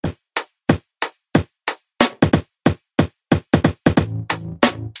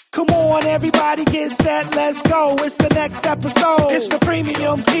Come on, everybody get set, let's go. It's the next episode. It's the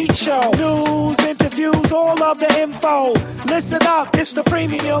Premium Pete Show. News, interviews, all of the info. Listen up, it's the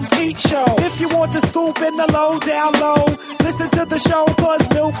Premium Pete Show. If you want the scoop in the low, down low, listen to the show, cause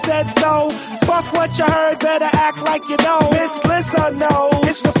Milk said so. Fuck what you heard, better act like you know. Miss Lissa knows.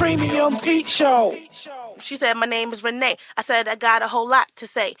 It's the Premium Pete Show. She said, my name is Renee. I said, I got a whole lot to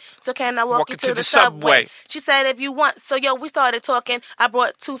say. So can I walk you to the subway? She said, if you want. So, we started talking. I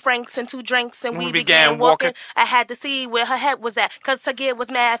brought 2 francs and 2 drinks, and we began walking. I had to see where her head was at, because her gear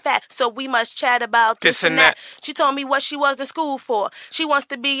was mad fat. So we must chat about this and that. She told me what she was in school for. She wants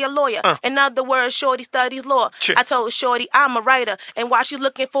to be a lawyer. In other words, Shorty studies law. I told Shorty I'm a writer. And while she's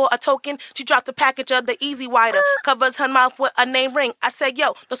looking for a token, she dropped a package of the Easy Wider. Covers her mouth with a name ring. I said,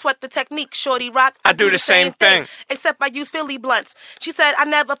 don't sweat the technique, Shorty rock. I do the same thing. Except I use Philly blunts. She said, I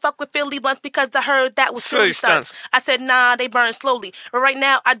never fuck with Philly blunts because I heard that was silly stunts. I said, nah, they burn slowly. But right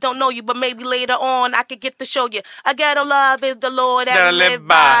now, I don't know you, but maybe later on, I could get to show you. A ghetto love is the law that I live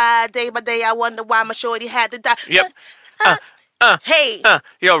by. Day by day, I wonder why my shorty had to die. Yep. Hey,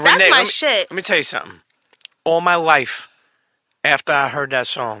 yo, Renee, that's my shit. Let me tell you something. All my life, after I heard that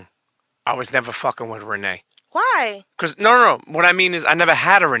song, I was never fucking with Renee. Why? Because, no. What I mean is I never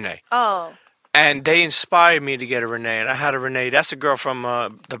had a Renee. Oh. And they inspired me to get a Renee. And I had a Renee. That's a girl from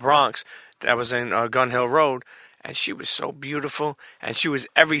the Bronx that was in Gun Hill Road. And she was so beautiful. And she was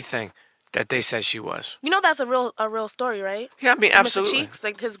everything that they said she was. You know that's a real story, right? Yeah, I mean, absolutely. Mr. Cheeks,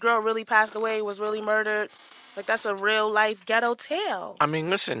 like his girl really passed away, was really murdered. Like that's a real life ghetto tale. I mean,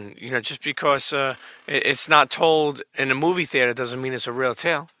 listen, just because it's not told in a movie theater doesn't mean it's a real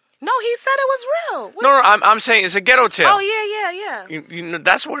tale. No, he said it was real. What? No, I'm saying it's a ghetto tale. Oh, yeah. You know,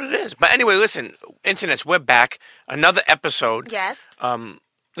 that's what it is. But anyway, listen, internets, we're back. Another episode. Yes.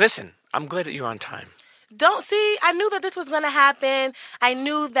 Listen, I'm glad that you're on time. I knew that this was going to happen. I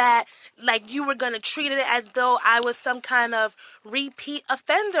knew that, you were going to treat it as though I was some kind of repeat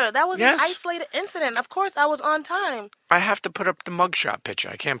offender. That was an isolated incident. Of course, I was on time. I have to put up the mugshot picture.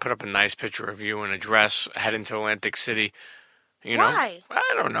 I can't put up a nice picture of you in a dress heading to Atlantic City. You know? Why?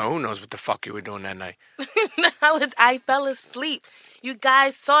 I don't know. Who knows what the fuck you were doing that night? I fell asleep. You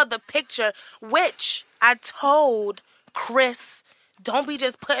guys saw the picture, which I told Chris, don't be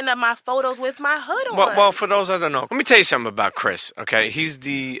just putting up my photos with my hood on. Well, for those I don't know, let me tell you something about Chris, okay? He's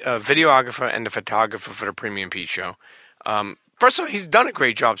the videographer and the photographer for the Premium Pete Show. First of all, he's done a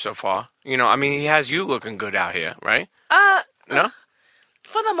great job so far. He has you looking good out here, right? No?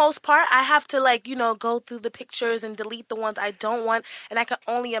 For the most part, I have to, go through the pictures and delete the ones I don't want. And I can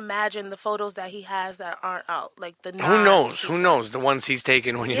only imagine the photos that he has that aren't out. Who knows? Who knows? The ones he's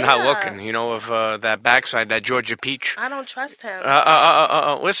taking when you're not looking. Of that backside, that Georgia peach. I don't trust him.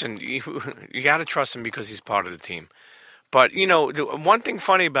 Listen, you got to trust him because he's part of the team. But, the one thing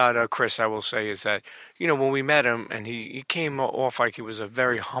funny about Chris, I will say, is that, when we met him, and he came off like he was a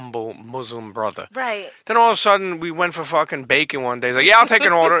very humble Muslim brother. Right. Then all of a sudden, we went for fucking bacon one day. He's like, yeah, I'll take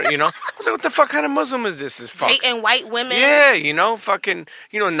an order, I was like, what the fuck kind of Muslim is this? Dating white women? Yeah, fucking,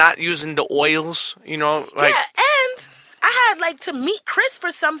 not using the oils, Yeah, and I had, to meet Chris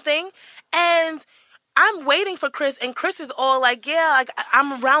for something, and I'm waiting for Chris, and Chris is all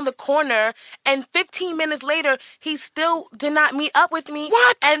I'm around the corner, and 15 minutes later, he still did not meet up with me.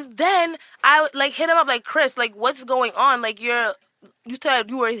 What? And then I, hit him up, Chris, what's going on? You said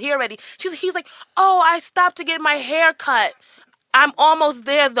you were here already. He's like, oh, I stopped to get my hair cut. I'm almost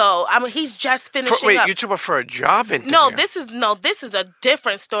there, though. He's just finishing up. Wait, you took for a job interview? No, this is a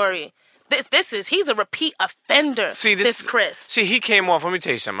different story. He's a repeat offender, this Chris. See, he came off, let me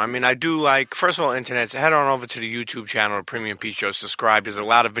tell you something. I do first of all, internet, head on over to the YouTube channel, Premium Pete Show, subscribe. There's a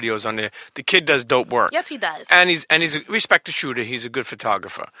lot of videos on there. The kid does dope work. Yes, he does. And he's a respect the shooter. He's a good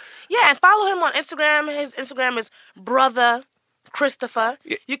photographer. Yeah, and follow him on Instagram. His Instagram is Brother Christopher.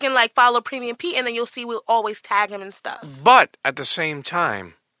 Yeah. You can, follow Premium Pete, and then you'll see we'll always tag him and stuff. But, at the same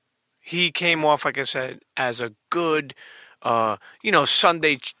time, he came off, like I said, as a good...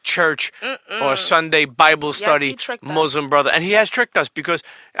 Sunday church or Sunday Bible study Muslim brother. And he has tricked us because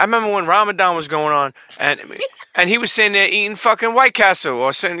I remember when Ramadan was going on and he was sitting there eating fucking White Castle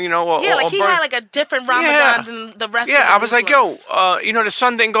or saying, he had a different Ramadan than the rest of the I was like, Muslims. the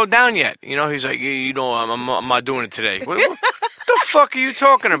sun didn't go down yet. He's like, I'm not doing it today. What the fuck are you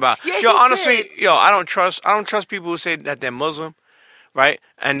talking about? Yeah, honestly, I don't trust people who say that they're Muslim. Right,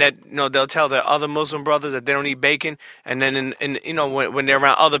 and that they'll tell their other Muslim brothers that they don't eat bacon, and then when they're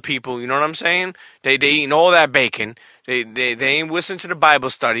around other people, you know what I'm saying? They eating all that bacon. They ain't listening to the Bible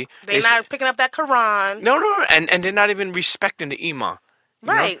study. They're not picking up that Quran. No, and they're not even respecting the Iman.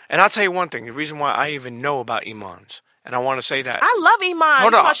 Right. And I'll tell you one thing: the reason why I even know about Imans And I want to say that. I love Iman.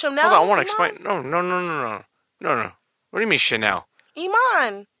 Hold on. Chanel? Hold on. I want to explain. No. No. What do you mean Chanel?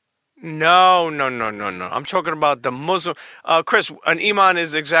 Iman. No. I'm talking about the Muslim. Chris, an Iman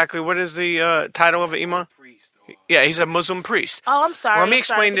is exactly, what is the title of an Iman? Priest. Yeah, he's a Muslim priest. Oh, I'm sorry. Well, let me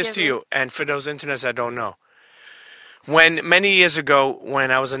explain this to you, and for those internets that don't know. Many years ago,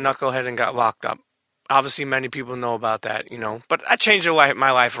 when I was a knucklehead and got locked up, obviously many people know about that, but I changed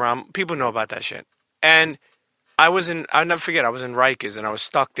my life around. People know about that shit. And I'll never forget, I was in Rikers, and I was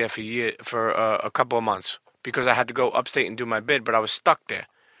stuck there for a couple of months because I had to go upstate and do my bid, but I was stuck there.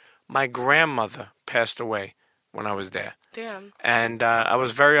 My grandmother passed away when I was there. Damn. And I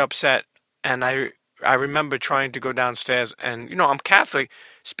was very upset, and I remember trying to go downstairs, and, I'm Catholic,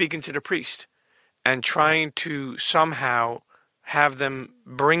 speaking to the priest, and trying to somehow have them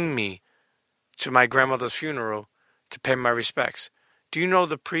bring me to my grandmother's funeral to pay my respects. Do you know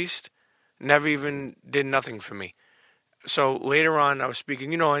the priest never even did nothing for me? So later on, I was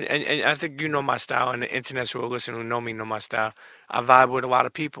speaking, and I think you know my style, and the internets who are listening who know me know my style. I vibe with a lot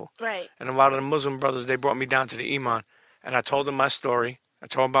of people. Right. And a lot of the Muslim brothers, they brought me down to the Iman, and I told them my story. I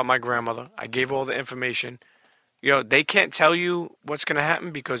told them about my grandmother. I gave all the information. They can't tell you what's going to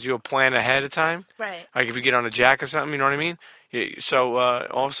happen because you'll plan ahead of time. Right. Like if you get on a jack or something, you know what I mean? So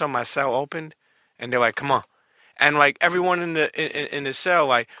all of a sudden my cell opened, and they're like, come on. And like everyone in the cell,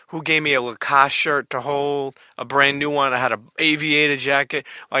 like who gave me a Lacoste shirt to hold, a brand new one. I had an aviator jacket.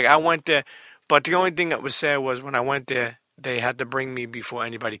 Like I went there, but the only thing that was sad was when I went there, they had to bring me before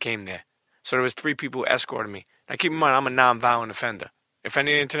anybody came there. So there was 3 people who escorted me. Now keep in mind, I'm a non-violent offender. If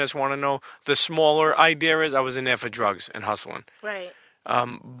any internets want to know, the smaller idea is I was in there for drugs and hustling. Right.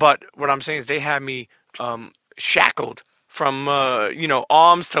 But what I'm saying is they had me shackled from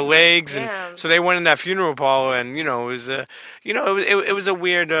arms to legs, and so they went in that funeral parlor, and it was a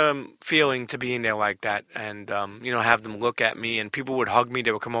weird feeling to be in there like that, and have them look at me, and people would hug me.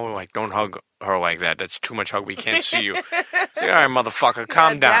 They would come over like, don't hug her like that. That's too much hug. We can't see you. Say, all right, motherfucker,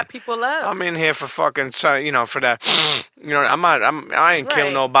 calm down. Dap people up. I'm in here for fucking, for that. I ain't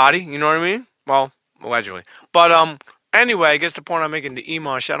killing nobody. You know what I mean? Well, allegedly, but anyway, I guess the point I'm making, the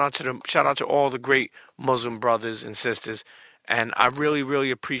Iman, shout out to all the great Muslim brothers and sisters, and I really, really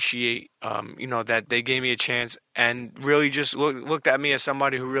appreciate, that they gave me a chance and really just looked at me as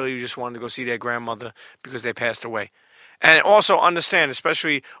somebody who really just wanted to go see their grandmother because they passed away. And also understand,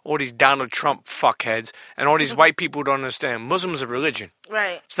 especially all these Donald Trump fuckheads and all these white people who don't understand, Muslim's a religion.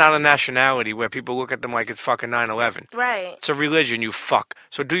 Right. It's not a nationality where people look at them like it's fucking 9/11. Right. It's a religion, you fuck.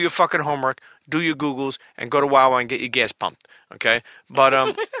 So do your fucking homework, do your Googles, and go to Wawa and get your gas pumped. Okay? But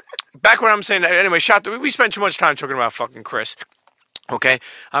back what I'm saying, anyway, we spent too much time talking about fucking Chris. Okay?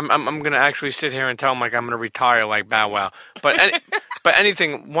 I'm gonna actually sit here and tell him like I'm gonna retire like Bow Wow. But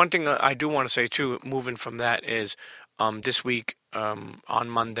one thing I do want to say too, moving from that is this week, on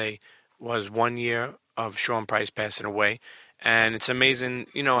Monday, was 1 year of Sean Price passing away. And it's amazing,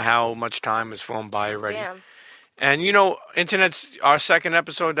 how much time has flown by already. Damn. And, Internet's, our second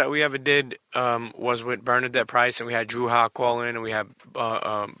episode that we ever did was with Bernadette Price, and we had Drew Ha call in, and we had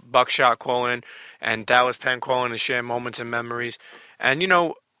Buckshot call in, and Dallas Penn call in and share moments and memories. And,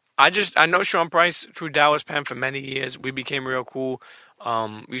 I know Sean Price through Dallas Penn for many years. We became real cool.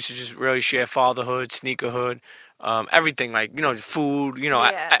 We used to just really share fatherhood, sneakerhood, everything, like, food,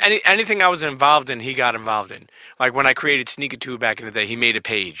 anything I was involved in, he got involved in. Like when I created SneakerTube back in the day, he made a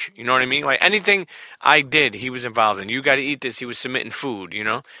page, you know what I mean? Like anything I did, he was involved in. You got to eat this, he was submitting food,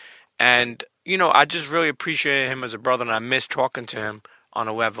 And, I just really appreciate him as a brother, and I miss talking to him on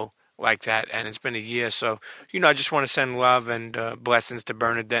a level like that. And it's been a year, so, I just want to send love and blessings to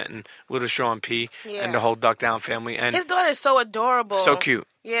Bernadette and little Sean P. And the whole Duck Down family. And his daughter's so adorable. So cute.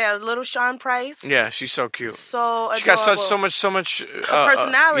 Yeah, little Sean Price. Yeah, she's so cute. So adorable. She got so much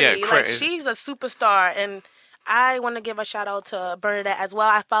personality. Like she's a superstar, and I want to give a shout out to Bernadette as well.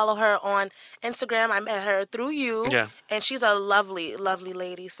 I follow her on Instagram. I met her through you. Yeah. And she's a lovely, lovely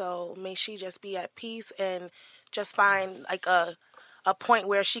lady. So may she just be at peace and just find like a point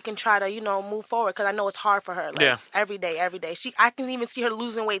where she can try to, move forward, because I know it's hard for her. Like, every day. I can even see her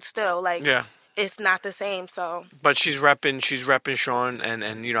losing weight still. Like, it's not the same. So, but she's repping Sean, and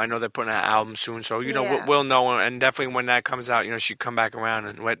I know they're putting out an album soon. So we'll know, and definitely when that comes out, she come back around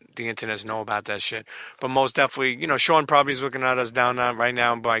and let the internets know about that shit. But most definitely, Sean probably is looking at us down right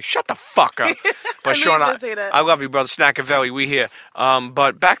now and be like, shut the fuck up. But Sean, I love you, brother. Snackavelli, we here.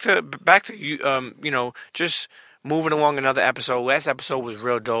 But back to you, just moving along another episode. Last episode was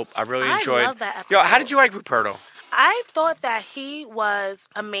real dope. I really enjoyed. I love that episode. Yo, how did you like Ruperto? I thought that he was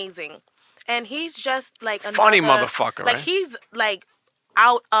amazing. And he's just like funny motherfucker, like right? He's like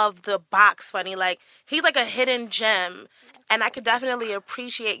out of the box funny. Like, he's like a hidden gem. And I could definitely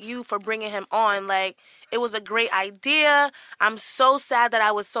appreciate you for bringing him on. Like, it was a great idea. I'm so sad that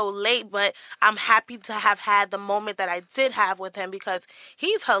I was so late, but I'm happy to have had the moment that I did have with him because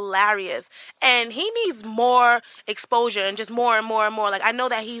he's hilarious. And he needs more exposure and just more and more and more. Like, I know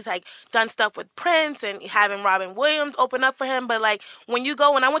that he's, like, done stuff with Prince and having Robin Williams open up for him. But, like, when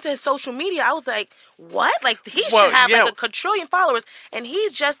I went to his social media, I was like, what? Like, he should have, like, a quadrillion followers. And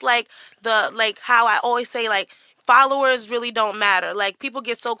he's just, like, how I always say, like, followers really don't matter. Like, people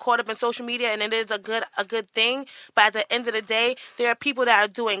get so caught up in social media, and it is a good thing. But at the end of the day, there are people that are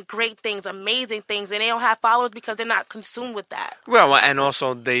doing great things, amazing things, and they don't have followers because they're not consumed with that. Well, and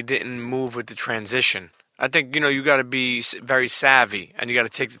also they didn't move with the transition. I think, you got to be very savvy, and you got to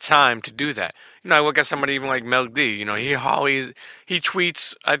take the time to do that. I look at somebody even like Mel D. He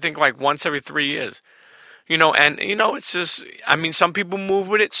tweets, I think, like once every 3 years. It's just, some people move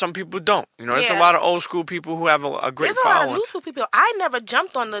with it, some people don't. There's a lot of old school people who have a great following. There's a lot of new school people. I never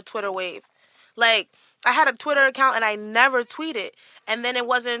jumped on the Twitter wave. Like, I had a Twitter account and I never tweeted. And then it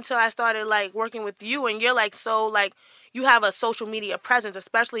wasn't until I started, like, working with you and you're, like, so, like, you have a social media presence,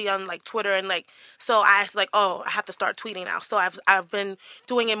 especially on, like, Twitter. And, like, so I was like, oh, I have to start tweeting now. So I've been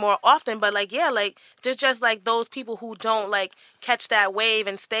doing it more often. But, like, yeah, like, there's just, like, those people who don't, like, catch that wave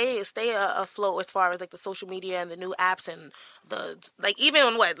and stay afloat as far as, like, the social media and the new apps and even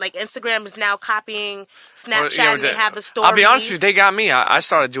on like Instagram is now copying Snapchat and they have the stories. I'll be honest with you, they got me. I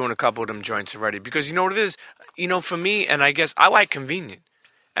started doing a couple of them joints already because you know what it is? For me, and I guess I like convenient.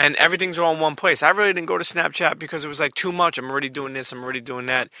 And everything's all in one place. I really didn't go to Snapchat because it was like too much. I'm already doing this. I'm already doing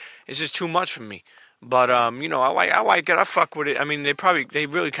that. It's just too much for me. But I like it. I fuck with it. I mean, they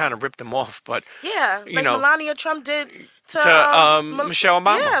really kind of ripped them off. But yeah, like Melania Trump did to Michelle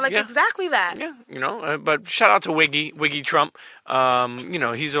Obama. Yeah, exactly that. Yeah, but shout out to Wiggy Trump.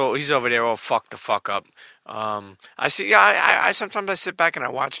 He's over there all fucked the fuck up. I see. Yeah, I sometimes I sit back and I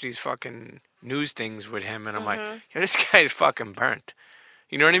watch these fucking news things with him, and I'm like, this guy's fucking burnt.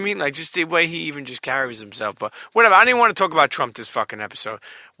 You know what I mean? Like, just the way he even just carries himself. But whatever. I didn't want to talk about Trump this fucking episode.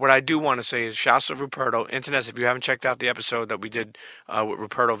 What I do want to say is, shouts to Ruperto. Internet, if you haven't checked out the episode that we did with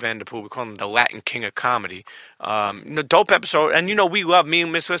Ruperto Vanderpool, we call him the Latin King of Comedy. Dope episode. And, we love me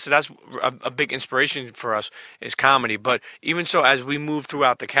and Miss Lissa. That's a big inspiration for us is comedy. But even so, as we move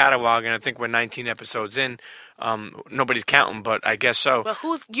throughout the catalog, and I think we're 19 episodes in, nobody's counting, but I guess so. But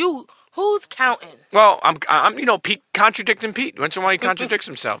who's counting? Well, I'm Pete contradicting Pete. Once in a while he contradicts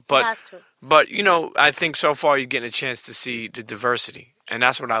himself. But, he has to. But, I think so far you're getting a chance to see the diversity. And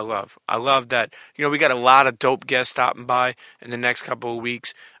that's what I love. I love that, we got a lot of dope guests stopping by in the next couple of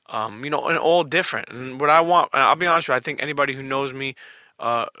weeks, and all different. And what I want, I'll be honest with you, I think anybody who knows me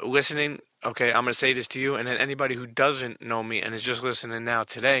listening, okay, I'm going to say this to you, and then anybody who doesn't know me and is just listening now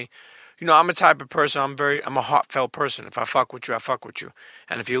today, I'm a type of person, I'm a heartfelt person. If I fuck with you, I fuck with you.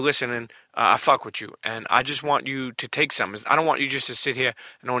 And if you're listening, I fuck with you. And I just want you to take something. I don't want you just to sit here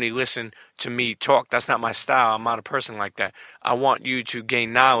and only listen to me talk. That's not my style. I'm not a person like that. I want you to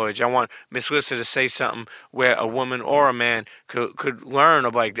gain knowledge. I want Miss Lissa to say something where a woman or a man could learn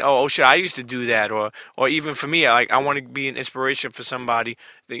of like, oh shit, I used to do that. Or even for me, I want to be an inspiration for somebody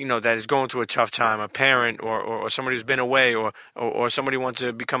that, that is going through a tough time, a parent or somebody who's been away or somebody who wants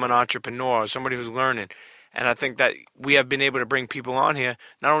to become an entrepreneur or somebody who's learning. And I think that we have been able to bring people on here,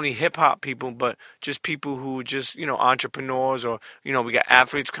 not only hip-hop people, but just people who just, entrepreneurs or, we got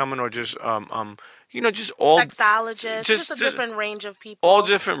athletes coming or just, just all... Sexologists, just a different range of people. All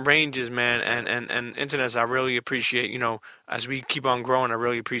different ranges, man. And Internet, I really appreciate, as we keep on growing, I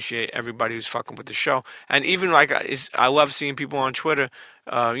really appreciate everybody who's fucking with the show. And even, I love seeing people on Twitter,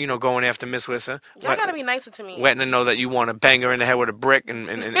 going after Miss Lissa. Y'all gotta be nicer to me. Letting her know that you want to bang her in the head with a brick and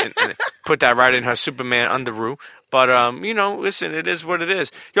put that right in her Superman underoos. But, listen, it is what it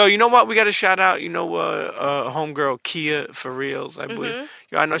is. Yo, you know what? We got to shout out, homegirl Kia for reals, I believe. Mm-hmm.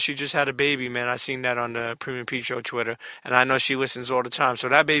 Yo, I know she just had a baby, man. I seen that on the Premium Pete Show Twitter. And I know she listens all the time. So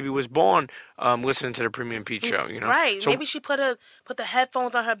that baby was born listening to the Premium Pete Show, Right. So, maybe she put the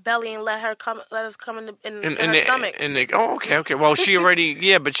headphones on her belly and let us come in her stomach. Okay. Well, she already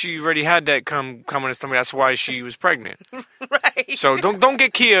had that come in her stomach. That's why she was pregnant. Right. So don't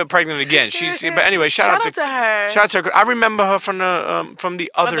get Kia pregnant again. But anyway, shout out to her. Shout out to her. I remember her from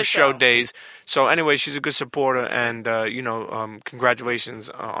the other show days. So anyway, she's a good supporter, and congratulations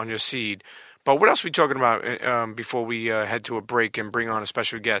on your seed. But what else are we talking about before we head to a break and bring on a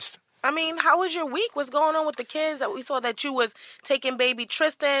special guest? I mean, how was your week? What's going on with the kids? That we saw that you was taking baby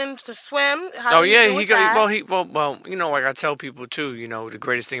Tristan to swim. How Well, like I tell people too, the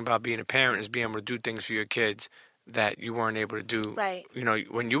greatest thing about being a parent is being able to do things for your kids that you weren't able to do, right.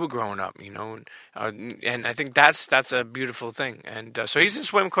 When you were growing up, and I think that's a beautiful thing. And so he's in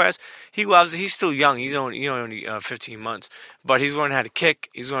swim class. He loves it. He's still young. He's only 15 months, but he's learning how to kick.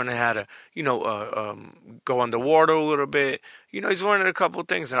 He's learning how to, go underwater a little bit. He's learning a couple of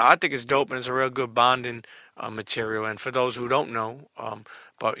things, and I think it's dope, and it's a real good bonding material. And for those who don't know,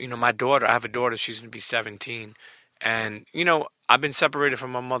 but my daughter, I have a daughter. She's gonna be 17, and I've been separated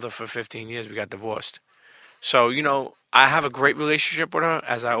from my mother for 15 years. We got divorced. So, I have a great relationship with her,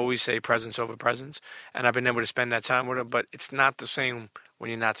 as I always say, presence over presence, and I've been able to spend that time with her, but it's not the same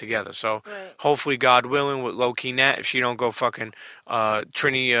when you're not together. So, Hopefully, God willing, with low-key Nat, if she don't go fucking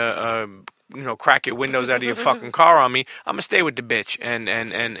Trini, crack your windows out of your fucking car on me, I'm gonna stay with the bitch and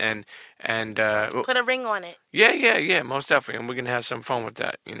put a ring on it. Yeah, most definitely, and we're gonna have some fun with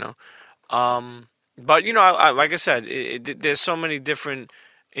that, But like I said, there's so many different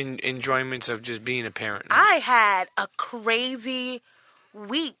enjoyments of just being a parent. I had a crazy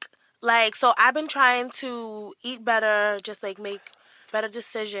week. So I've been trying to eat better, just make better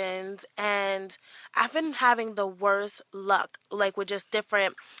decisions, and I've been having the worst luck, with just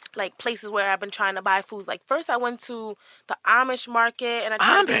different, places where I've been trying to buy foods. First I went to the Amish market, and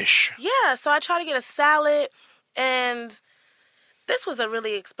so I tried to get a salad, and this was a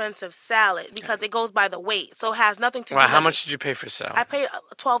really expensive salad because it goes by the weight, so it has nothing to do with how much did you pay for salad? I paid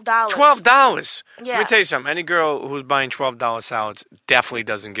 $12. $12? Yeah. Let me tell you something. Any girl who's buying $12 salads definitely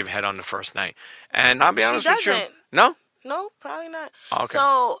doesn't give head on the first night. And I'll be honest with you. No? No, probably not. Oh, okay.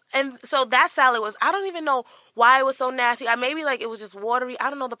 So that salad was, I don't even know why it was so nasty. Maybe it was just watery. I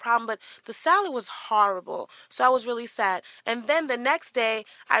don't know the problem, but the salad was horrible. So I was really sad. And then the next day,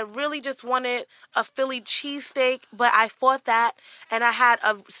 I really just wanted a Philly cheesesteak, but I fought that, and I had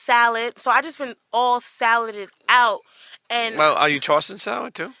a salad. So I just been all saladed out. And well, are you tossing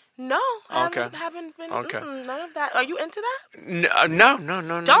salad too? No, okay. haven't been. Okay. None of that. Are you into that? No.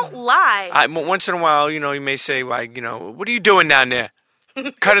 Don't lie. Once in a while, you may say, what are you doing down there?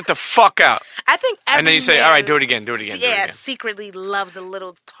 Cut it the fuck out. I think and then you say, all right, do it again. Yeah, secretly loves a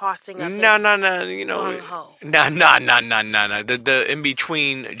little tossing of No. bunghole. No. The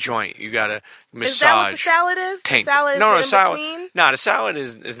in-between joint, you got to massage. Is that what the salad is? Taint. The salad is the in-between? No, the salad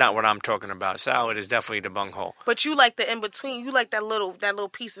is not what I'm talking about. Salad is definitely the bunghole. But you like the in-between. You like that little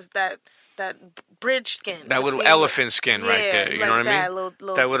pieces, that bridge skin. That little elephant skin right there. You know what I mean?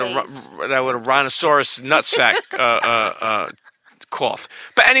 That little rhinoceros nutsack cloth.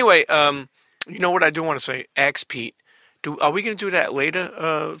 But anyway, you know what I do want to say? Ask Pete. Are we going to do that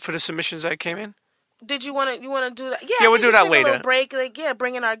later for the submissions that came in? Did you want to do that? Yeah, we'll do that later. A little break,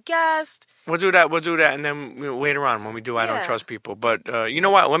 bring in our guest. We'll do that, and then later on when we do I Don't Trust People. But you know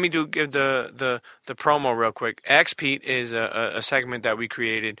what? Let me give the promo real quick. Ask Pete is a segment that we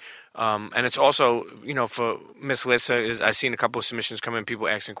created, and it's also, for Miss Lissa. I've seen a couple of submissions come in, people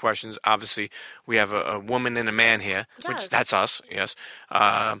asking questions. Obviously, we have a woman and a man here, which that's us, yes.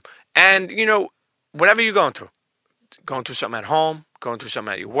 And, whatever you're going through something at home, going through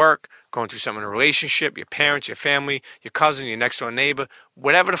something at your work, going through something in a relationship, your parents, your family, your cousin, your next door neighbor,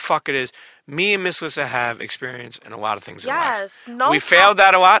 whatever the fuck it is, me and Miss Lissa have experience in a lot of things in life. We failed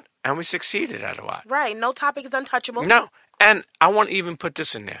at a lot, and we succeeded at a lot. Right. No topic is untouchable. No. And I want to even put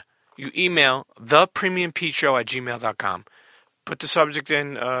this in there. You email thepremiumpeteshow@gmail.com. Put the subject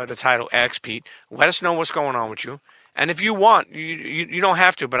in the title, Ask Pete. Let us know what's going on with you. And if you want, you don't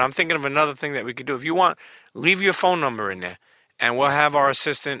have to, but I'm thinking of another thing that we could do. If you want, leave your phone number in there, and we'll have our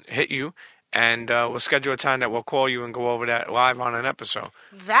assistant hit you, and we'll schedule a time that we'll call you and go over that live on an episode.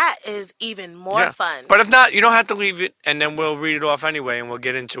 That is even more fun. But if not, you don't have to leave it, and then we'll read it off anyway, and we'll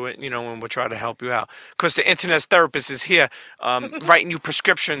get into it, and we'll try to help you out. Because the internet therapist is here writing you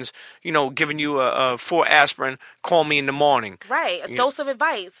prescriptions, giving you a 4 aspirin, call me in the morning. Right, a dose of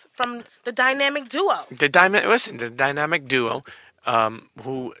advice from the dynamic duo. The dynamic duo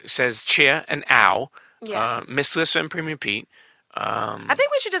who says cheer and ow, Miss Lissa and Premium Pete. I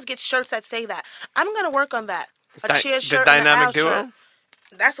think we should just get shirts that say that. I'm going to work on that. A cheer shirt, the dynamic and an owl duo. Shirt.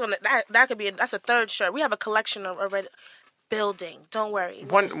 That's one. That could be. That's a third shirt. We have a collection of already building. Don't worry.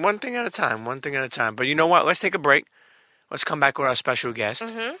 One thing at a time. But you know what? Let's take a break. Let's come back with our special guest.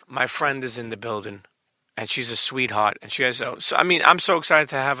 Mm-hmm. My friend is in the building, and she's a sweetheart. And she has. I'm so excited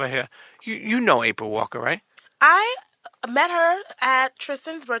to have her here. You know April Walker, right? I met her at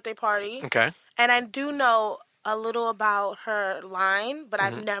Tristan's birthday party. Okay. And I do know a little about her line, but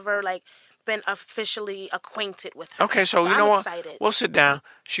I've never been officially acquainted with her. Okay, so you know I'm what? Excited. We'll sit down.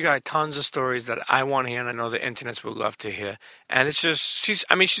 She got tons of stories that I want to hear, and I know the internets would love to hear. And it's just she's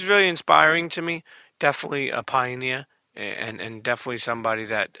really inspiring to me. Definitely a pioneer, and definitely somebody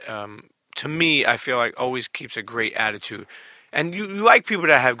that to me, I feel like always keeps a great attitude. And you like people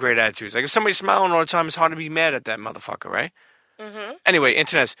that have great attitudes. Like if somebody's smiling all the time, it's hard to be mad at that motherfucker, right? Mm-hmm. Anyway,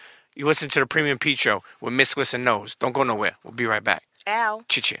 internets, you listen to the Premium Pete Show with Miss Lissa knows. Don't go nowhere. We'll be right back. Ow.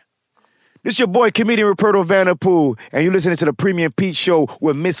 Chichi. This your boy, comedian Ruperto Vanderpool, and you're listening to the Premium Pete Show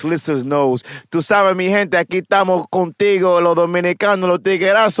with Miss Lissa's Nose. Tú sabes, mi gente, aquí estamos contigo, los dominicanos, los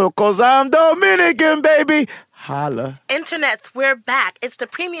tiguerazos, cause I'm Dominican, baby. Holla. Internets, we're back. It's the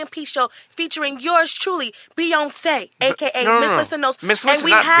Premium Pete Show featuring yours truly, Beyonce, a.k.a. Miss Lissa Knows. Miss Lissa,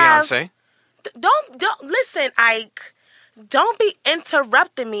 not Beyonce. Don't listen, Ike. Don't be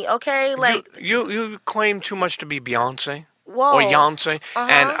interrupting me, okay? Like you claim too much to be Beyonce. Whoa. Or Beyonce.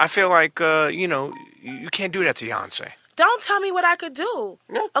 And I feel like, you can't do that to Beyonce. Don't tell me what I could do.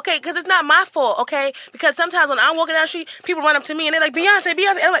 No. Okay, because it's not my fault, okay? Because sometimes when I'm walking down the street, people run up to me and they're like, Beyonce.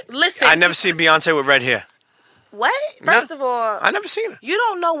 And I'm like, listen. I never seen Beyonce with red hair. What? First of all, I never seen her. You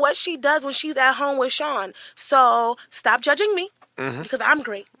don't know what she does when she's at home with Sean. So stop judging me because I'm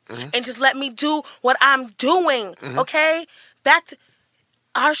great. And just let me do what I'm doing, okay? Back to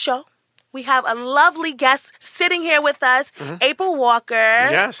our show. We have a lovely guest sitting here with us, April Walker.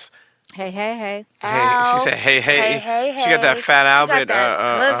 Yes. Hey. Hey, she said, hey. She got that Fat Albert. She got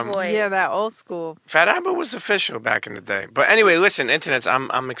that good voice. Yeah, that old school. Fat Albert was official back in the day. But anyway, listen, internets,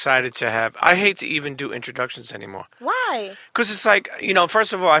 I'm excited to have. I hate to even do introductions anymore. Why? Because it's like,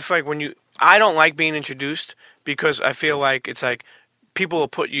 first of all, I feel like I don't like being introduced because I feel like it's like people will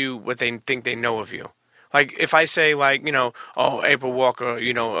put you what they think they know of you. Like, if I say, like, April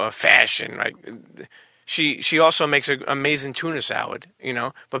Walker, fashion, like, she also makes an amazing tuna salad,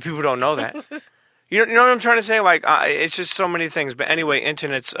 but people don't know that. You know what I'm trying to say? Like, it's just so many things. But anyway,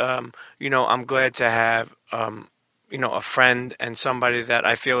 internet's, I'm glad to have, a friend and somebody that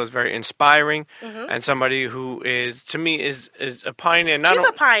I feel is very inspiring and somebody who is, to me, is a pioneer. She's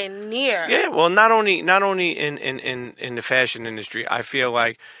a pioneer. Yeah, well, not only in the fashion industry, I feel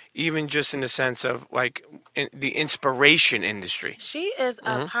like even just in the sense of like in the inspiration industry. She is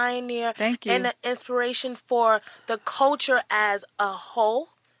a pioneer. Thank you. And an inspiration for the culture as a whole,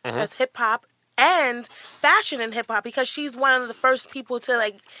 as hip-hop and fashion in hip-hop, because she's one of the first people to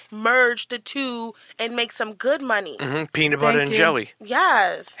like merge the two and make some good money. Peanut butter and jelly.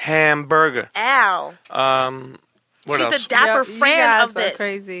 Yes. Hamburger. Ow. What She's else? the dapper friend of this. You guys are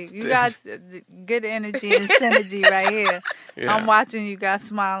crazy. You guys, good energy and synergy right here. Yeah. I'm watching you guys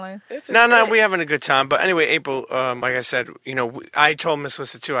smiling. No, we're having a good time. But anyway, April, like I said, I told Miss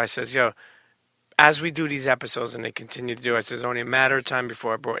Lissa too, I says, as we do these episodes and they continue to do it, it's only a matter of time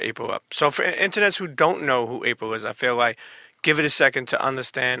before I brought April up. So for internets who don't know who April is, I feel like give it a second to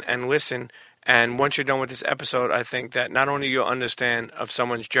understand and listen. And once you're done with this episode, I think that not only you'll understand of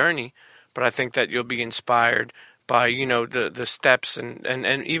someone's journey, but I think that you'll be inspired by, the steps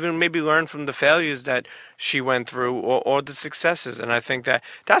and even maybe learn from the failures that she went through or the successes. And I think that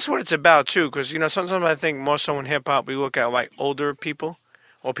that's what it's about, too, because, sometimes I think more so in hip-hop, we look at, like, older people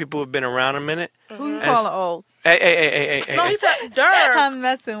or people who have been around a minute. Who you calling old? Hey. No, he said dirt. I'm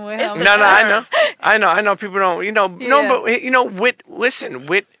messing with him. No, I know. People don't,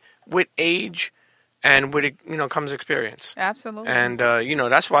 but, with age and with it, comes experience. Absolutely. And,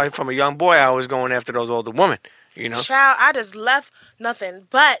 that's why from a young boy, I was going after those older women. Child, I just left nothing,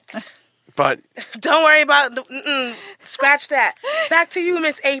 but don't worry about scratch that. Back to you,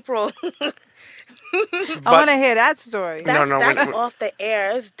 Miss April. I want to hear that story. That's off the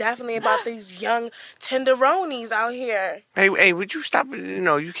air. It's definitely about these young tenderonis out here. Hey, would you stop?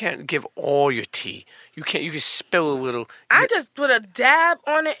 You can't give all your tea. You can spill a little. I just put a dab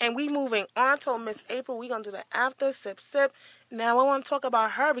on it, and we moving on to Miss April. We gonna do the after sip. Now I want to talk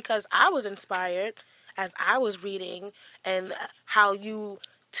about her because I was inspired as I was reading and how you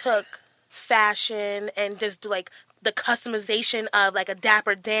took fashion and just do like the customization of like a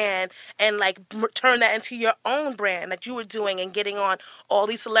Dapper Dan and like turn that into your own brand like you were doing and getting on all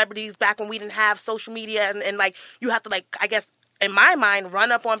these celebrities back when we didn't have social media and like you have to like, I guess in my mind,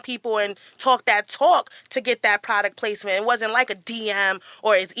 run up on people and talk that talk to get that product placement. It wasn't like a DM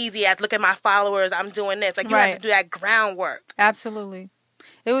or as easy as look at my followers, I'm doing this. Like you had to do that groundwork. Absolutely.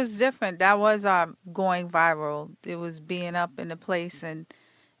 It was different. That was going viral. It was being up in the place and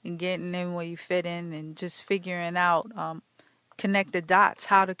getting in where you fit in and just figuring out connect the dots,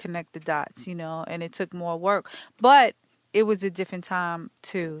 how to connect the dots, and it took more work. But it was a different time,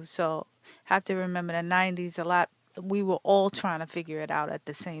 too. So have to remember the 90s, we were all trying to figure it out at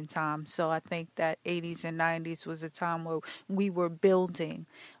the same time. So I think that 80s and 90s was a time where we were building.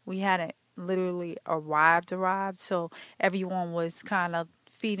 We hadn't literally arrived. So everyone was kind of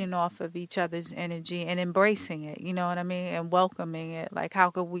feeding off of each other's energy and embracing it, you know what I mean, and welcoming it. Like, how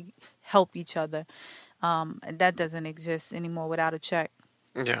could we help each other? That doesn't exist anymore without a check.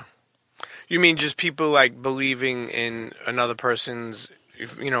 Yeah. You mean just people like believing in another person's,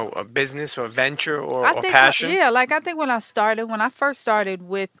 a business or venture or passion? Yeah, like I think when I first started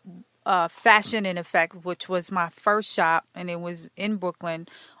with Fashion in Effect, which was my first shop, and it was in Brooklyn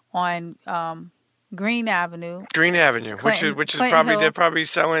on Green Avenue. Green Avenue, Clinton, which is Clinton probably Hill. they're probably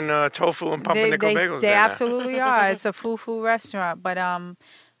selling tofu and pumpernickel bagels. They absolutely are. It's a fufu restaurant, but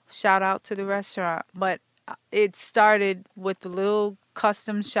shout out to the restaurant. But it started with a little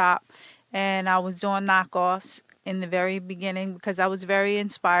custom shop, and I was doing knockoffs in the very beginning because I was very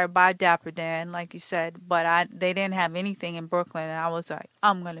inspired by Dapper Dan, like you said. But they didn't have anything in Brooklyn, and I was like,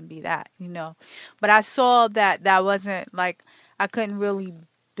 I'm gonna be that, But I saw that wasn't like I couldn't really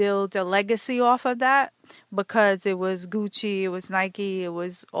build a legacy off of that because it was Gucci, it was Nike, it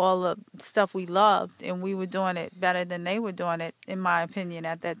was all the stuff we loved, and we were doing it better than they were doing it, in my opinion,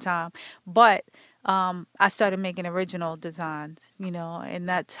 at that time. But I started making original designs, and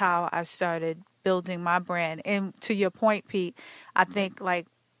that's how I started building my brand. And to your point, Pete, I think like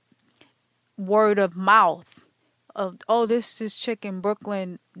word of mouth of, this chick in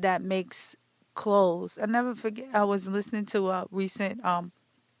Brooklyn that makes clothes. I never forget, I was listening to a recent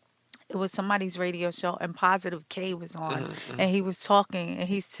it was somebody's radio show, and Positive K was on, and he was talking, and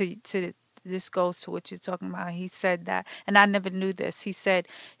he's to this goes to what you're talking about. He said that, and I never knew this. He said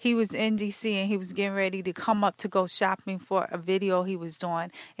he was in D.C. and he was getting ready to come up to go shopping for a video he was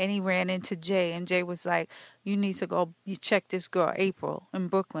doing, and he ran into Jay, and Jay was like, "You need to go. You check this girl, April, in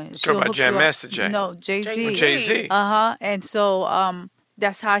Brooklyn." Talking about Jam Master Jay. No, Jay-Z. Jay-Z. And so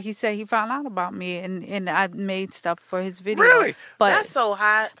that's how he said he found out about me, and I made stuff for his video. Really? But that's so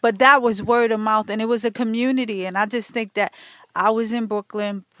hot. But that was word of mouth, and it was a community, and I just think that I was in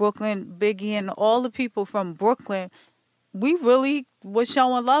Brooklyn, Biggie, and all the people from Brooklyn, we really was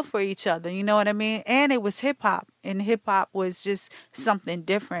showing love for each other, you know what I mean? And it was hip-hop, and hip-hop was just something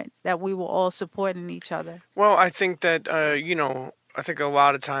different that we were all supporting each other. Well, I think that, I think a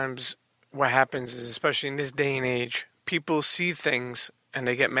lot of times what happens is, especially in this day and age, people see things and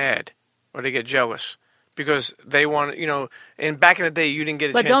they get mad or they get jealous because they want, and back in the day, you didn't get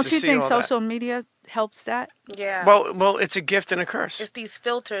a chance to see all that. But don't you think social media helps that? Yeah. Well, it's a gift and a curse. It's these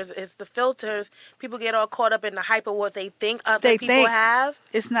filters. It's the filters. People get all caught up in the hype of what they think other people have.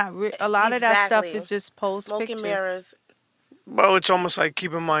 It's not real. A lot of that stuff is just post smoke pictures. and mirrors. Well, it's almost like,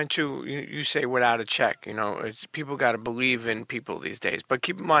 keep in mind, too, you say without a check, people got to believe in people these days. But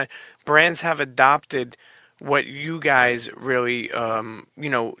keep in mind, brands have adopted what you guys really,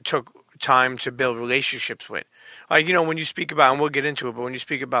 took time to build relationships with. Like, when you speak about, and we'll get into it, but when you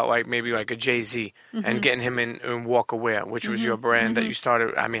speak about like maybe like a Jay-Z and getting him in Walk Aware, which was your brand that you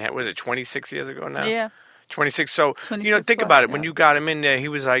started, was it 26 years ago now? Yeah. 26. So, 26 think about it. When you got him in there, he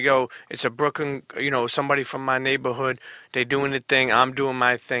was like, yo, it's a Brooklyn, somebody from my neighborhood. They doing the thing. I'm doing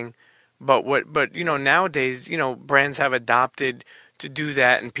my thing. But nowadays, brands have adopted to do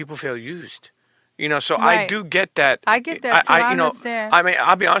that and people feel used. So right. I do get that. I get that too. I understand.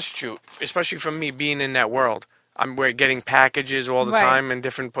 I'll be honest with you, especially from me being in that world. We're getting packages all the time and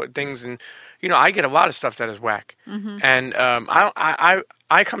different things, and I get a lot of stuff that is whack. And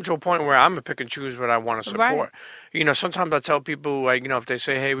I come to a point where I'm a pick and choose what I want to support. Right. Sometimes I tell people like if they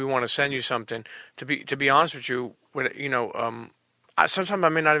say, hey, we want to send you something. To be honest with you, sometimes I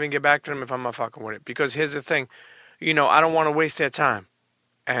may not even get back to them if I'm not fucking with it, because here's the thing, I don't want to waste their time.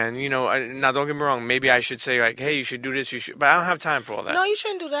 And, now don't get me wrong, maybe I should say, like, hey, you should do this, but I don't have time for all that. No, you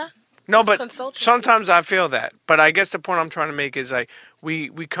shouldn't do that. No, but sometimes I feel that. But I guess the point I'm trying to make is, like, we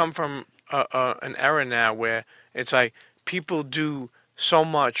come from an era now where it's like people do so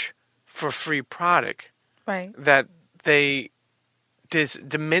much for free product that they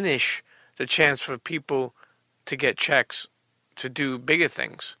diminish the chance for people to get checks to do bigger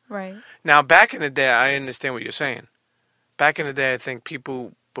things. Right. Now, back in the day, I understand what you're saying. Back in the day, I think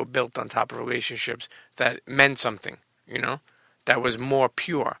people were built on top of relationships that meant something, that was more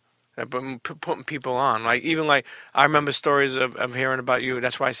pure, that putting people on. Like, even like, I remember stories of hearing about you.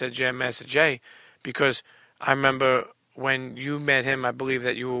 That's why I said Jam Master Jay, because I remember when you met him, I believe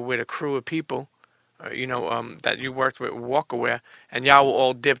that you were with a crew of people, that you worked with Walkaware, and y'all were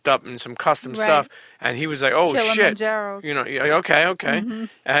all dipped up in some custom stuff, and he was like, "Oh shit, okay,"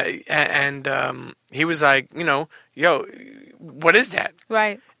 and he was like, "Yo, what is that?"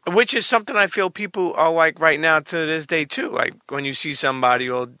 Right. Which is something I feel people are like right now to this day too. Like when you see somebody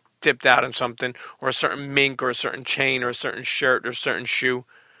all dipped out in something, or a certain mink, or a certain chain, or a certain shirt, or a certain shoe,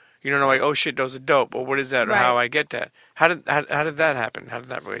 You don't know, like, oh shit, those are dope, or what is that, or how I get that. How did that happen? How did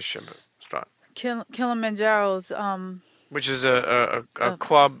that relationship start? Kilimanjaro's which is a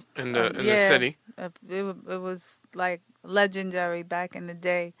club in the city. It was like legendary back in the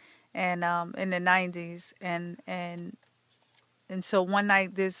day, and in the 90s, and so one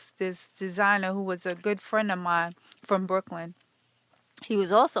night this designer who was a good friend of mine from Brooklyn, he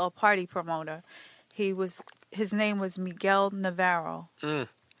was also a party promoter. His name was Miguel Navarro.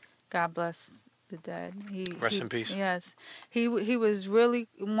 God bless the dead. Rest in peace. Yes, he was really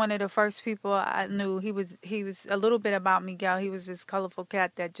one of the first people I knew. He was a little bit about Miguel. He was this colorful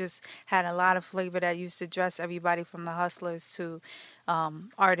cat that just had a lot of flavor, that used to dress everybody from the hustlers to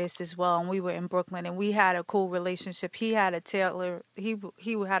artists as well. And we were in Brooklyn, and we had a cool relationship. He had a tailor. He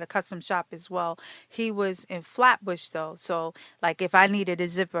had a custom shop as well. He was in Flatbush though, so like if I needed a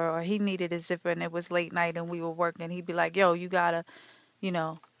zipper or he needed a zipper, and it was late night and we were working, he'd be like, "Yo, you gotta,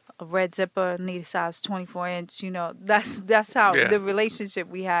 a red zipper, need a size 24-inch, that's how the relationship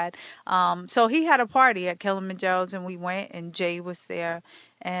we had. So he had a party at Kilimanjaro's, and we went, and Jay was there,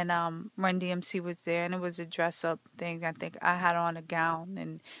 and Run DMC was there, and it was a dress-up thing. I think I had on a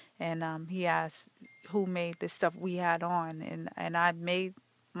gown, and he asked who made the stuff we had on, and I made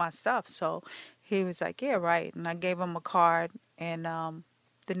my stuff. So he was like, yeah, right, and I gave him a card, and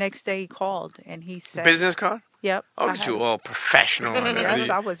the next day he called, and he said... Business card? Yep. Oh, look at you, all professional. Yes,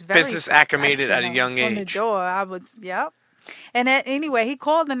 I was very business acclimated at a young age. On the door, I was, yep. And anyway, he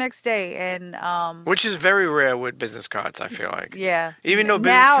called the next day, and which is very rare with business cards, I feel like. Yeah. Even though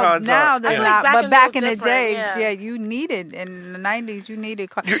business cards now are... they're not, but back in the days, you needed, in the 90s, you needed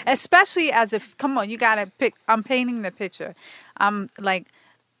cards. Especially come on, you got to pick, I'm painting the picture. I'm like,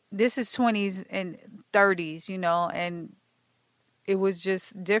 this is 20s and 30s, and it was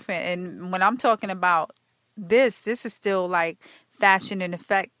just different. And when I'm talking about this is still like fashion in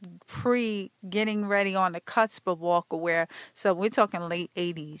effect, getting ready on the cusp of walk wear. So we're talking late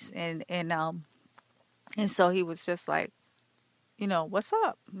 80s, and so he was just like, what's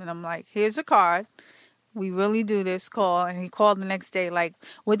up? And I'm like, here's a card. We really do this, call. And he called the next day, like,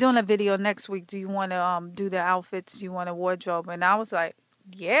 we're doing a video next week. Do you want to do the outfits? Do you want a wardrobe? And I was like,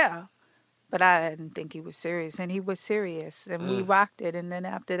 yeah. But I didn't think he was serious, and he was serious, and we rocked it. And then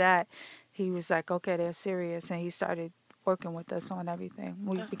after that, he was like, okay, they're serious, and he started working with us on everything.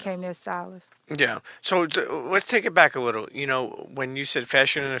 We became their stylist. Yeah. So let's take it back a little. When you said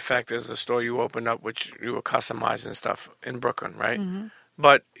Fashion in Effect, there's a store you opened up, which you were customizing stuff in Brooklyn, right? Mm-hmm.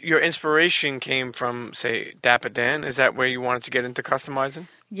 But your inspiration came from, say, Dapper Dan. Is that where you wanted to get into customizing?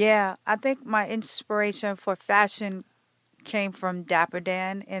 Yeah. I think my inspiration for fashion came from Dapper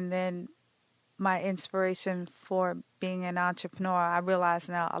Dan, and then my inspiration for being an entrepreneur, I realize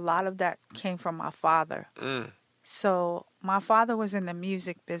now a lot of that came from my father. So my father was in the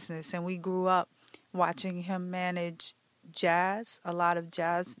music business, and we grew up watching him manage jazz, a lot of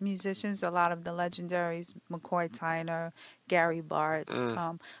jazz musicians, a lot of the legendaries, McCoy Tyner, Gary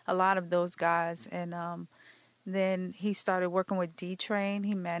Bartz, a lot of those guys. And then he started working with D-Train.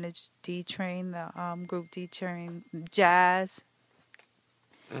 He managed D-Train, the group D-Train, jazz.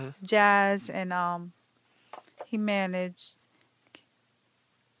 Jazz, and he managed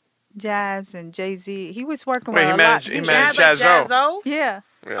Jazz and Jay-Z. He was working with a lot. He managed Jazzo. Yeah.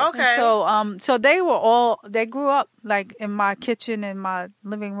 Okay. So they grew up like in my kitchen, in my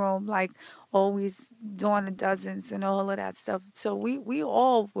living room, like always doing the dozens and all of that stuff. So we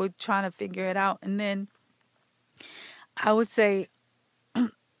all were trying to figure it out. And then I would say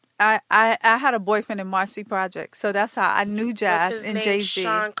I had a boyfriend in Marcy Project, so that's how I knew Jazz and Jay-Z.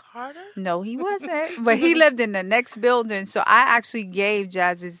 Sean Carter? No, he wasn't. But he lived in the next building, so I actually gave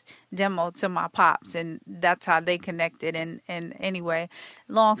Jazz's demo to my pops, and that's how they connected. And anyway,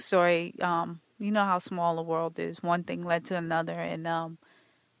 long story, you know how small the world is. One thing led to another, and I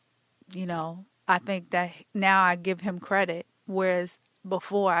think that now I give him credit, whereas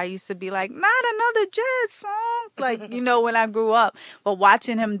before I used to be like, not another jazz song, like, when I grew up. But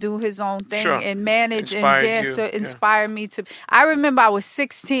watching him do his own thing and manage and dance inspired me to. I remember I was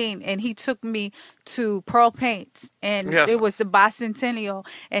 16 and he took me to Pearl Paints, and it was the bicentennial,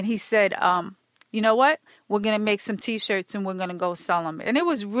 and he said, you know what? We're going to make some T-shirts and we're going to go sell them. And it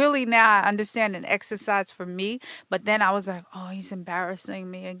was really, now I understand, an exercise for me. But then I was like, oh, he's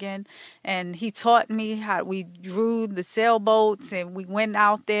embarrassing me again. And he taught me how we drew the sailboats, and we went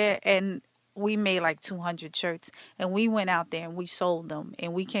out there and we made like 200 shirts. And we went out there and we sold them.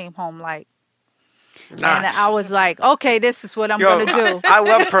 And we came home like, And I was like, okay, this is what I'm going to do. I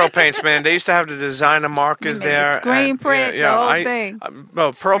love Pearl Paints, man. They used to have the designer markers there. The screen print, the whole thing.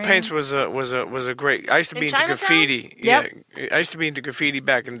 Well, Pearl Paints was a great. I used to be into graffiti. Yep. Yeah, I used to be into graffiti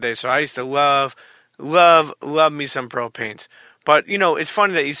back in the day, so I used to love me some Pearl Paints. But it's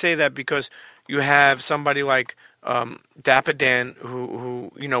funny that you say that because you have somebody like Dapper Dan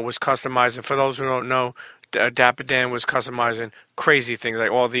who was customizing. For those who don't know, Dapper Dan was customizing crazy things, like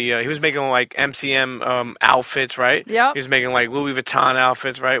all the he was making like MCM outfits, right? Yeah. He was making like Louis Vuitton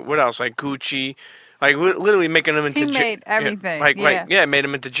outfits, right? What else? Like Gucci, like literally making them into. He made everything. Made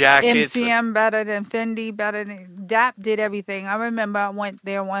them into jackets. MCM better than Fendi, better than Dap did everything. I remember I went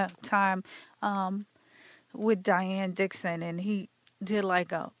there one time with Diane Dixon, and he did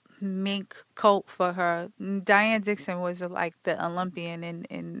like a mink coat for her. Diane Dixon was like the Olympian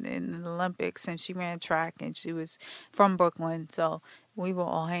in the Olympics, and she ran track, and she was from Brooklyn, so we were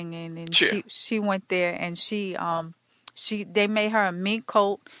all hanging, and she went there, and they made her a mink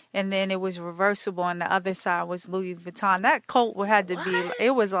coat, and then it was reversible, and the other side was Louis Vuitton. That coat had to be,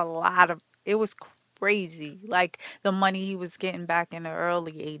 it was crazy, like the money he was getting back in the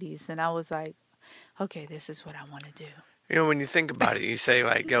early 80s, and I was like, okay, this is what I want to do. When you think about it, you say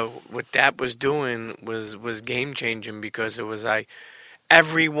like, what Dap was doing was game changing, because it was like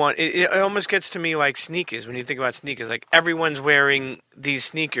everyone. It almost gets to me like sneakers. When you think about sneakers, like everyone's wearing these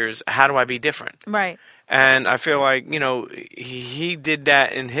sneakers. How do I be different? Right. And I feel like he did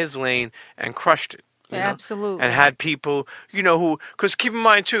that in his lane and crushed it. Absolutely. And had people who, because keep in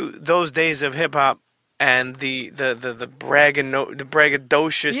mind too, those days of hip hop. And the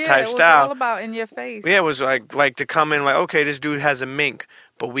braggadocious type style. Yeah, it was all about in your face. Yeah, it was like to come in like, okay, this dude has a mink,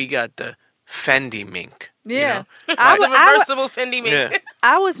 but we got the Fendi mink. Yeah, the reversible Fendi mink. Yeah.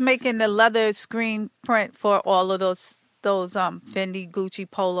 I was making the leather screen print for all of those Fendi, Gucci,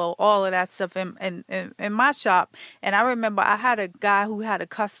 Polo, all of that stuff in my shop. And I remember I had a guy who had a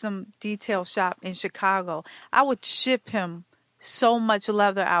custom detail shop in Chicago. I would ship him so much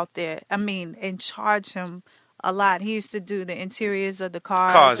leather out there. I mean, and charge him a lot. He used to do the interiors of the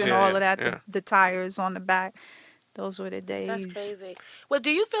cars and all of that, the tires on the back. Those were the days. That's crazy. Well, do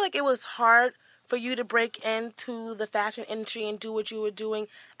you feel like it was hard for you to break into the fashion industry and do what you were doing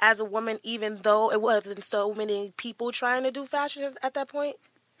as a woman, even though it wasn't so many people trying to do fashion at that point?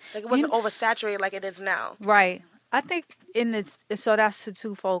 Like, it wasn't oversaturated like it is now. Right. I think so that's a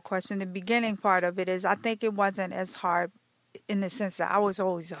twofold question. The beginning part of it is, I think it wasn't as hard in the sense that I was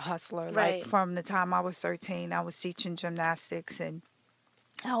always a hustler. Right. Like from the time I was 13, I was teaching gymnastics, and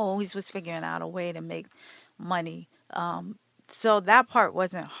I always was figuring out a way to make money. So that part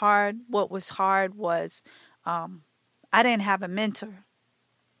wasn't hard. What was hard was I didn't have a mentor,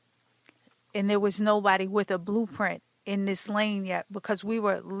 and there was nobody with a blueprint in this lane yet, because we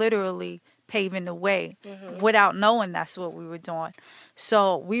were literally paving the way without knowing that's what we were doing.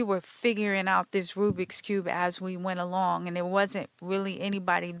 So we were figuring out this Rubik's Cube as we went along, and there wasn't really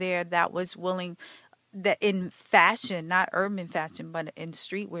anybody there that was willing, that in fashion, not urban fashion, but in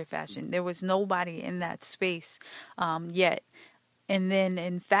streetwear fashion, there was nobody in that space yet. And then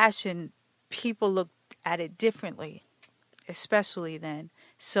in fashion, people looked at it differently, especially then.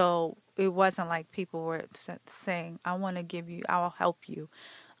 So it wasn't like people were saying, I'll help you.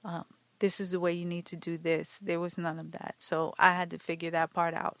 This is the way you need to do this. There was none of that. So I had to figure that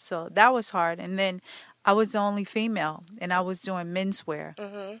part out. So that was hard. And then I was the only female, and I was doing menswear.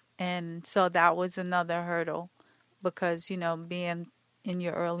 Mm-hmm. And so that was another hurdle, because, being in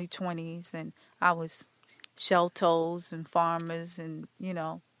your early 20s, and I was shell toes and farmers and,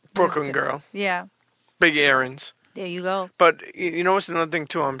 Brooklyn girl. Yeah. Big errands. There you go. But, what's another thing,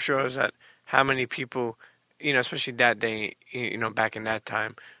 too, I'm sure, is that how many people, especially that day, back in that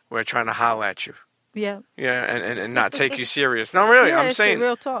time, were trying to holler at you. Yeah. Yeah, and not take you serious. No, really, I'm saying.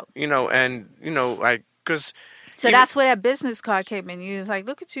 Real talk. Like, because. So that's where that business card came in. You was like,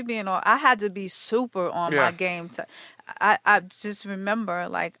 look at you being on. I had to be super on my game. I just remember,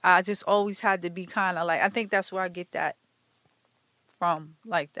 like, I just always had to be kind of like, I think that's where I get that from,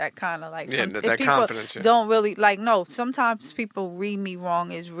 like that kind of like, that confidence. Yeah. Don't really like, no, sometimes people read me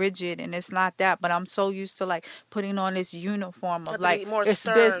wrong as rigid, and it's not that, but I'm so used to like putting on this uniform of like, it's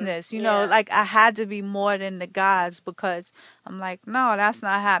stern. Business, like I had to be more than the guys, because I'm like, no, that's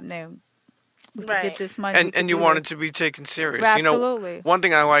not happening. We can get this money. And you want it to be taken serious. Absolutely. One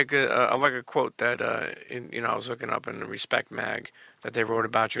thing I like a quote that I was looking up in the Respect mag that they wrote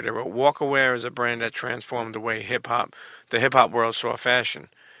about you. They wrote, "Walkaware is a brand that transformed the way the hip hop world saw fashion,"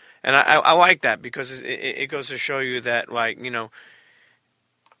 and I like that, because it goes to show you that, like,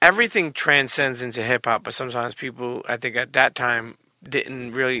 everything transcends into hip hop, but sometimes people, I think at that time,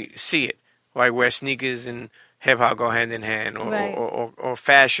 didn't really see it. like where sneakers and hip hop go hand in hand, or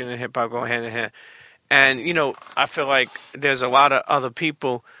fashion and hip hop go hand in hand. And I feel like there's a lot of other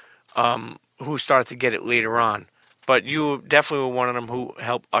people who started to get it later on, but you definitely were one of them who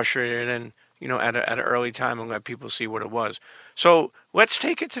helped usher it in, at an early time and let people see what it was. So let's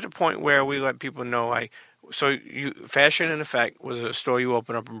take it to the point where we let people know. So Fashion in Effect was a store you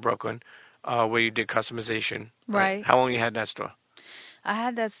opened up in Brooklyn, where you did customization. Right. How long you had that store? I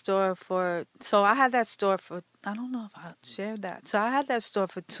had that store for, I don't know if I shared that. So I had that store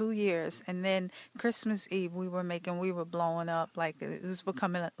for 2 years. And then Christmas Eve, we were blowing up. Like, it was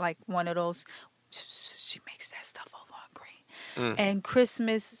becoming like one of those, she makes that stuff over on Green. And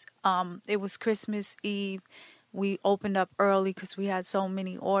Christmas, it was Christmas Eve. We opened up early because we had so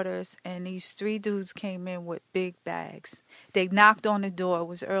many orders. And these 3 dudes came in with big bags. They knocked on the door. It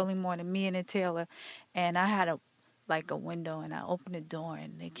was early morning, me and a tailor. And I had a window, and I opened the door,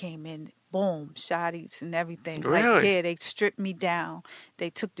 and they came in, boom, shotties and everything. Really? They stripped me down. They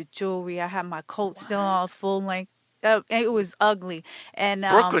took the jewelry. I had my coat still on full length. It was ugly. And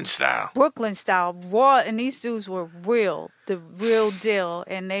Brooklyn style, raw. And these dudes were the real deal.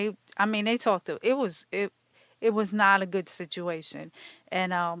 And they talked to, it was not a good situation.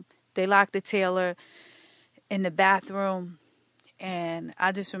 And they locked the tailor in the bathroom. And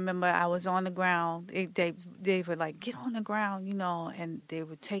I just remember I was on the ground. They were like, get on the ground, and they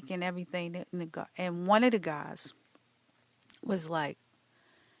were taking everything. And one of the guys was like,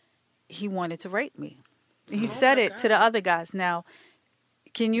 he wanted to rape me. He said it to the other guys. Now,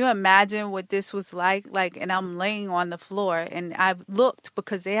 can you imagine what this was like? And I'm laying on the floor, and I looked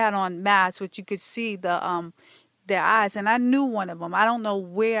because they had on masks, which you could see their eyes, and I knew one of them. I don't know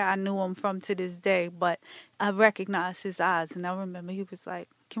where I knew him from to this day, but I recognized his eyes, and I remember he was like,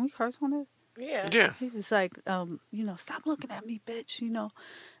 "Can we curse on this?" Yeah. He was like, "Stop looking at me, bitch,"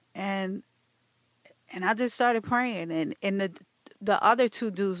 and I just started praying, and the other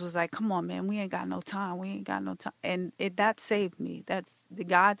 2 dudes was like, "Come on, man, we ain't got no time. And that saved me.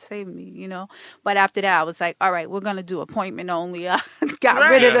 God saved me, But after that, I was like, all right, we're gonna do appointment only. I got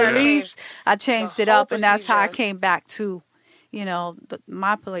rid of the lease. I changed it up, and that's how I came back to,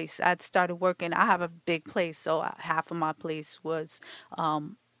 my place. I started working. I have a big place, so half of my place was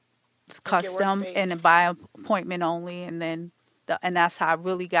custom and by appointment only, and then. And that's how I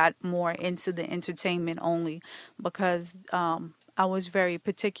really got more into the entertainment only, because I was very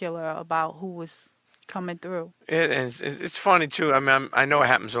particular about who was coming through. It's funny too. I mean, I know it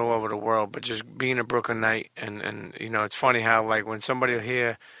happens all over the world, but just being a Brooklynite, and it's funny how when somebody will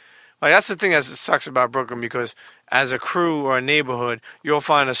hear, that's the thing that sucks about Brooklyn, because as a crew or a neighborhood, you'll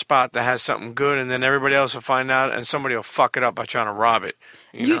find a spot that has something good, and then everybody else will find out, and somebody will fuck it up by trying to rob it.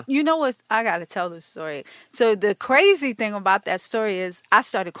 You know what? I got to tell this story. So the crazy thing about that story is I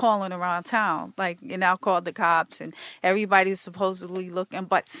started calling around town, I called the cops, and everybody's supposedly looking.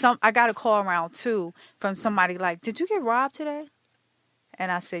 But I got a call around too from somebody like, "Did you get robbed today?"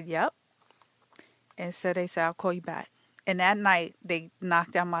 And I said, "Yep." And so they said, "I'll call you back." And that night, they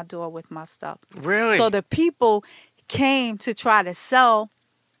knocked on my door with my stuff. Really? So the people came to try to sell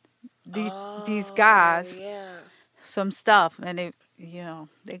these guys some stuff, and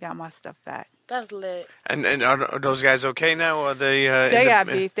they got my stuff back. That's lit. And are those guys okay now? Or are they? They got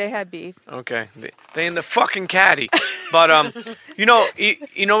beef. They had beef. Okay, they in the fucking caddy. But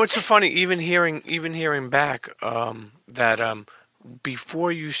it's so funny. Even hearing back that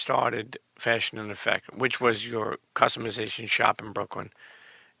before you started Fashion in Effect, which was your customization shop in Brooklyn,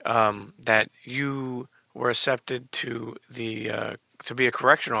 that you were accepted to be a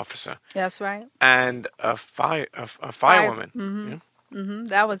correction officer. That's right. And a firewoman. Mm-hmm. Yeah? Mm-hmm.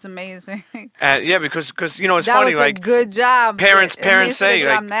 That was amazing. Because it's that funny. Was a good job. Parents say good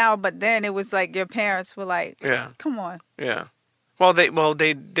job now, but then it was like your parents were like, "Yeah, come on." Yeah. Well, they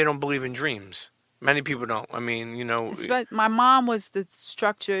don't believe in dreams. Many people don't. I mean, my mom was the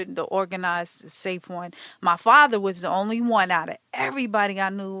structured, the organized, the safe one. My father was the only one out of everybody I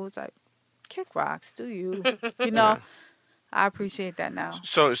knew who was like, kick rocks, do you? Yeah. I appreciate that now.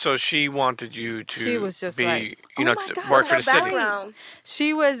 So she wanted you to she was just be, God, work for the city.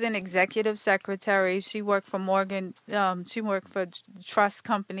 She was an executive secretary. She worked for Morgan. She worked for Trust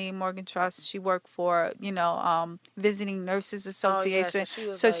Company, Morgan Trust. She worked for, Visiting Nurses Association.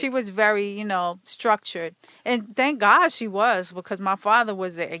 She was very, structured. And thank God she was, because my father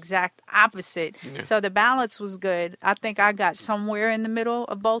was the exact opposite. Yeah. So the balance was good. I think I got somewhere in the middle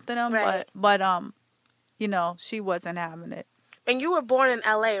of both of them, right. but she wasn't having it. And you were born in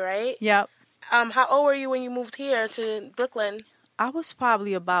LA, right? Yep. How old were you when you moved here to Brooklyn? I was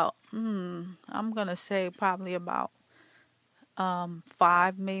probably about, I'm going to say probably about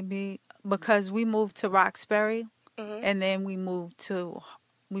 5 maybe, because we moved to Roxbury, and then we moved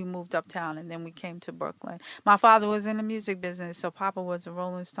uptown, and then we came to Brooklyn. My father was in the music business, so Papa was a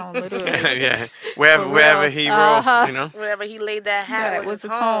Rolling Stone, literally. Yeah, wherever he rolled, you know, wherever he laid that hat was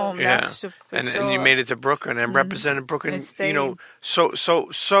his home. Yeah, That's and sure. and you made it to Brooklyn and represented Brooklyn, you know,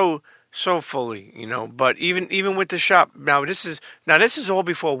 so fully, you know. But even with the shop, now this is all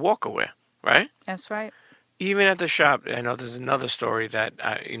before Walkaway, right? That's right. Even at the shop, I know there's another story that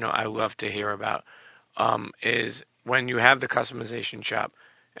I love to hear about. Is when you have the customization shop,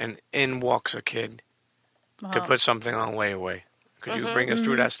 and in walks a kid to put something on layaway. Could you bring us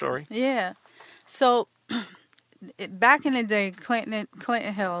through that story? Yeah. So back in the day,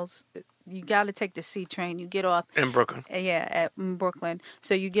 Clinton Hills, you got to take the C train. You get off in Brooklyn. Yeah, in Brooklyn.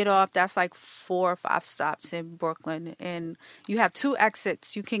 So you get off. That's like 4 or 5 stops in Brooklyn, and you have 2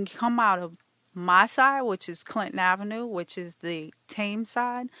 exits. You can come out of my side, which is Clinton Avenue, which is the tame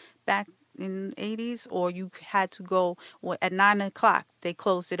side back in the 80s, or you had to go at 9 o'clock. They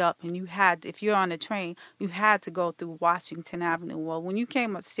closed it up, and if you're on a train, you had to go through Washington Avenue. Well, when you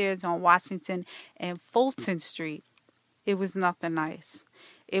came upstairs on Washington and Fulton Street, it was nothing nice.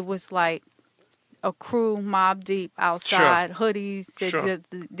 It was like a crew mob deep outside, hoodies.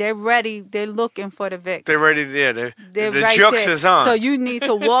 They're ready. They're looking for the Vicks. They're ready. Yeah, the right jokes there. is on. So you need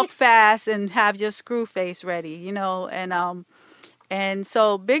to walk fast and have your screw face ready, you know. And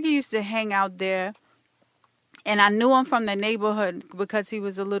so Biggie used to hang out there, and I knew him from the neighborhood because he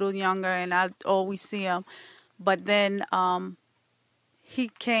was a little younger, and I'd always see him. But then he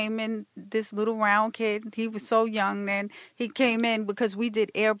came in, this little round kid. He was so young then. He came in because we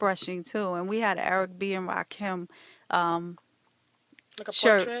did airbrushing too, and we had an Eric B. and Rakim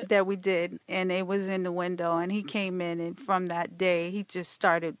shirt portrait that we did, and it was in the window. And he came in, and from that day, he just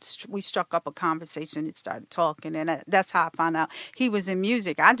we struck up a conversation and started talking, and that's how I found out he was in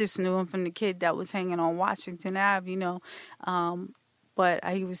music. I just knew him from the kid that was hanging on Washington Ave, you know. But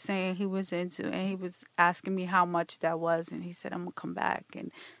he was saying he was into, and he was asking me how much that was, and he said, I'm going to come back.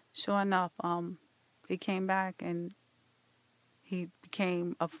 And sure enough, he came back, and he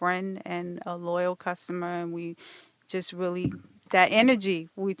became a friend and a loyal customer, and we just really, that energy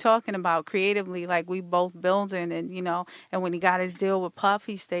we talking about creatively, like we both building, and, you know, and when he got his deal with Puff,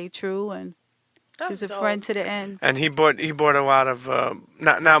 he stayed true, and he's a friend to the end. And he bought a lot of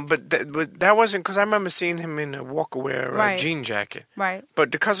but that wasn't, because I remember seeing him in a Walkaway jean jacket. Right.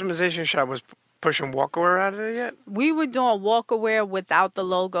 But the customization shop was pushing Walkaway out of there yet? We were doing Walkaway without the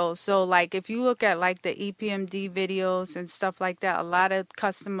logo. So like if you look at like the EPMD videos and stuff like that, a lot of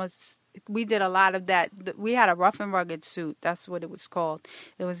customers, we did a lot of that. We had a rough and rugged suit. That's what it was called.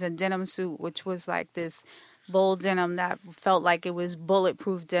 It was a denim suit, which was like this bold denim that felt like it was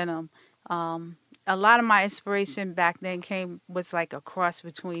bulletproof denim. A lot of my inspiration back then was like a cross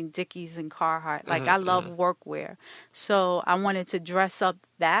between Dickies and Carhartt. Like I love workwear. So I wanted to dress up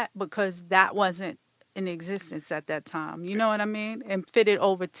that because that wasn't in existence at that time. You know what I mean? And fit it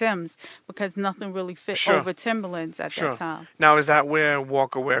over Timbs because nothing really fit over Timberlands at that time. Now, is that where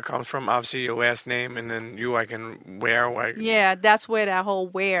Walkaway comes from? Obviously your last name, and then you like in wear. Like... Yeah, that's where that whole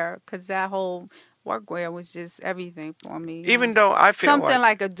wear, because that whole workwear was just everything for me. Even though I feel something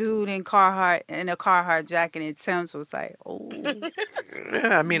like a dude in a Carhartt jacket in Tim's was like, oh.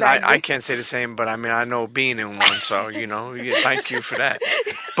 Yeah, I mean, I can't say the same, but I mean, I know being in one, so you know, thank you for that.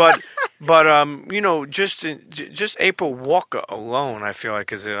 But you know, just April Walker alone, I feel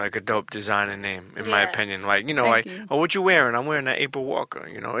like is like a dope designer name in my opinion. Like, you know, oh, what you wearing? I'm wearing that April Walker.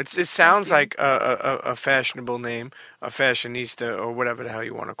 You know, it sounds like a fashionable name, a fashionista, or whatever the hell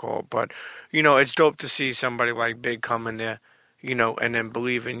you want to call it. But you know, it's dope to see somebody like Big come in there, you know, and then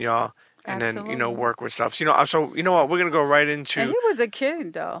believe in y'all, and then, you know, work with stuff. So, you know, so you know what, we're gonna go right into. And he was a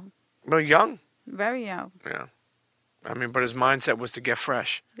kid though. Well, young. Very young. Yeah. I mean, but his mindset was to get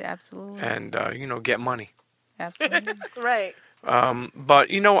fresh. Yeah, absolutely. And you know, get money. Absolutely. Right. But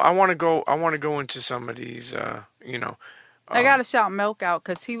you know, I want to go into some of these. You know. I gotta shout Milk out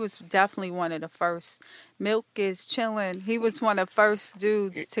because he was definitely one of the first. Milk is chilling. He was one of the first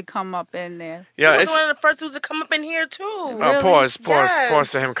dudes to come up in there. Yeah, he was one of the first dudes to come up in here too. Really? Pause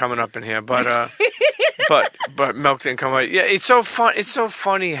to him coming up in here, but but Milk didn't come up. Yeah, it's so fun. It's so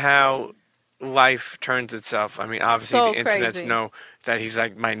funny how life turns itself. I mean, obviously the internets know that he's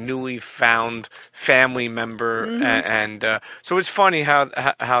like my newly found family member, and so it's funny how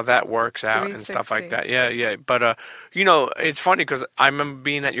that works out and stuff like that. Yeah. But you know, it's funny because I remember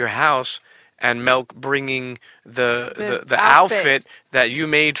being at your house and Milk bringing the outfit that you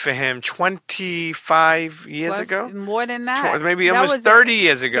made for him 25 years ago. More than that. Maybe almost 30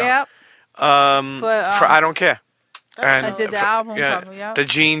 years ago. Yep. For I Don't Care. And I did the album cover, yeah. The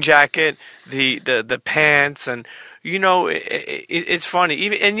jean jacket, the pants, and it's funny.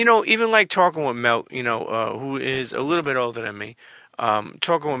 Even like talking with Mel, who is a little bit older than me,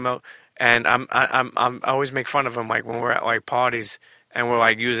 talking with Mel, and I always make fun of him like when we're at like parties and we're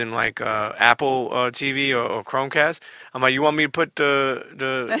like using like Apple TV or Chromecast. I'm like, you want me to put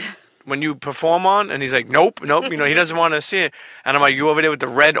the when you perform on? And he's like, nope. He doesn't want to see it. And I'm like, you over there with the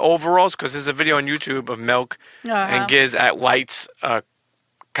red overalls? Because there's a video on YouTube of Milk and Giz at Light's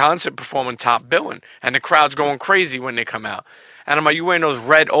concert performing Top Billin'. And the crowd's going crazy when they come out. And I'm like, you wearing those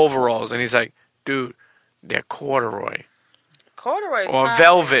red overalls? And he's like, dude, they're corduroy. Corduroy or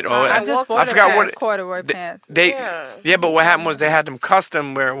velvet, or I forgot what corduroy pants. But what happened was they had them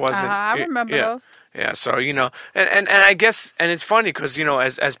custom where it wasn't. I remember those. Yeah, so and I guess, and it's funny because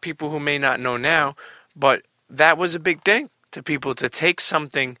as people who may not know now, but that was a big thing to people to take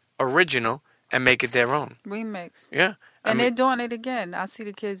something original and make it their own. Remix. Yeah, and they're doing it again. I see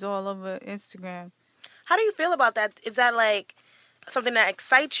the kids all over Instagram. How do you feel about that? Is that like something that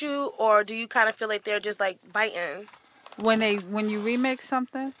excites you, or do you kind of feel like they're just like biting? When you remix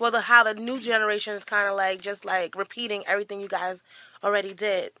something? Well, how the new generation is kind of like just like repeating everything you guys already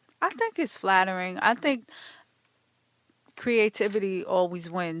did. I think it's flattering. I think creativity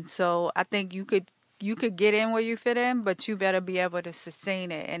always wins. So I think you could get in where you fit in, but you better be able to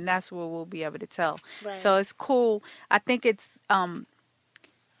sustain it, and that's what we'll be able to tell. Right. So it's cool. I think it's a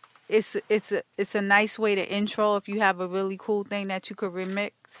nice way to intro if you have a really cool thing that you could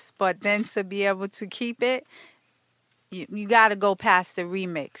remix, but then to be able to keep it, you got to go past the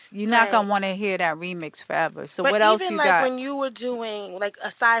remix. You're not going to want to hear that remix forever. So what else you got? But even like when you were doing, like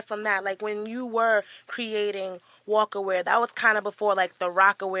aside from that, like when you were creating Walkaware, that was kind of before like the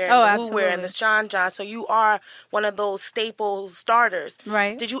Rockaware and the Woo-Wear and the Sean John. So you are one of those staple starters.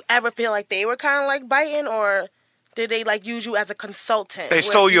 Right. Did you ever feel like they were kind of like biting, or did they like use you as a consultant? They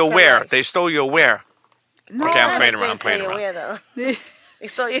stole your wear. They stole your wear. No, okay, I'm playing around. They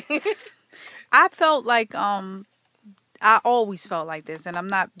stole you. I felt like I always felt like this, and I'm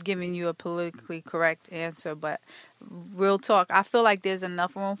not giving you a politically correct answer, but real talk, I feel like there's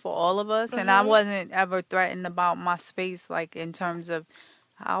enough room for all of us, and I wasn't ever threatened about my space, like in terms of,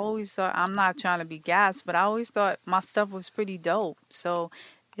 I always thought, I'm not trying to be gassed, but I always thought my stuff was pretty dope. So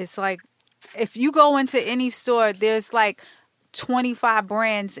it's like, if you go into any store, there's like 25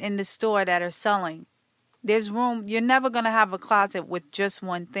 brands in the store that are selling. There's room. You're never going to have a closet with just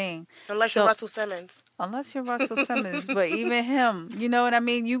one thing. Unless you're Russell Simmons. Unless you're Russell Simmons. But even him, you know what I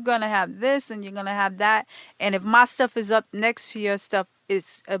mean? You're going to have this and you're going to have that. And if my stuff is up next to your stuff,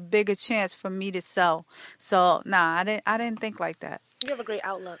 it's a bigger chance for me to sell. So, I didn't think like that. You have a great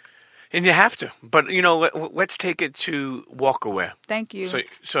outlook. And you have to. But, let's take it to Walkaware. Thank you. So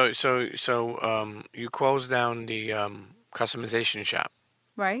you close down the customization shop.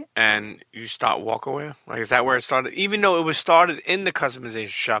 Right. And you start Walkaware? Like, is that where it started? Even though it was started in the customization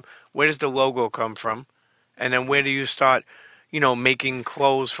shop, where does the logo come from? And then where do you start, making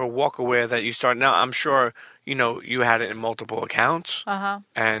clothes for Walkaware that you start? Now, I'm sure, you had it in multiple accounts. Uh-huh.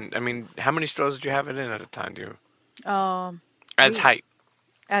 And, I mean, how many stores did you have it in at a time? At its height.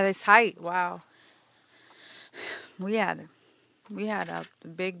 At its height, wow. We had a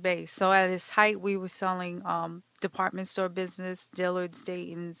big base. So at its height, we were selling department store business, Dillard's,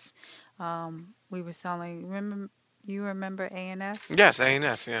 Dayton's. We were selling. You remember A&S? Yes,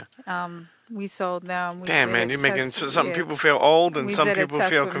 A&S. Yeah. We sold them. Damn, man, you're making some people feel old and some people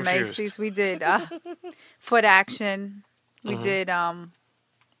feel confused. Macy's. We did Foot Action. We did.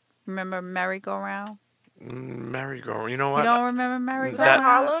 Remember Merry-Go-Round? Merry-Go-Round. You know what? You don't remember Merry-Go-Round?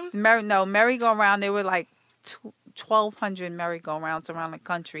 Harlem? Merry-Go-Round. They were like 1,200 merry-go-rounds around the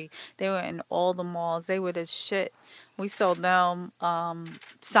country. They were in all the malls. They were the shit. We sold them.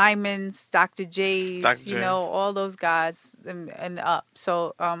 Simon's, Dr. J's, all those guys and up.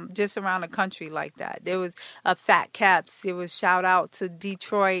 So just around the country like that. There was Fat Caps. There was shout out to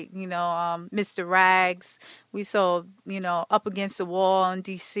Detroit, Mr. Rags. We sold, Up Against the Wall in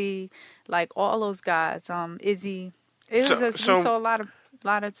D.C. Like all those guys. Izzy. We sold a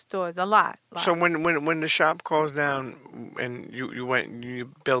lot of stores, a lot. So when the shop closed down and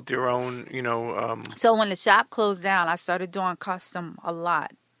you built your own, So when the shop closed down, I started doing custom a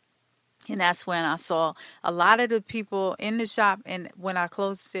lot. And that's when I saw a lot of the people in the shop, and when I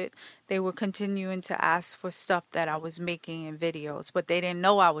closed it, they were continuing to ask for stuff that I was making in videos, but they didn't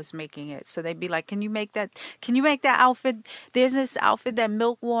know I was making it. So they'd be like, can you make that outfit? There's this outfit that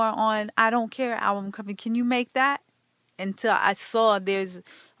Milk wore on I Don't Care album coming. Can you make that? Until I saw there's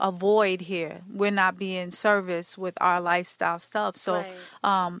a void here. We're not being serviced with our lifestyle stuff. So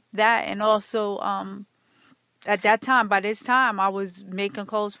that, and also at that time, by this time, I was making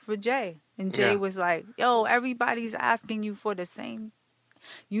clothes for Jay. And Jay was like, yo, everybody's asking you for the same.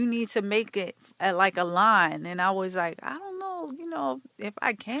 You need to make it like a line. And I was like, I don't know, if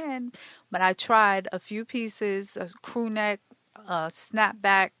I can. But I tried a few pieces, a crew neck, a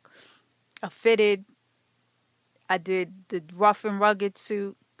snapback, a fitted. I did the rough and rugged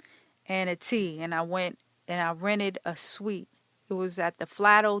suit and a tee. And I went and I rented a suite. It was at the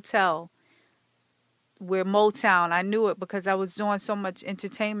Flat Hotel where Motown, I knew it because I was doing so much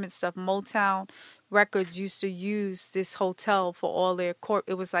entertainment stuff. Motown Records used to use this hotel for all their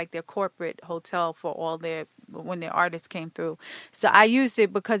it was like their corporate hotel for all when their artists came through. So I used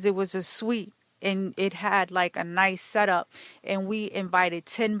it because it was a suite and it had like a nice setup. And we invited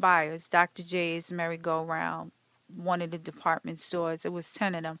 10 buyers, Dr. J's merry-go-round, one of the department stores. It was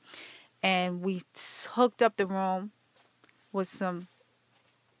 10 of them. And we hooked up the room with some,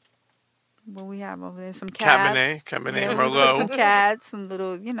 what we have over there, some Cabernet Merlot. Some cats, some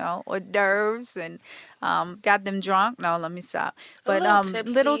little, hors d'oeuvres, and got them drunk. No, let me stop. But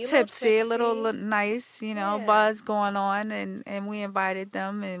little tipsy, a little nice, buzz going on, and we invited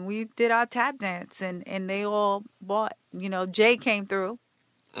them, and we did our tap dance, and they all bought. Jay came through.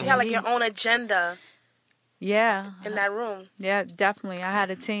 You had like your own agenda. Yeah. In that room. Yeah, definitely. I had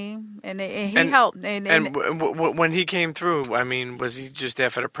a team, and he helped. And when he came through, I mean, was he just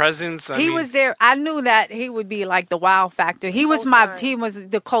there for the presence? He was there. I knew that he would be like the wow factor. He was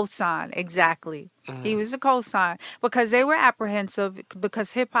the cosign, exactly. Mm-hmm. He was the cosign because they were apprehensive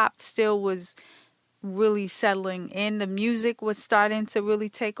because hip hop still was really settling in. The music was starting to really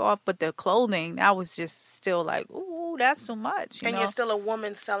take off, but the clothing, that was just still like, ooh, that's too much. You're still a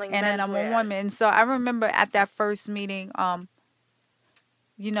woman selling and menswear. then I'm a woman. So I remember at that first meeting,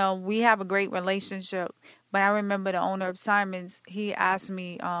 we have a great relationship, but I remember the owner of Simon's, he asked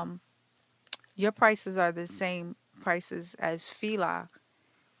me, your prices are the same prices as Fila,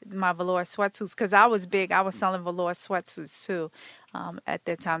 my velour sweatsuits, because I was big. I was selling velour sweatsuits too at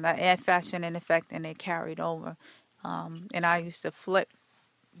that time. I had Fashion in Effect, and they carried over. And I used to flip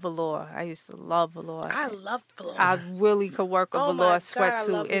velour. I used to love velour. I love velour. I really could work a velour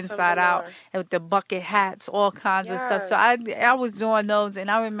sweatsuit inside out, and with the bucket hats, all kinds of stuff. So I was doing those, and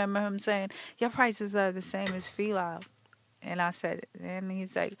I remember him saying, "Your prices are the same as Fila." And I said, and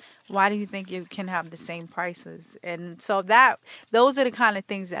he's like, why do you think you can have the same prices? And so those are the kind of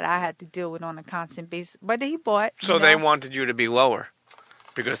things that I had to deal with on a constant basis. But he bought. So they wanted you to be lower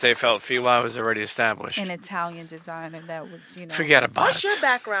because they felt Fila was already established. An Italian designer that was, Forget about What's your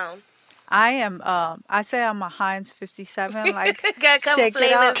background? I am, I say I'm a Heinz 57, like, shake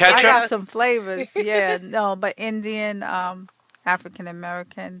it up. Ketchup? I got some flavors, yeah. No, but Indian,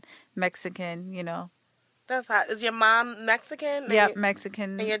 African-American, Mexican, That's hot. Is your mom Mexican? Yep,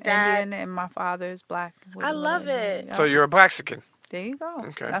 Mexican, and your dad? Indian, and my father is black. I love it. Yeah. So you're a Blaxican. There you go.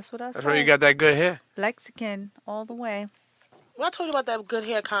 Okay. That's what I said. That's why you got that good hair. Blaxican all the way. Well, I told you about that good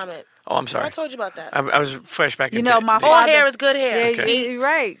hair comment. Oh, I'm sorry. I told you about that. I was fresh back in my father, all hair is good hair. Yeah, you're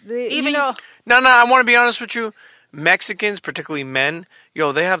right. Even No, I want to be honest with you. Mexicans, particularly men,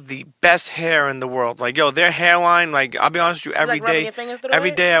 they have the best hair in the world. Like, their hairline, like, I'll be honest with you, every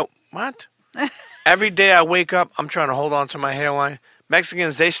day. What? Every day I wake up, I'm trying to hold on to my hairline.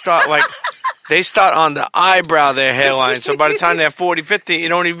 Mexicans, they start on the eyebrow, their hairline. So by the time they're 40, 50,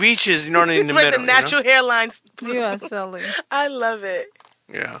 it only reaches, in the middle. The natural hairlines. You are silly. I love it.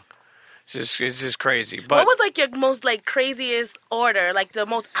 Yeah. It's just crazy. But what was like your most craziest order? Like the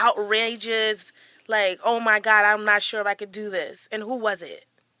most outrageous, oh my God, I'm not sure if I could do this. And who was it?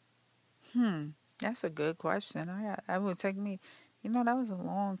 That's a good question. That would take me, that was a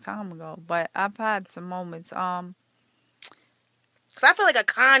long time ago. But I've had some moments. Because I feel like a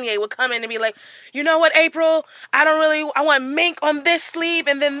Kanye would come in and be like, you know what, April? I want mink on this sleeve,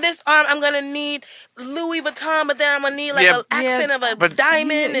 and then this arm I'm going to need Louis Vuitton, but then I'm going to need an accent of a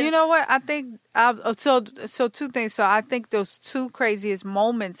diamond. You know what? I think, so two things. So I think those two craziest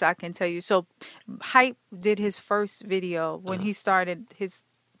moments I can tell you. So Hype did his first video when he started his...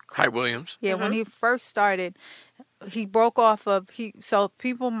 Hype Williams. Yeah, when he first started, he broke off of...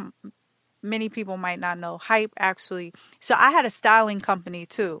 Many people might not know. Hype actually... So I had a styling company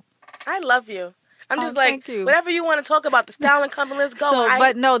too. I love you. I'm just thank you. Whatever you want to talk about, the styling company, let's go.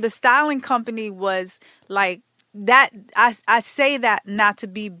 But no, the styling company was like that. I say that not to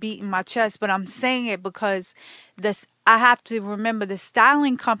be beating my chest, but I'm saying it because I have to remember the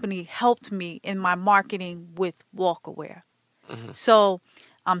styling company helped me in my marketing with Walkerwear. Mm-hmm. So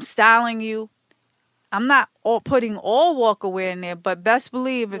I'm styling you. I'm not putting all Walkerwear in there, but best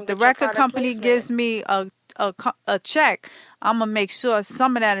believe if the record company gives me a a check, I'm going to make sure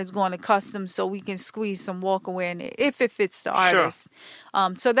some of that is going to custom so we can squeeze some walkaway in it if it fits the artist.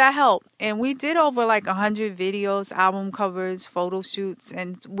 Sure. So that helped. And we did over like 100 videos, album covers, photo shoots,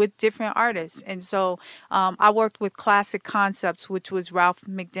 and with different artists. And so I worked with Classic Concepts, which was Ralph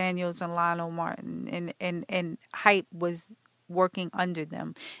McDaniels and Lionel Martin. And Hype was working under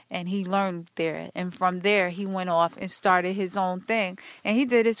them, and he learned there, and from there he went off and started his own thing, and he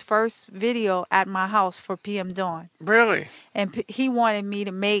did his first video at my house for PM Dawn. Really? And he wanted me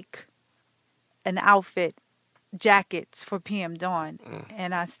to make an outfit, jackets for PM Dawn,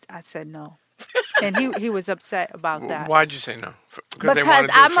 and I said no. And he was upset about that. Why'd you say no? Because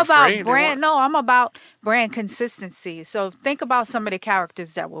I'm about brand. No, I'm about brand consistency. So think about some of the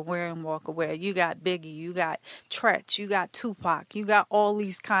characters that were wearing Walkaway. You got Biggie, you got Treach, you got Tupac, you got all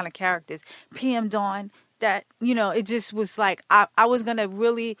these kind of characters. PM Dawn. That, you know, it just was like I was gonna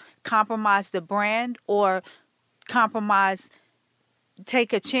really compromise the brand or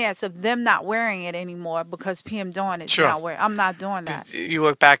take a chance of them not wearing it anymore because PM Dawn is not wearing. I'm not doing that. You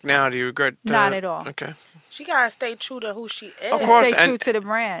look back now, do you regret? Not at all. Okay. She gotta stay true to who she is. Of course, stay true to the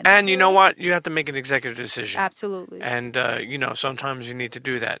brand. And you know what? You have to make an executive decision. Absolutely. And you know, sometimes you need to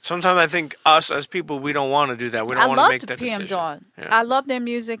do that. Sometimes I think us as people, we don't want to do that. We don't want to make that decision. I loved PM Dawn. Yeah. I love their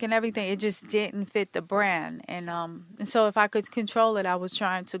music and everything. It just didn't fit the brand. And so if I could control it, I was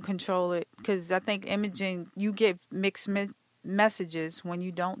trying to control it because I think imaging, you get mixed messages when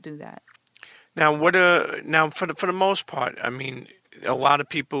you don't do that. Now, for the most part, I mean, a lot of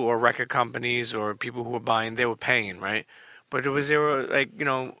people or record companies or people who were buying, they were paying, right? But there were like, you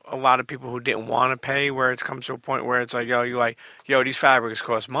know, a lot of people who didn't want to pay, where it comes to a point where it's like, yo, these fabrics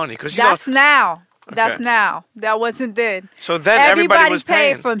cost money. Cause that's now. Okay. That's now. That wasn't then. So then everybody was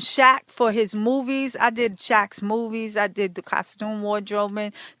paying. Paid from Shaq for his movies. I did Shaq's movies. I did the costume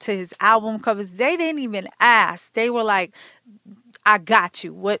wardrobing to his album covers. They didn't even ask. They were like, I got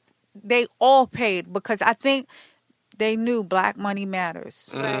you. What they all paid because I think they knew Black money matters.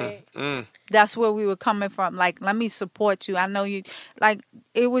 Right. That's where we were coming from. Like, let me support you. I know you. Like,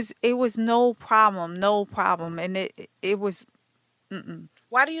 it was no problem, and it was.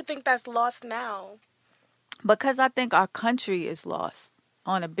 Why do you think that's lost now? Because I think our country is lost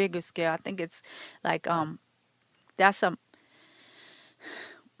on a bigger scale. I think it's like that's a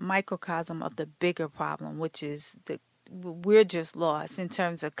microcosm of the bigger problem, which is we're just lost in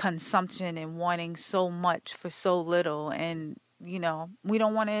terms of consumption and wanting so much for so little. And, you know, we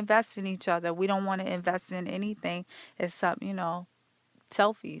don't want to invest in each other. We don't want to invest in anything except, you know,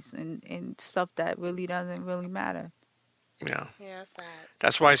 selfies and stuff that really doesn't really matter. Yeah. Yeah, that's sad.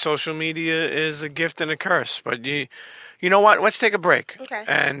 That's why social media is a gift and a curse. But you know what? Let's take a break. Okay.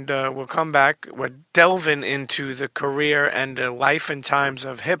 And we'll come back. We're delving into the career and the life and times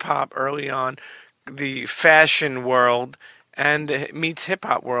of hip-hop early on, the fashion world, and meets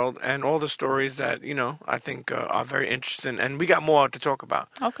hip-hop world, and all the stories that, you know, I think are very interesting. And we got more to talk about.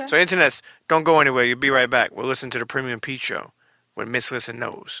 Okay. So, internets, don't go anywhere. You'll be right back. We'll listen to the Premium Pete Show. When Miss Lissa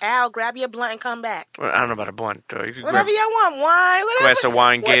knows. Al, grab your blunt and come back. Well, I don't know about a blunt. You can whatever you want, wine, whatever. Glass of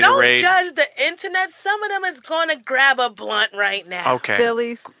wine, Gatorade. Don't judge the internet. Some of them is gonna grab a blunt right now. Okay.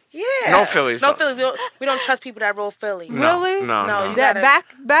 Phillies. Yeah. No Phillies. No Phillies. We don't trust people that roll Philly. Really? No. You that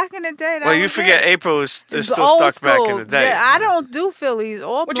back in the day. Well, you forget April is still stuck school. Back in the day. Yeah, I don't do Phillies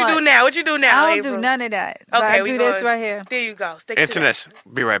or What blunts. you do now? What you do now? I don't April? do none of that. Okay, I do this right here. There you go. Stick Internets,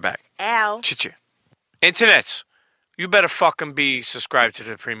 be right back. Al. Chicha. Internets. You better fucking be subscribed to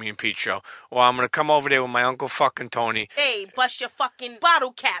the Premium Pete Show, or I'm gonna come over there with my Uncle fucking Tony. Hey, bust your fucking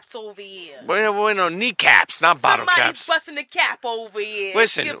bottle caps over here. Well, no, kneecaps, not bottle caps. Somebody's busting the cap over here.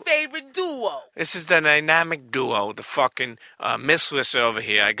 Listen, it's your favorite duo. This is the dynamic duo, the fucking Miss Lissa over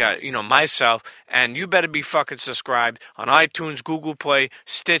here. I got, you know, myself, and you better be fucking subscribed on iTunes, Google Play,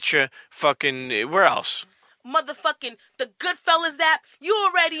 Stitcher, fucking, where else? Motherfucking the Goodfellas app, you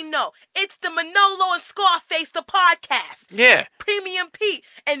already know. It's the Manolo and Scarface, the podcast. Yeah. Premium Pete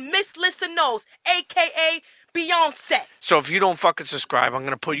and Miss Lissa knows, a.k.a. Beyonce. So if you don't fucking subscribe, I'm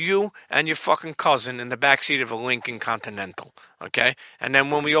going to put you and your fucking cousin in the backseat of a Lincoln Continental, okay? And then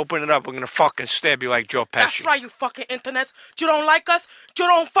when we open it up, we're going to fucking stab you like Joe Pesci. That's right, you fucking internets. You don't like us? You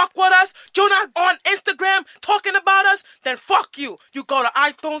don't fuck with us? You're not on Instagram talking about us? Then fuck you. You go to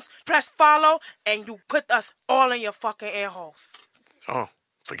iTunes, press follow, and you put us all in your fucking ear holes. Oh,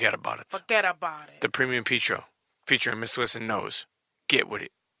 forget about it. Forget about it. The Premium Pete Show, featuring Miss Lissa knows. Get with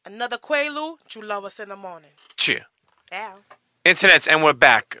it. Another Quaalude, you love us in the morning. Cheer. Ow. Internets, and we're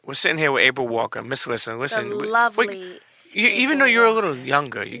back. We're sitting here with April Walker. Miss Lissa, listen. The lovely. Even though you're a little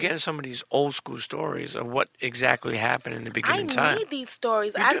younger, you're getting some of these old school stories of what exactly happened in the beginning time. I need these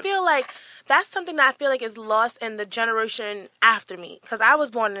stories. I feel like that's something that I feel like is lost in the generation after me. Because I was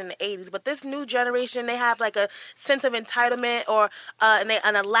born in the 80s, but this new generation, they have like a sense of entitlement or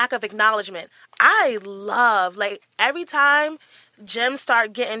and a lack of acknowledgement. I love, like, every time gems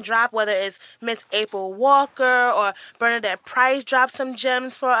start getting dropped, whether it's Miss April Walker or Bernadette Price dropped some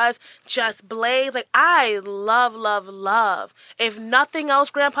gems for us, Just Blaze. Like, I love, love, love. If nothing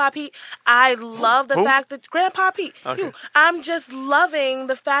else, Grandpa Pete, I love the fact that Grandpa Pete, I'm just loving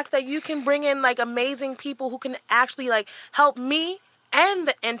the fact that you can bring in like amazing people who can actually like help me and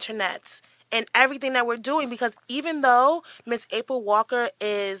the internets and everything that we're doing. Because even though Miss April Walker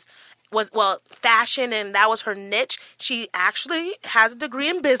was fashion and that was her niche, she actually has a degree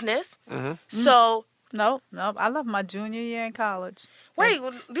in business. Mm-hmm. So no, I love my junior year in college. Wait,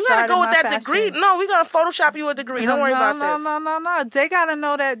 you gotta go with that fashion degree. No, we gonna Photoshop you a degree. Don't worry about this. No. They gotta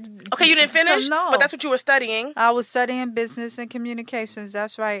know that. Okay, you didn't finish? So, no. But that's what you were studying. I was studying business and communications.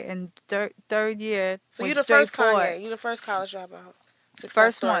 That's right. In third year. So you the first Kanye. You the first college dropout.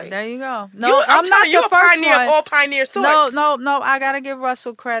 First story. One. There you go. No, I'm not you the a first pioneer one. Of all pioneer sorts. No. I gotta give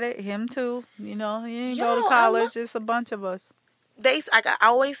Russell credit. Him too. You know, he didn't go to college. It's a bunch of us. I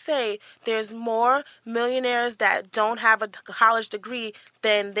always say there's more millionaires that don't have a college degree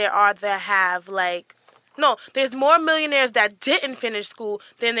than there are that have there's more millionaires that didn't finish school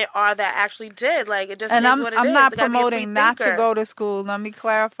than there are that actually did. Like, it just is what it is. I'm not promoting not to go to school. Let me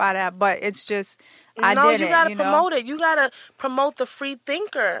clarify that. But it's just you gotta promote it. You gotta promote the free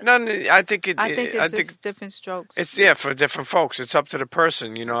thinker. No, I think it's just different strokes. It's for different folks. It's up to the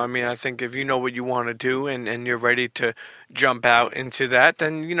person. You know, I mean, I think if you know what you want to do and you're ready to jump out into that,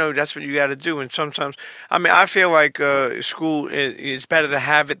 then that's what you got to do. And sometimes, I mean, I feel like school is better to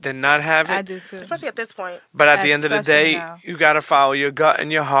have it than not have it. I do too, especially at this point. But at the end of the day, you got to follow your gut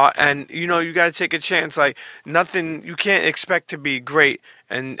and your heart, and you got to take a chance. Like, nothing, you can't expect to be great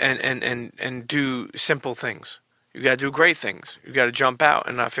and do simple things. You got to do great things. You got to jump out,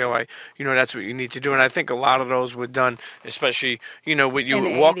 and I feel like that's what you need to do. And I think a lot of those were done, especially with you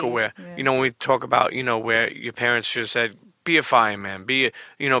at Walker. Yeah. When we talk about where your parents should have said, be a fireman, be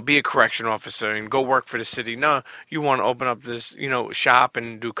a correction officer, and go work for the city. No, you want to open up this shop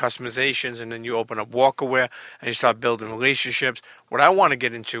and do customizations, and then you open up Walkerwear and you start building relationships. What I want to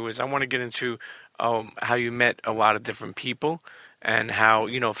get into is how you met a lot of different people. And how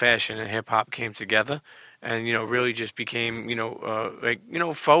fashion and hip hop came together, and really just became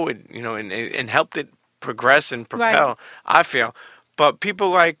forward, and helped it progress and propel. Right. I feel, but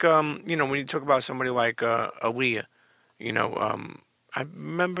people like when you talk about somebody like Aaliyah, I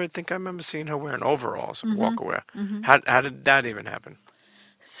remember seeing her wearing overalls, Walkerwear. Mm-hmm. How did that even happen?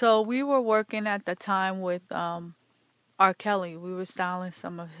 So we were working at the time with R. Kelly. We were styling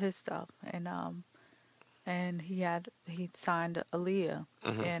some of his stuff, and he signed Aaliyah,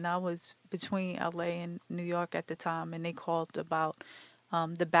 mm-hmm. and I was between LA and New York at the time, and they called about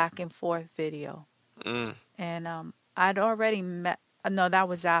the back and forth video, and I'd already met. No, that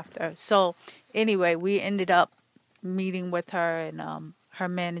was after. So anyway, we ended up meeting with her and her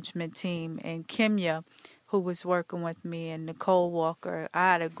management team, and Kimya, who was working with me, and Nicole Walker.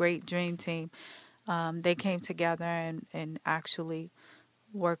 I had a great dream team. They came together and actually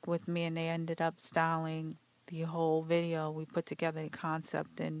worked with me, and they ended up styling the whole video. We put together the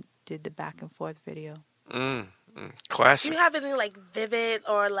concept and did the back and forth video. Classic. Do you have any vivid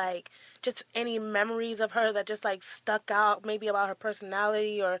or just any memories of her that just stuck out, maybe about her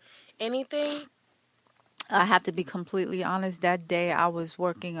personality or anything? I have to be completely honest. That day I was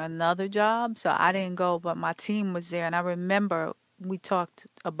working another job, so I didn't go, but my team was there, and I remember we talked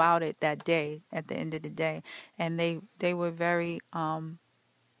about it that day at the end of the day, and they were very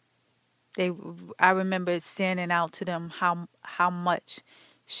I remember it standing out to them how much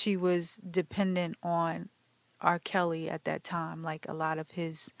she was dependent on R. Kelly at that time, like a lot of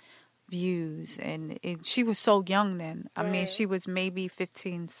his views, and she was so young then. I mean, she was maybe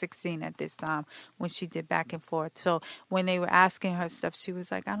 15, 16 at this time when she did back and forth. So when they were asking her stuff, she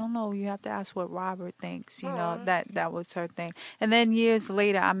was like, I don't know, you have to ask what Robert thinks, that was her thing. And then years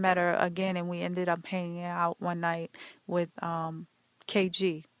later, I met her again, and we ended up hanging out one night with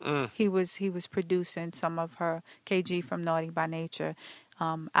KG. He was producing some of her, KG from Naughty by Nature,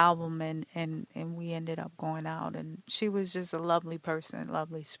 album, and we ended up going out, and she was just a lovely person,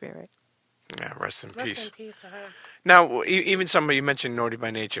 lovely spirit. Yeah, rest in peace. Rest in peace to her. Now, even somebody, you mentioned Naughty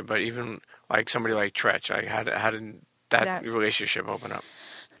by Nature, but even somebody like Treach, how did that relationship open up?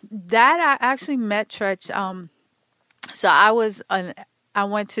 That I actually met Treach. So I was I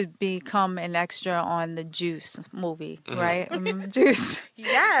went to become an extra on the Juice movie, right? Remember Juice?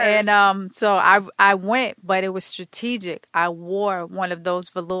 Yes. And so I went, but it was strategic. I wore one of those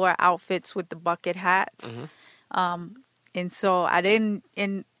velour outfits with the bucket hats. And so I didn't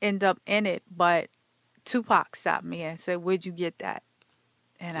end up in it, but Tupac stopped me and said, "Where'd you get that?"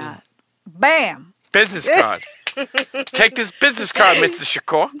 And I, bam! Business card. Take this business card, Mr.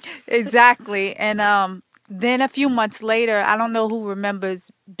 Shakur. Exactly. And then a few months later, I don't know who remembers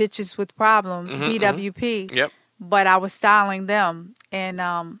Bitches with Problems, BWP. Yep. But I was styling them.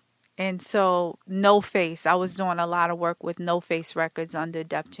 And so No Face, I was doing a lot of work with No Face Records under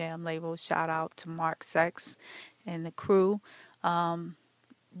Def Jam label. Shout out to Mark Sex and the crew.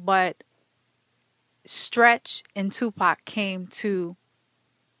 But Stretch and Tupac came to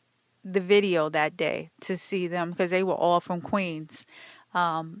the video that day to see them because they were all from Queens.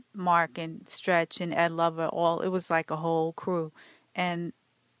 Mark and Stretch and Ed Lover, it was like a whole crew. And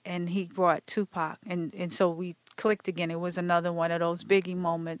he brought Tupac. And so we clicked again. It was another one of those Biggie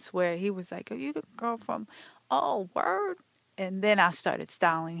moments where he was like, "Are you the girl from, oh, word?" And then I started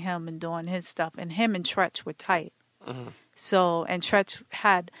styling him and doing his stuff. And him and Treach were tight. So, and Treach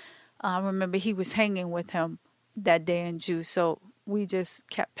had, I remember he was hanging with him that day in Juice. So we just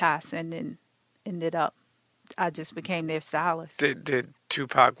kept passing and ended up, I just became their stylist. Did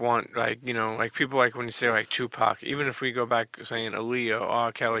Tupac want, people like when you say like Tupac, even if we go back saying Aaliyah or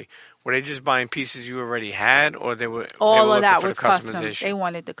R. Kelly, were they just buying pieces you already had, or they were all of that for was the custom? customization? They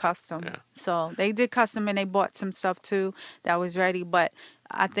wanted the custom, so they did custom and they bought some stuff too that was ready. But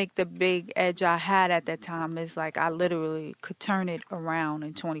I think the big edge I had at that time is like I literally could turn it around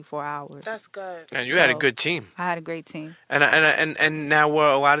in 24 hours. That's good. And you had a good team. I had a great team. And now were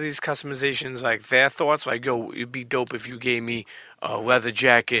a lot of these customizations like their thoughts? Like, yo, it'd be dope if you gave me a leather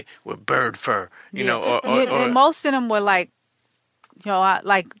jacket with bird fur, you know? Or most of them were like,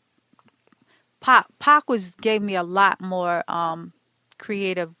 Pac gave me a lot more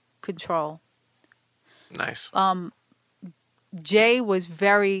creative control. Nice. Jay was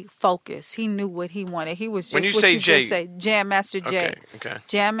very focused. He knew what he wanted. He was just when you what say you Jay, just said. Jam Master Jay. Okay.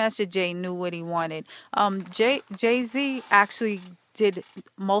 Jam Master Jay knew what he wanted. Jay-Z actually did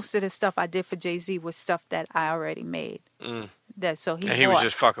most of the stuff I did for Jay-Z was stuff that I already made. He was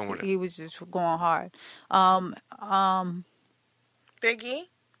just fucking with it. He was just going hard.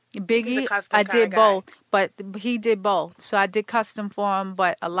 Biggie, I did both, but he did both. So I did custom for him,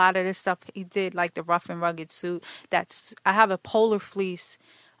 but a lot of the stuff he did, like the rough and rugged suit. I have a polar fleece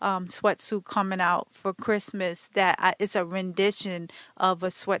sweatsuit coming out for Christmas it's a rendition of a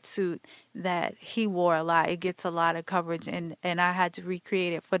sweatsuit that he wore a lot. It gets a lot of coverage, and I had to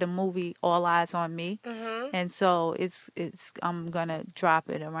recreate it for the movie All Eyes on Me. And so I'm gonna drop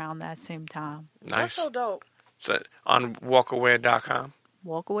it around that same time. Nice. That's so dope. So on walkaware.com.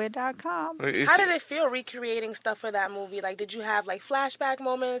 Walkaway.com. How did it feel recreating stuff for that movie? Like, did you have like flashback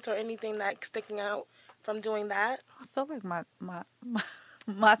moments or anything like sticking out from doing that? I feel like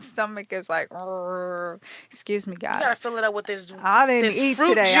my stomach is like, excuse me, guys. You gotta fill it up with this. I didn't eat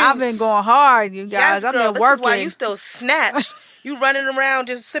today. Juice. I've been going hard, you guys. Yes, I've girl, been working. This is why you still snatched. You running around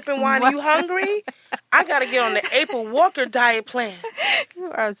just sipping wine. Are you hungry? I gotta get on the April Walker diet plan.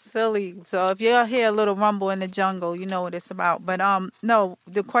 You are silly. So if you hear a little rumble in the jungle, you know what it's about. But no,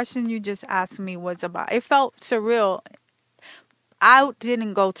 the question you just asked me was about. It felt surreal. I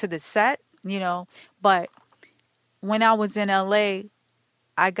didn't go to the set, but when I was in LA,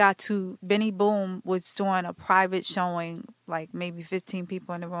 I got to Benny Boom was doing a private showing, like maybe 15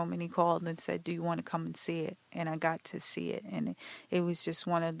 people in the room, and he called and said, "Do you want to come and see it?" And I got to see it, and it was just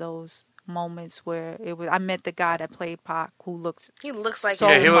one of those moments where I met the guy that played Pac, who he looks like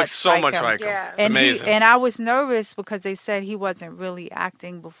he looks so much like him. Yeah. It's amazing. And I was nervous because they said he wasn't really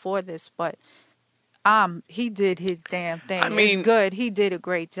acting before this, but he did his damn thing. It's good. He did a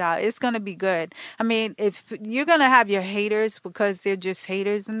great job. It's going to be good. I mean, if you're going to have your haters because they're just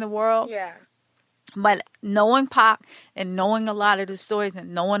haters in the world. Yeah. But knowing Pac and knowing a lot of the stories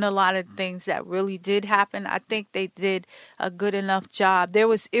and knowing a lot of things that really did happen, I think they did a good enough job. It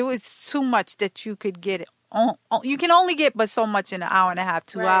was too much that you could get. You can only get but so much in an hour and a half,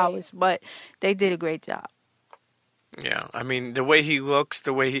 2 hours. But they did a great job. Yeah, I mean, the way he looks,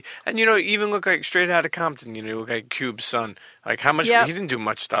 and he even look like straight out of Compton, he look like Cube's son. Like, how much, he didn't do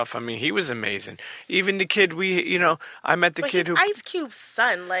much stuff. I mean, he was amazing. Even the kid I met the kid who. Ice Cube's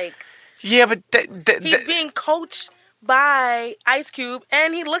son, like. Yeah, but. He's being coached by Ice Cube,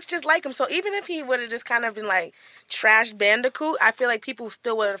 and he looks just like him. So even if he would have just kind of been like trash Bandicoot, I feel like people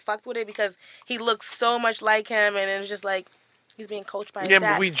still would have fucked with it because he looks so much like him, and it was just like. He's being coached by his dad.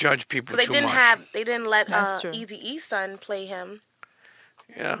 Yeah, but we judge people too much. They didn't let Eazy-E's son play him.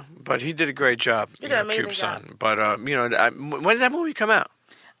 Yeah, but he did a great job. He did an amazing job. Son. But when does that movie come out?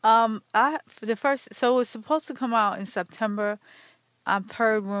 So it was supposed to come out in September. I've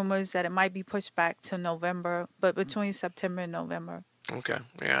heard rumors that it might be pushed back to November, but between September and November. Okay,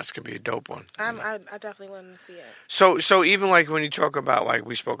 yeah, it's gonna be a dope one. I definitely want to see it. So even like when you talk about, like,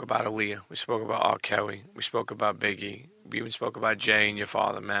 we spoke about Aaliyah, we spoke about R. Kelly, we spoke about Biggie, we even spoke about Jay and your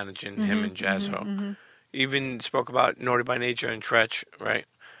father managing him and Jazzo. Even spoke about Naughty by Nature and Treach, right?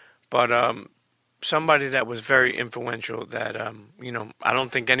 But somebody that was very influential that, I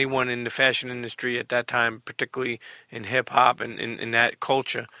don't think anyone in the fashion industry at that time, particularly in hip-hop and in that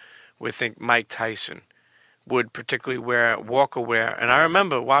culture, would think Mike Tyson would particularly wear Walker-wear. And I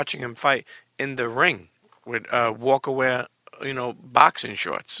remember watching him fight in the ring with Walker-wear, boxing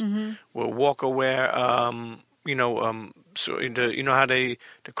shorts. With Walker-wear, so how the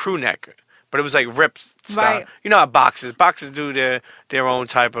crew neck. But it was like ripped style. Right. You know how boxers do their own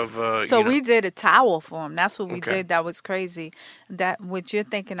type of. So we did a towel for him. That's what we did. That was crazy. That what you're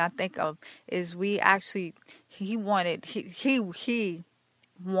thinking, I think of, is we actually he was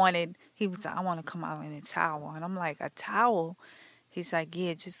like, I want to come out in a towel, and I'm like, a towel? He's like,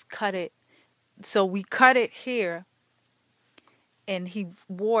 yeah, just cut it. So we cut it here, and he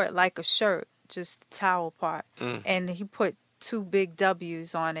wore it like a shirt, just the towel part, and he put 2 big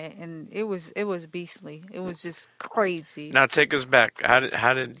W's on it, and it was beastly. It was just crazy. Now take us back.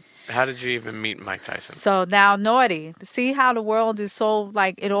 How did you even meet Mike Tyson? So now Naughty. See how the world is so,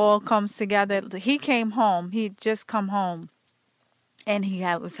 like, it all comes together. He came home. He'd just come home, and he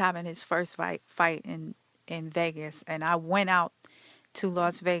was having his first fight in Vegas, and I went out to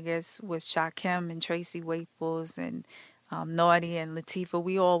Las Vegas with Shaquem and Tracy Waples and Naughty and Latifah.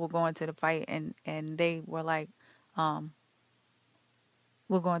 We all were going to the fight, and they were like,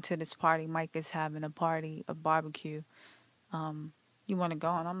 we're going to this party. Mike is having a party, a barbecue. You want to go?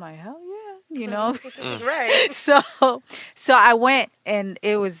 And I'm like, hell yeah, Right. So I went, and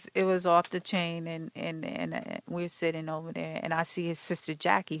it was off the chain, and we were sitting over there, and I see his sister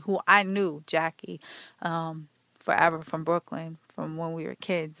Jackie, who I knew Jackie forever from Brooklyn, from when we were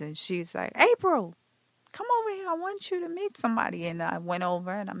kids, and she's like, April, come over here. I want you to meet somebody. And I went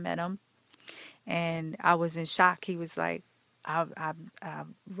over and I met him, and I was in shock. He was like, I've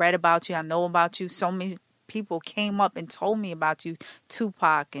read about you. I know about you. So many people came up and told me about you,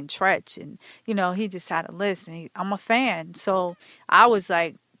 Tupac and Treach. And, he just had a list. And I'm a fan. So I was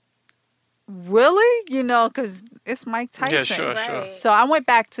like, really? Because it's Mike Tyson. Yeah, sure, right. sure. So I went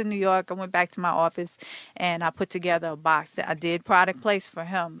back to New York. I went back to my office, and I put together a box. I did product place for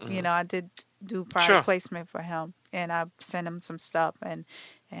him. I did do product placement for him. And I sent him some stuff. And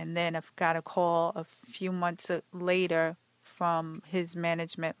then I got a call a few months later from his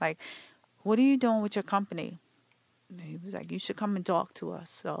management, like, what are you doing with your company? And he was like, you should come and talk to us.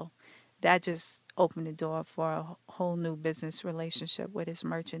 So that just opened the door for a whole new business relationship with his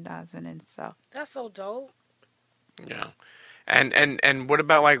merchandising and stuff. That's so dope. Yeah. And what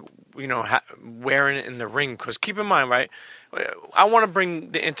about, like, wearing it in the ring? Because keep in mind, right, I want to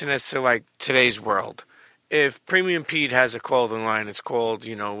bring the internet to, like, today's world. If Premium Pete has a clothing line, it's called,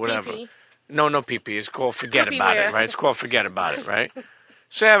 whatever. PP. No PP. It's called Forget PP About wear. It, right? It's called Forget About It, right?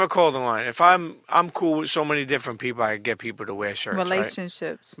 So I have a clothing line. If I'm cool with so many different people, I get people to wear shirts,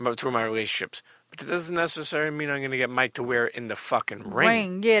 Relationships. Right? Through my relationships. But that doesn't necessarily mean I'm going to get Mike to wear it in the fucking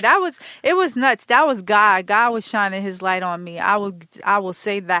ring. Yeah, it was nuts. That was God. God was shining his light on me. I will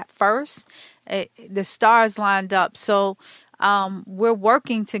say that first. The stars lined up. So we're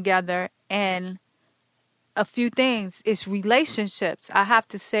working together, and a few things. It's relationships. I have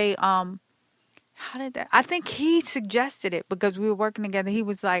to say, how did that? I think he suggested it because we were working together. He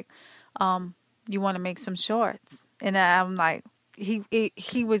was like, "You want to make some shorts?" And I'm like, he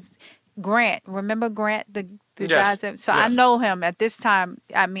was Grant. Remember Grant, the yes. guys? So I know him at this time.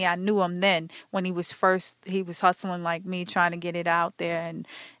 I mean, I knew him then when he was hustling like me, trying to get it out there,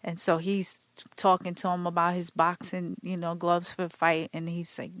 and so he's talking to him about his boxing, gloves for fight, and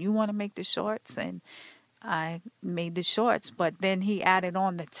he's like, "You want to make the shorts?" And I made the shorts, but then he added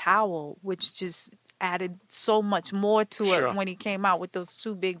on the towel, which just added so much more to it when he came out with those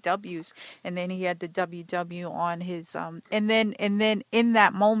 2 big W's, and then he had the WW on his and then in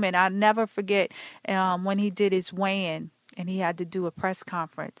that moment, I'll never forget when he did his weigh-in and he had to do a press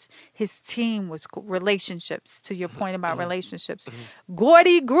conference. His team was relationships. To your point about relationships,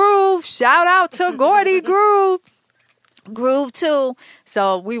 Gordy Groove, shout out to Gordy Groove. Groove too.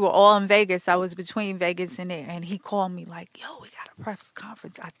 So we were all in Vegas. I was between Vegas and there, and he called me like, "Yo, we got a press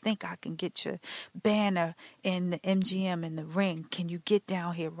conference. I think I can get your banner in the MGM in the ring. Can you get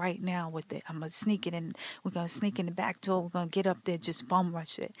down here right now with it? I'm gonna sneak it in. We're gonna sneak in the back door. We're gonna get up there, just bum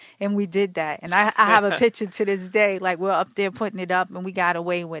rush it." And we did that. And I have a picture to this day. Like we're up there putting it up, and we got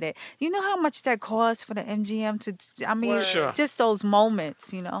away with it. You know how much that costs for the MGM to? I mean, just those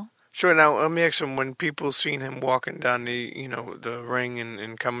moments, you know. Sure. Now, let me ask him, when people seen him walking down the, the ring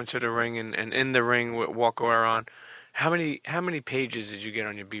and coming to the ring and in the ring with Walkaway on, how many pages did you get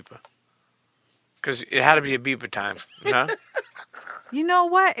on your beeper? Because it had to be a beeper time, huh? You know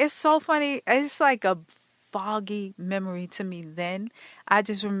what? It's so funny. It's like a foggy memory to me then. I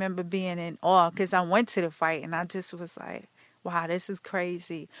just remember being in awe because I went to the fight and I just was like, wow, this is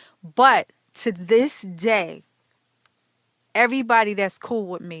crazy. But to this day, everybody that's cool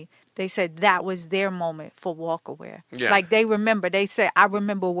with me, they said that was their moment for Walkaway. Yeah. Like they remember. They said, I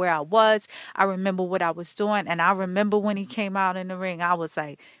remember where I was. I remember what I was doing. And I remember when he came out in the ring, I was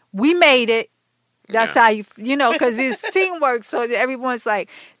like, we made it. That's how because it's teamwork. So everyone's like,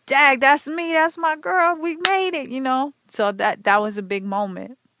 dag, that's me. That's my girl. We made it, So that was a big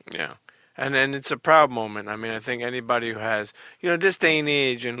moment. Yeah. And then it's a proud moment. I mean, I think anybody who has, this day and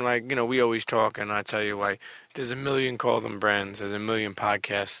age, and like, we always talk, and I tell you why, there's a million Call Them brands, there's a million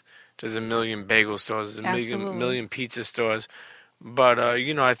podcasts, there's a million bagel stores, there's a million pizza stores. But,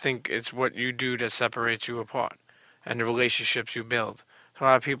 I think it's what you do that separates you apart and the relationships you build. So a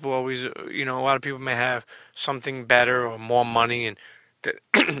lot of people always, a lot of people may have something better or more money, and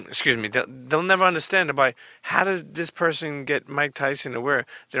excuse me, they'll never understand about how does this person get Mike Tyson to where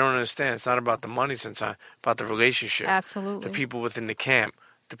they don't understand. It's not about the money sometimes, about the relationship. Absolutely. The people within the camp,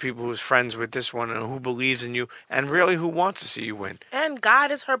 the people who's friends with this one and who believes in you and really who wants to see you win. And God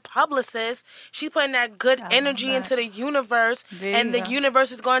is her publicist. She putting that good energy into the universe, and the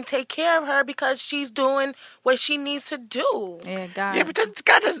universe is going to take care of her because she's doing what she needs to do. Yeah, God. Yeah, but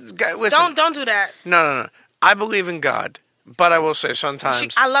God doesn't. Listen, don't do that. No. I believe in God. But I will say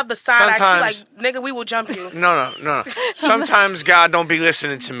sometimes... I love the side eye. Like, nigga, we will jump you. No. Sometimes God don't be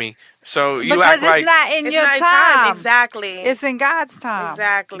listening to me. So you because act like... Because it's not in your time. Exactly. It's in God's time.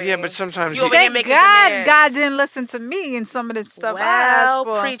 Exactly. Yeah, but sometimes... Thank God didn't listen to me and some of the stuff I asked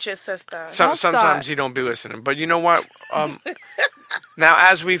for. Preach it, sister. Sometimes he don't be listening. But you know what? Now,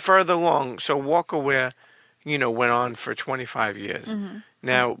 as we further along, so Walkaway, went on for 25 years. Mm-hmm.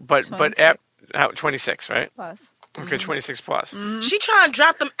 Now, but 26, right? Plus. Okay, 26 plus. Mm-hmm. She trying to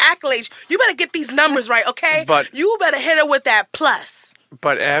drop them accolades. You better get these numbers right, okay? But you better hit her with that plus.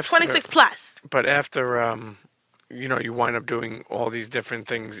 But after 26 plus. But after you wind up doing all these different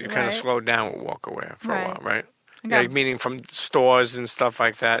things, you kind of slowed down with Walkaway for a while, right? Okay. Yeah, meaning from stores and stuff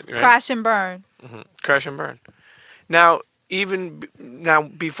like that. Right? Crash and burn. Mm-hmm. Crash and burn. Now,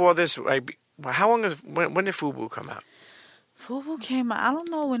 before this, like, how long when did FUBU come out? FUBU came out. I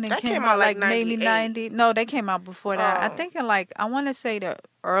don't know when it came out. Like maybe 90. No, they came out before that. I think in I want to say the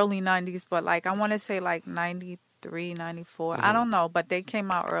early 90s, but I want to say 93, 94. Mm-hmm. I don't know, but they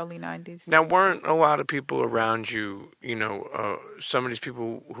came out early 90s. Now, weren't a lot of people around you, some of these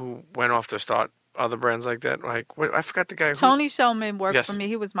people who went off to start other brands like that? Like, I forgot the guy. Tony Shellman worked for me.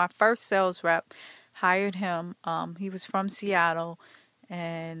 He was my first sales rep. Hired him. He was from Seattle,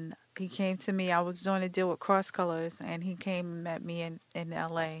 and he came to me. I was doing a deal with Cross Colors, and he came and met me in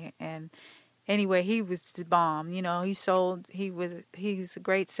L.A. And anyway, he was the bomb. He sold. He's a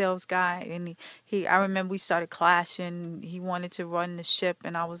great sales guy, and I remember we started clashing. He wanted to run the ship,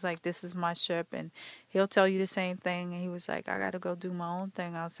 and I was like, "This is my ship," and he'll tell you the same thing. And he was like, "I got to go do my own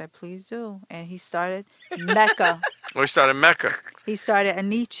thing." I said, "Please do." And he started Mecca. We started Mecca. He started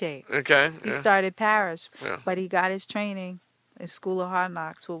Aniche. Okay. He started Paris, but he got his training in School of Hard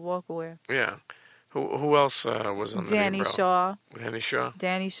Knocks with Walkaway. Yeah. Who else was on the Danny Shaw. Danny Shaw.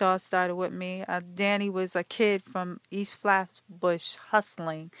 Danny Shaw started with me. Danny was a kid from East Flatbush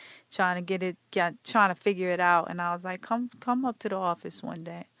hustling, trying to figure it out. And I was like, come up to the office one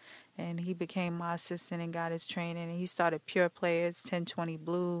day. And he became my assistant and got his training. And he started Pure Players, 1020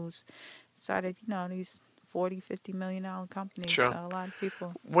 Blues. Started, these $40, $50 million companies. Sure. So a lot of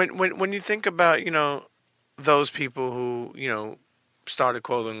people. When you think about, those people who, started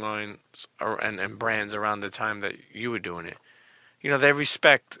clothing lines and brands around the time that you were doing it, they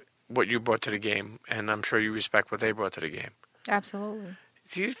respect what you brought to the game, and I'm sure you respect what they brought to the game. Absolutely.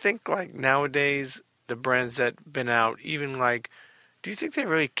 Do you think, nowadays, the brands that been out, even, do you think they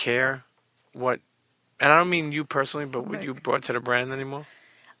really care what, and I don't mean you personally, but what you brought to the brand anymore?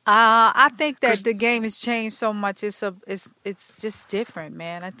 I think that the game has changed so much. It's just different,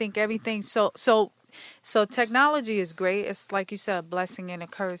 man. I think everything's so So technology is great. It's like you said, a blessing and a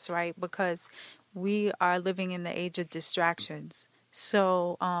curse, right? Because we are living in the age of distractions.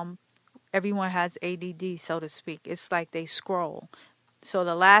 So everyone has ADD, so to speak. It's like they scroll. So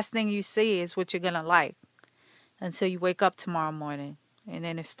the last thing you see is what you're going to like until you wake up tomorrow morning. And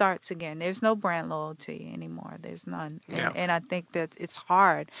then it starts again. There's no brand loyalty anymore. There's none. Yeah. And I think that it's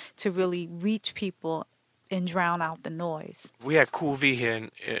hard to really reach people and drown out the noise. We had Cool V here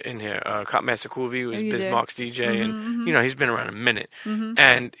in here. Copmaster Cool V was Bismarck's DJ, and he's been around a minute.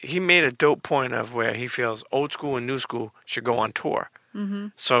 And he made a dope point of where he feels old school and new school should go on tour.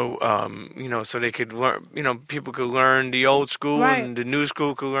 So so they could learn. People could learn the old school, and the new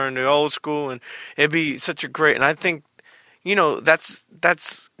school could learn the old school, and it'd be such a great. And I think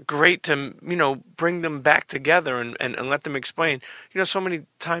that's great to, bring them back together and let them explain. So many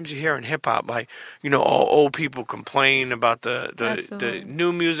times you hear in hip hop, like, old people complain about the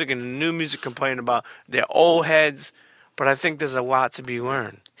new music and the new music complain about their old heads. But I think there's a lot to be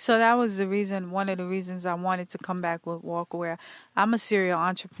learned. So that was one of the reasons I wanted to come back with Walk Aware. I'm a serial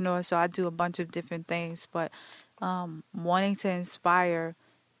entrepreneur, so I do a bunch of different things, but wanting to inspire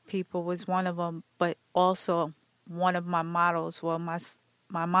people was one of them, but also one of my models,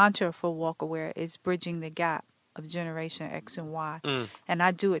 my mantra for Walk Aware is bridging the gap of Generation X and Y. And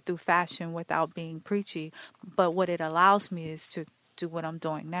I do it through fashion without being preachy. But what it allows me is to do what I'm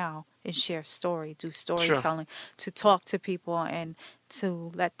doing now and share story, do storytelling, to talk to people and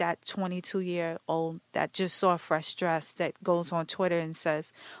to let that 22-year-old that just saw a fresh dress that goes on Twitter and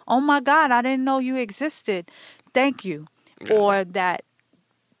says, "Oh my God, I didn't know you existed. Thank you." Yeah. Or that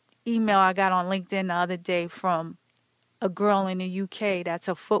email I got on LinkedIn the other day from a girl in the UK that's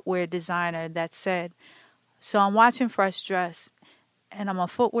a footwear designer that said, "So I'm watching Fresh Dress and I'm a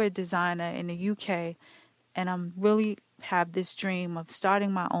footwear designer in the UK and I'm really have this dream of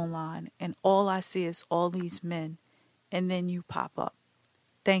starting my own line and all I see is all these men and then you pop up.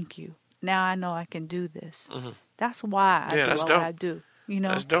 Thank you. Now I know I can do this." That's why I do what I do.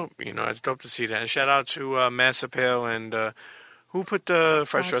 That's dope. It's dope to see that. And shout out to Mass Appeal and who put the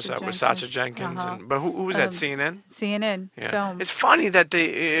Fresh Dress out? Was Sacha Jenkins? But who was that? CNN? CNN. Yeah. Film. It's funny that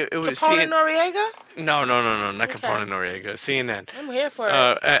it was Capone Noriega? No, not Capone Noriega. CNN. I'm here for it.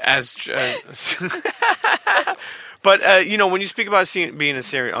 But, when you speak about being a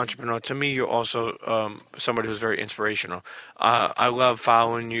serial entrepreneur, to me, you're also somebody who's very inspirational. I love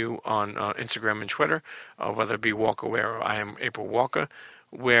following you on Instagram and Twitter, whether it be Walk Aware or I Am April Walker,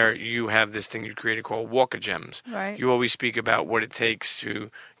 where you have this thing you created called Walker Gems. Right. You always speak about what it takes to,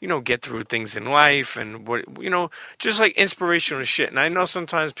 get through things in life and what, just like inspirational shit. And I know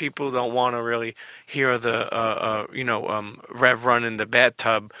sometimes people don't want to really hear the, Rev Run in the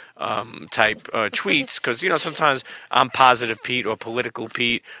bathtub type tweets because, sometimes I'm Positive Pete or Political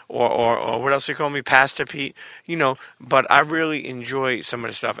Pete or what else you call me, Pastor Pete, but I really enjoy some of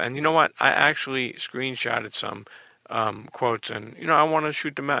the stuff. And you know what? I actually screenshotted some quotes, and I want to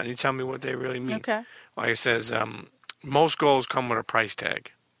shoot them out, and you tell me what they really mean. Okay. Like it says, most goals come with a price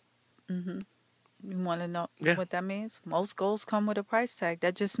tag. You want to know what that means? Most goals come with a price tag.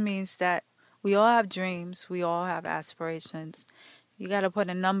 That just means that we all have dreams, we all have aspirations. You got to put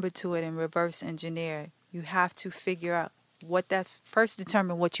a number to it and reverse engineer. You have to figure out first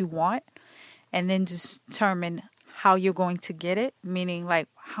determine what you want, and then just determine how you're going to get it. Meaning, like,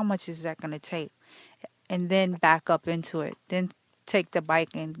 how much is that going to take? And then back up into it. Then take the bike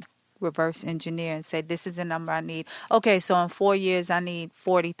and reverse engineer and say, this is the number I need. Okay, so in 4 years, I need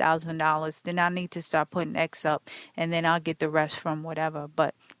 $40,000. Then I need to start putting X up, and then I'll get the rest from whatever.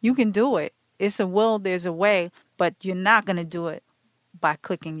 But you can do it. It's a will, there's a way, but you're not going to do it by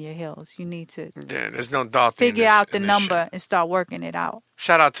clicking your heels. You need to there's no doubt figure out the number and start working it out.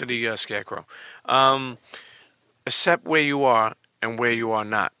 Shout out to the Scarecrow. Accept where you are and where you are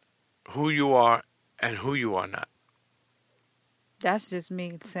not. Who you are and who you are not. That's just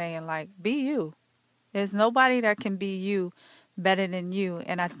me saying, like, be you. There's nobody that can be you better than you.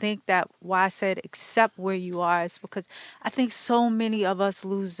 And I think that why I said accept where you are is because I think so many of us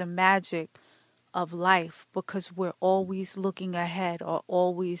lose the magic of life because we're always looking ahead or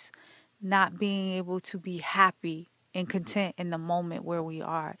always not being able to be happy and content in the moment where we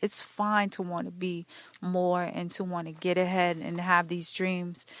are. It's fine to want to be more and to want to get ahead and have these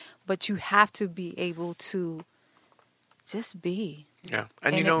dreams, but you have to be able to just be. Yeah.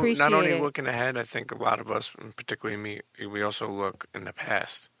 And not only looking ahead, I think a lot of us, and particularly me, we also look in the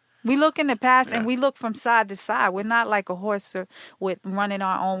past. We look in the past and we look from side to side. We're not like a horse with running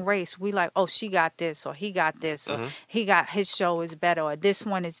our own race. We like, oh, she got this, or he got this, or he got his show is better, or this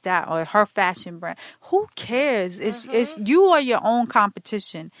one is that, or her fashion brand. Who cares? It's you are your own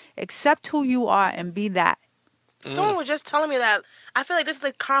competition. Accept who you are and be that. Someone was just telling me that. I feel like this is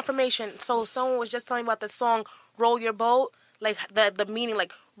a confirmation. So someone was just telling me about the song "Roll Your Boat," like the meaning,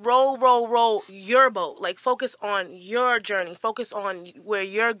 like roll, roll, roll your boat. Like focus on your journey. Focus on where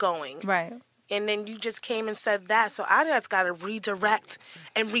you're going. Right. And then you just came and said that. So I just got to redirect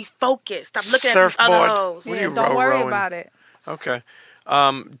and refocus. Stop looking at these other hoes. Yeah, don't worry about it. Okay.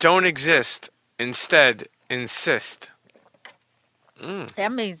 Don't exist. Instead, insist.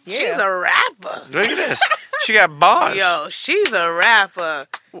 That means, she's a rapper. Look at this. She got bars. Yo, she's a rapper.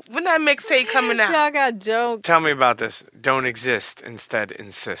 When that mixtape coming out? Y'all got jokes. Tell me about this. Don't exist. Instead,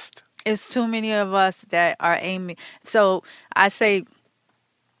 insist. It's too many of us that are aiming. So I say,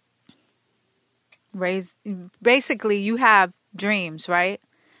 basically, you have dreams, right?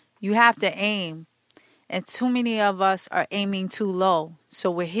 You have to aim. And too many of us are aiming too low.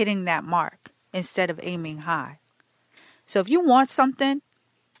 So we're hitting that mark instead of aiming high. So if you want something,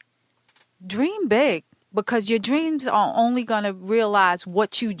 dream big, because your dreams are only going to realize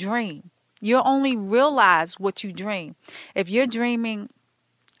what you dream. You'll only realize what you dream. If you're dreaming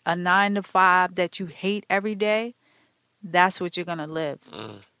a 9 to 5 that you hate every day, that's what you're going to live.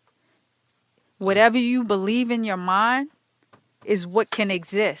 Whatever you believe in your mind is what can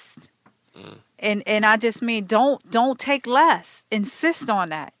exist. And I just mean, don't take less. Insist on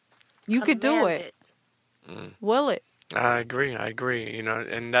that. You could do it. Will it? I agree. You know,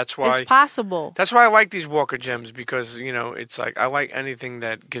 and that's why it's possible. That's why I like these Walker Gems, because, you know, it's like I like anything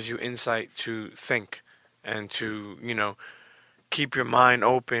that gives you insight to think and to, you know, keep your mind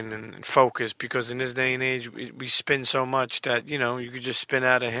open and focused, because in this day and age we spin so much that, you know, you could just spin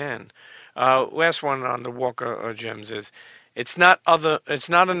out of hand. Last one on the Walker Gems is, it's not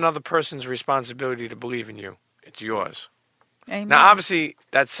another person's responsibility to believe in you. It's yours. Amen. Now, obviously,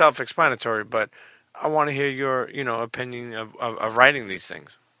 that's self-explanatory, but I want to hear your, you know, opinion of writing these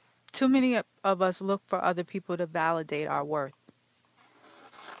things. Too many of us look for other people to validate our worth.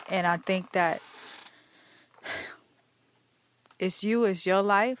 And I think that it's your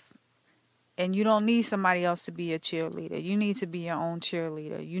life, and you don't need somebody else to be your cheerleader. You need to be your own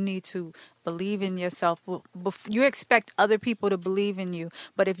cheerleader. You need to believe in yourself. You expect other people to believe in you,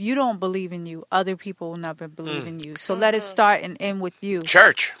 but if you don't believe in you, other people will never believe in you. So let it start and end with you.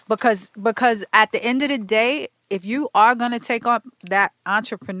 Church. Because at the end of the day, if you are going to take up that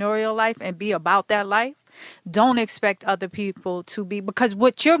entrepreneurial life and be about that life, don't expect other people to be, because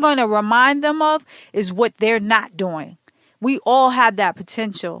what you're going to remind them of is what they're not doing. We all have that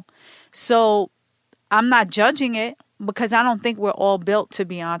potential. So I'm not judging it, because I don't think we're all built to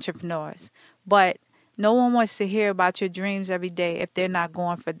be entrepreneurs. But no one wants to hear about your dreams every day if they're not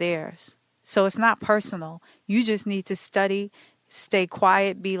going for theirs. So it's not personal. You just need to study, stay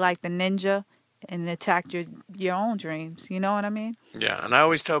quiet, be like the ninja, and attack your own dreams. You know what I mean? Yeah, and I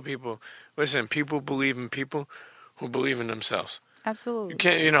always tell people, listen, people believe in people who believe in themselves. Absolutely. You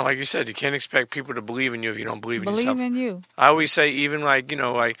can't, you know, like you said, you can't expect people to believe in you if you don't believe in yourself. Believe in you. I always say, even like, you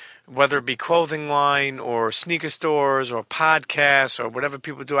know, like whether it be clothing line or sneaker stores or podcasts or whatever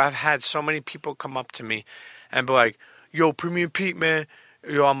people do, I've had so many people come up to me and be like, yo, Premium Pete, man,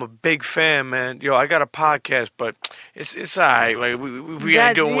 yo, I'm a big fan, man. Yo, I got a podcast, but it's all right. Like, we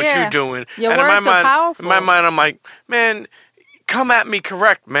ain't doing what you're doing. Your and words are powerful. In my mind, I'm like, man, come at me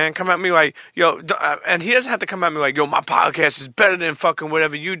correct, man. Come at me like, yo, and he doesn't have to come at me like, yo, my podcast is better than fucking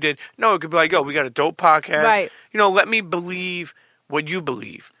whatever you did. No, it could be like, yo, we got a dope podcast. Right. You know, let me believe what you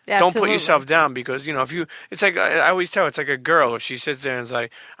believe. Absolutely. Don't put yourself down, because, you know, it's like, I always tell, it's like a girl. If she sits there and is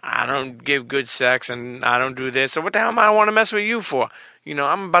like, I don't give good sex and I don't do this, so what the hell am I want to mess with you for? You know,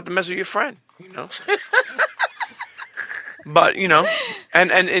 I'm about to mess with your friend, you know. But, you know, and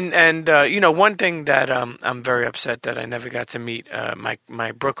you know, one thing that I'm very upset that I never got to meet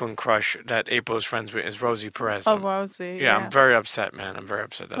my Brooklyn crush that April is friends with is Rosie Perez. Oh, Rosie. Yeah, I'm very upset, man. I'm very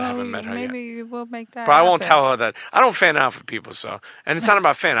upset that I haven't met her yet. Maybe we'll make that But I won't happen. tell her that. I don't fan out for people, so. And it's not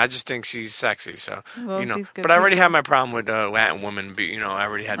about fan. I just think she's sexy, so. Rosie's you know. good But I already people. had my problem with Latin women. You know, I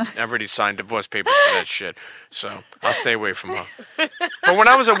already signed divorce papers for that shit. So I'll stay away from her. But when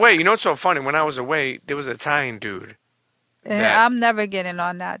I was away, you know what's so funny? When I was away, there was an Italian dude. And I'm never getting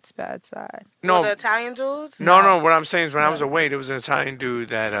on that bad side. No, the Italian dudes? No. What I'm saying is, when I was away, there was an Italian dude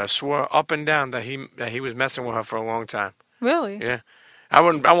that swore up and down that he was messing with her for a long time. Really? Yeah. I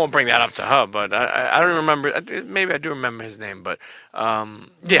won't bring that up to her, but I don't remember. Maybe I do remember his name, but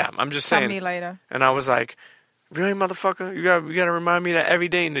yeah, I'm just saying. Tell me later. And I was like, Really, motherfucker? You gotta remind me of that every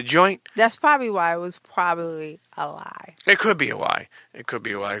day in the joint? That's probably why it was probably a lie. It could be a lie.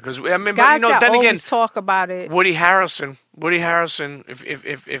 Because I mean, guys but that then always again, talk about it. Woody Harrelson,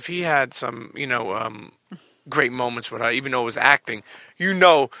 if he had some, great moments with her, even though it was acting,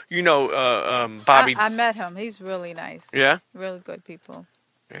 Bobby. I met him. He's really nice. Yeah. Really good people.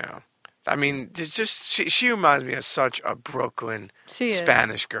 Yeah. I mean, she reminds me of such a Brooklyn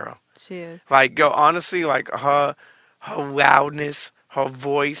Spanish girl. She is. Like, honestly, like her loudness, her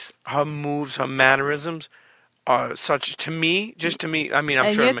voice, her moves, her mannerisms are such, to me, I mean, I'm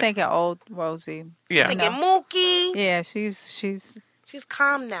and sure. And you're thinking old Rosie. Yeah. Thinking Mookie. Yeah, she's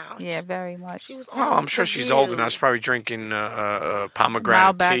calm now. Yeah, very much. She was I'm sure she's old enough. She's probably drinking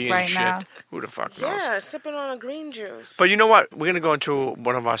pomegranate Malbec tea and right shit. now. Who the fuck knows? Yeah, sipping on a green juice. But you know what? We're going to go into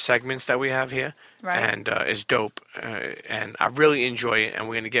one of our segments that we have here. Right. And it's dope. And I really enjoy it. And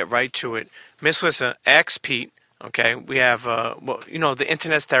we're going to get right to it. Miss Lissa, ask Pete. Okay. We have, the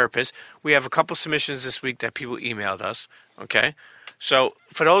internet therapist. We have a couple submissions this week that people emailed us. Okay. So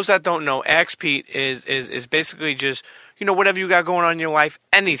for those that don't know, ask Pete is basically just, whatever you got going on in your life,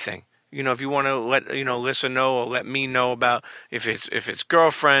 anything. If you want to let Lissa know or let me know about if it's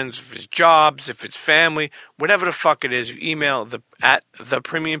girlfriends, if it's jobs, if it's family, whatever the fuck it is, you email at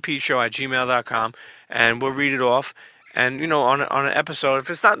thepremiumpeteshow@gmail.com and we'll read it off. And on an episode, if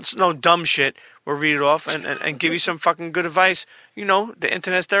it's not no dumb shit, we'll read it off and give you some fucking good advice. The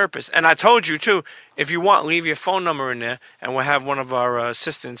internet therapist. And I told you too, if you want, leave your phone number in there, and we'll have one of our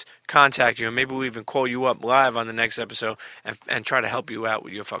assistants contact you, and maybe we'll even call you up live on the next episode and try to help you out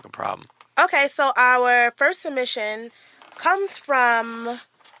with your fucking problem. Okay, so our first submission comes from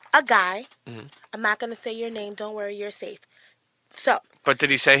a guy. Mm-hmm. I'm not going to say your name. Don't worry, you're safe. So. But did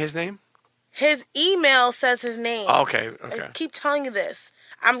he say his name? His email says his name. Oh, okay. I keep telling you this.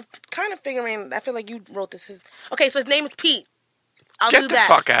 I'm kind of figuring. I feel like you wrote this. Okay, so his name is Pete. I'll Get do the that.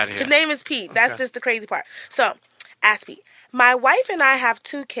 fuck out of here. His name is Pete. That's just the crazy part. So, ask Pete. My wife and I have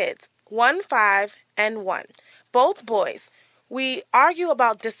 2 kids, 1 5 and 1, both boys. We argue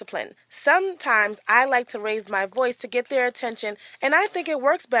about discipline. Sometimes I like to raise my voice to get their attention, and I think it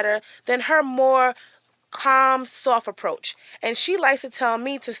works better than her more calm, soft approach. And she likes to tell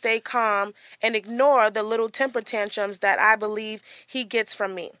me to stay calm and ignore the little temper tantrums that I believe he gets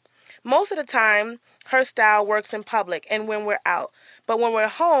from me. Most of the time, her style works in public and when we're out. But when we're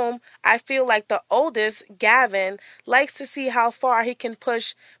home, I feel like the oldest, Gavin, likes to see how far he can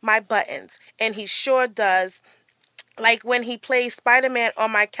push my buttons. And he sure does. Like when he plays Spider-Man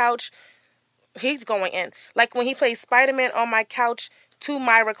on my couch, he's going in. Like when he plays Spider-Man on my couch to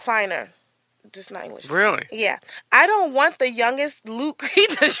my recliner. This is not English. Really? Yeah. I don't want the youngest Luke.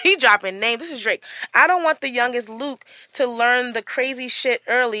 He dropping names. This is Drake. I don't want the youngest Luke to learn the crazy shit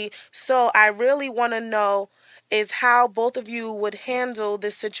early. So I really want to know is how both of you would handle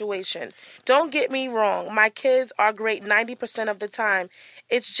this situation. Don't get me wrong. My kids are great 90% of the time.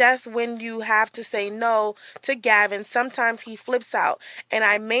 It's just when you have to say no to Gavin, sometimes he flips out. And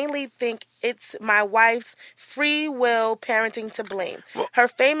I mainly think it's my wife's free will parenting to blame. Her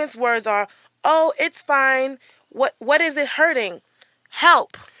famous words are, "Oh, it's fine. What is it hurting?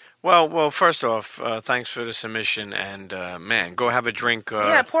 Help." Well. First off, thanks for the submission, and man, go have a drink.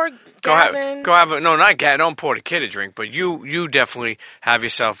 Yeah, poor Gavin. Go have no, not Gavin. Don't pour the kid a drink, but you definitely have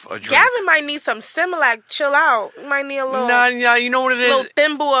yourself a drink. Gavin might need some Similac. Chill out. He might need a little. Nah, you know what it is. A little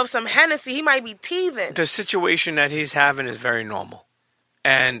thimble of some Hennessy. He might be teething. The situation that he's having is very normal,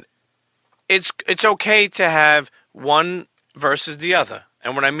 and it's okay to have one versus the other.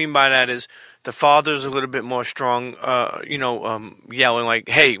 And what I mean by that is the father's a little bit more strong, yelling like,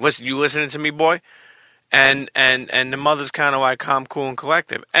 "Hey, listen, you listening to me, boy?" And the mother's kind of like calm, cool, and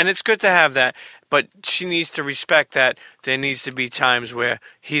collective. And it's good to have that, but she needs to respect that there needs to be times where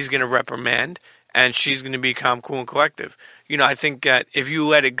he's going to reprimand and she's going to be calm, cool, and collective. I think that if you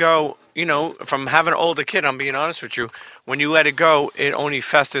let it go, from having an older kid, I'm being honest with you, when you let it go, it only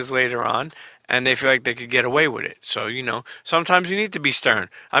festers later on. And they feel like they could get away with it. So, sometimes you need to be stern.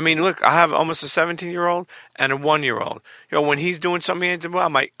 I mean, look, I have almost a 17-year-old and a 1-year-old. When he's doing something,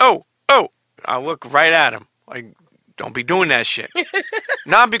 I'm like, oh. I look right at him. Like, don't be doing that shit.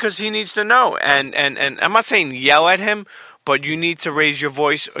 Not because he needs to know. And I'm not saying yell at him, but you need to raise your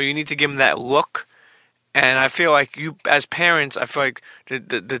voice or you need to give him that look. And I feel like you, as parents, I feel like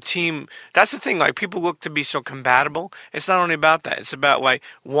the team, that's the thing, like people look to be so compatible. It's not only about that. It's about like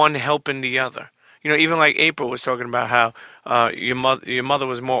one helping the other. Even like April was talking about how your mother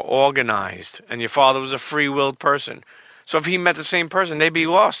was more organized and your father was a free-willed person. So if he met the same person, they'd be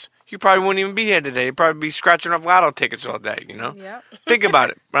lost. You probably wouldn't even be here today. You'd probably be scratching off lotto tickets all day, Yep. Think about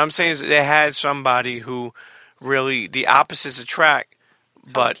it. What I'm saying is they had somebody who really the opposites attract.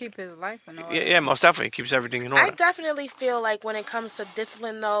 But keep his life in order. Yeah, most definitely. It keeps everything in order. I definitely feel like when it comes to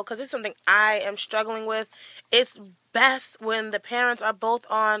discipline, though, because it's something I am struggling with, it's best when the parents are both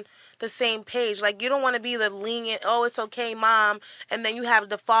on the same page. Like, you don't want to be the lenient, oh, it's okay, mom, and then you have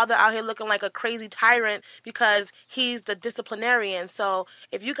the father out here looking like a crazy tyrant because he's the disciplinarian. So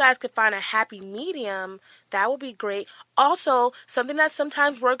if you guys could find a happy medium, that would be great. Also, something that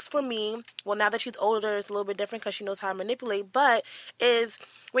sometimes works for me, well, now that she's older, it's a little bit different because she knows how to manipulate, but is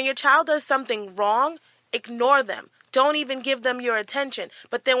when your child does something wrong, ignore them. Don't even give them your attention.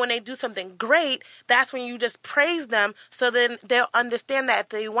 But then when they do something great, that's when you just praise them, so then they'll understand that if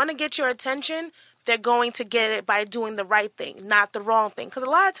they want to get your attention, they're going to get it by doing the right thing, not the wrong thing. Because a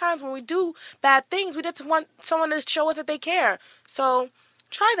lot of times when we do bad things, we just want someone to show us that they care. So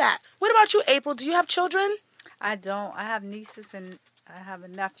try that. What about you, April? Do you have children? I don't. I have nieces and I have a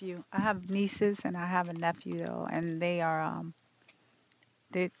nephew. I have nieces and I have a nephew, though, and they are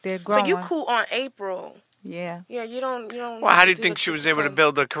they're growing. So you cool on April? Yeah. Yeah, you don't. Well, how do you think she was able to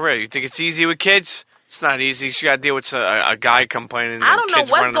build a career? You think it's easy with kids? It's not easy. She got to deal with a guy complaining. I don't know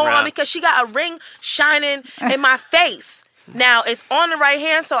what's going on because she got a ring shining in my face. Now, it's on the right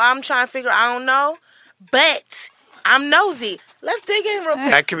hand, so I'm trying to figure, I don't know. But I'm nosy. Let's dig in real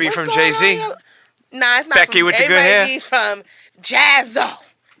quick. That could be from Jay-Z. Nah, it's not Becky from, with the good hair. It might be from Jazzo.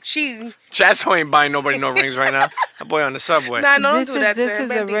 Jazzo ain't buying nobody no rings right now. That boy on the subway. Nah, don't do that. This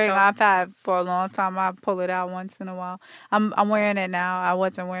is a ring I've had for a long time. I pull it out once in a while. I'm wearing it now. I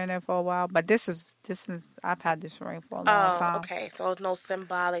wasn't wearing it for a while, but this is I've had this ring for a long time. Okay, so it's no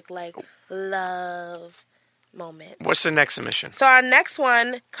symbolic like love moment. What's the next submission? So our next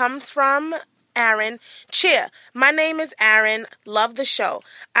one comes from Aaron. Cheer. My name is Aaron. Love the show.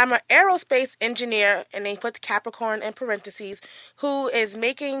 I'm an aerospace engineer, and he puts Capricorn in parentheses, who is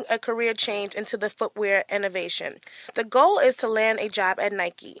making a career change into the footwear innovation. The goal is to land a job at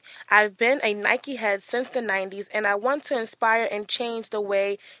Nike. I've been a Nike head since the 90s, and I want to inspire and change the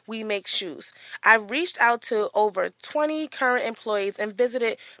way we make shoes. I've reached out to over 20 current employees and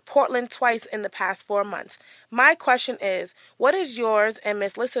visited Portland twice in the past 4 months. My question is, what is yours and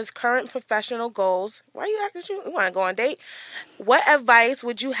Miss Lissa's current professional goals? Why are you acting? You want to go on a date? What advice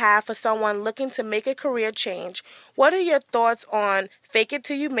would you have for someone looking to make a career change? What are your thoughts on fake it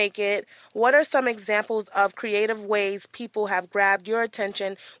till you make it? What are some examples of creative ways people have grabbed your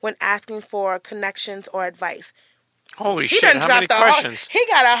attention when asking for connections or advice? Holy shit, how many questions? He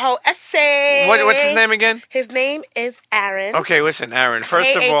got a whole essay. What's his name again? His name is Aaron. Okay, listen, Aaron,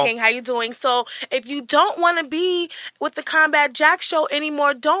 first of all... King, how you doing? So, if you don't want to be with the Combat Jack show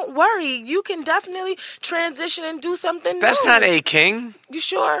anymore, don't worry. You can definitely transition and do something That's new. Not A King. You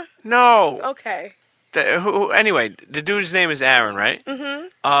sure? No. Okay. Anyway, the dude's name is Aaron, right?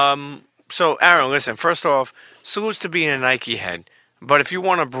 Mm-hmm. So, Aaron, listen, first off, salutes to being a Nike head. But if you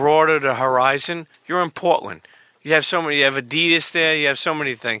want to broaden the horizon, you're in Portland. You have Adidas there, you have so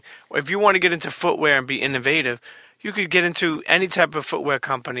many things. If you want to get into footwear and be innovative, you could get into any type of footwear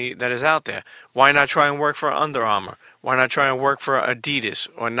company that is out there. Why not try and work for Under Armour? Why not try and work for Adidas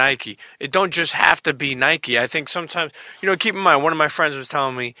or Nike? It don't just have to be Nike. I think sometimes, keep in mind, one of my friends was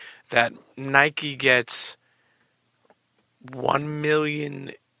telling me that Nike gets 1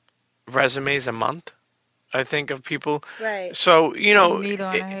 million resumes a month, I think, of people. Right. So, Yeah,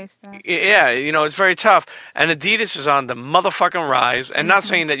 it's very tough. And Adidas is on the motherfucking rise. And not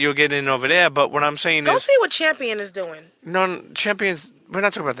saying that you'll get in over there, but what I'm saying is... Go see what Champion is doing. No, Champions... We're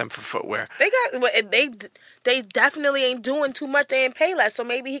not talking about them for footwear. They definitely ain't doing too much. They ain't pay less. So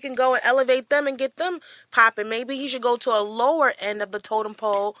maybe he can go and elevate them and get them popping. Maybe he should go to a lower end of the totem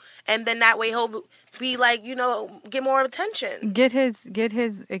pole, and then that way he'll be like, get more attention. Get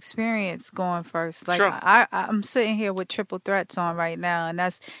his experience going first. Like, sure. I'm sitting here with Triple Threats on right now, and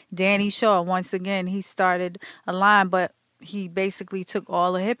that's Danny Shaw. Once again, he started a line, but he basically took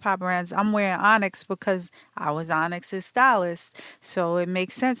all the hip hop brands. I'm wearing Onyx because I was Onyx's stylist, so it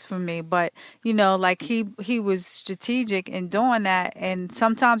makes sense for me. But like he was strategic in doing that. And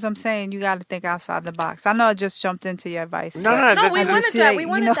sometimes I'm saying you got to think outside the box. I know I just jumped into your advice. No, we wanted that. We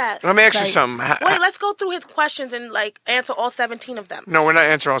wanted that. Let me ask you something. Wait, let's go through his questions and answer all 17 of them. No, we're not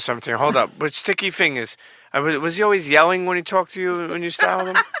answering all 17. Hold up. But Sticky Fingers, was he always yelling when he talked to you when you styled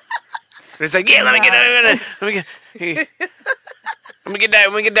him? It's like, yeah, let me get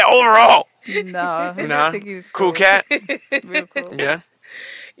that overall. No, I think he's cool cat. Real cool. Yeah.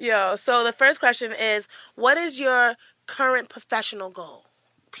 Yo, so the first question is, what is your current professional goal,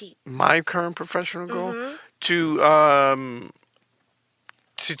 Pete? My current professional goal? Mm-hmm.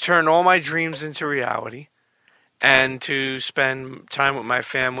 To turn all my dreams into reality, and to spend time with my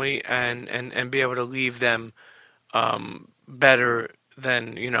family and be able to leave them better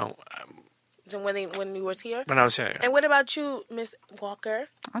than, than when you was here? When I was here. Yeah. And what about you, Miss Walker?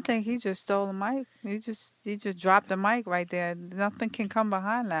 I think he just stole the mic. He just dropped the mic right there. Nothing can come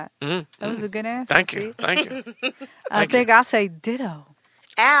behind that. That was a good answer. Thank you. Thank you. I think I'll say ditto.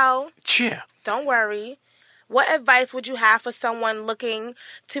 Al. Cheer. Don't worry. What advice would you have for someone looking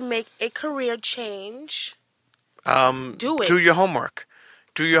to make a career change? Do it. Do your homework.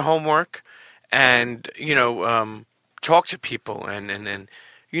 Do your homework, and talk to people, and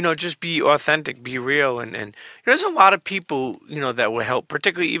just be authentic, be real, and there's a lot of people that will help,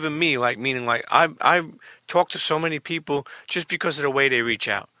 particularly even me. Meaning I talk to so many people just because of the way they reach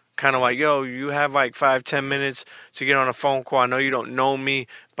out. Kind of like, yo, you have 5-10 minutes to get on a phone call. I know you don't know me,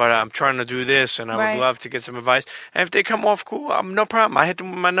 but I'm trying to do this, and I would love to get some advice. And if they come off cool, no problem. I hit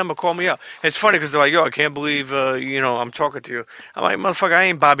them with my number. Call me up. It's funny because they're like, yo, I can't believe, I'm talking to you. I'm like, motherfucker, I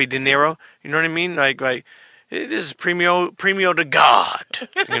ain't Bobby De Niro. You know what I mean? Like it is premio to God.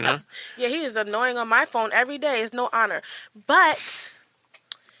 Yeah, he is annoying on my phone every day. It's no honor. But,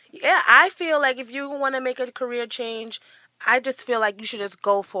 yeah, I feel like if you want to make a career change, I just feel like you should just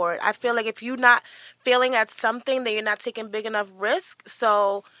go for it. I feel like if you're not failing at something, then you're not taking big enough risk.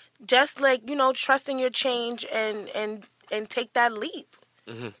 So just trusting your change and take that leap.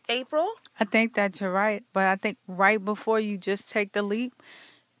 Mm-hmm. April? I think that you're right. But I think right before you just take the leap,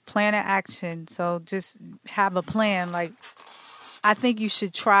 plan an action. So just have a plan. I think you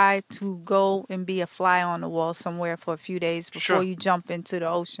should try to go and be a fly on the wall somewhere for a few days before you jump into the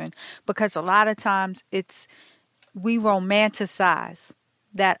ocean. Because a lot of times we romanticize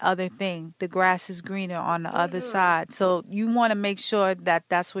that other thing. The grass is greener on the other side. So you want to make sure that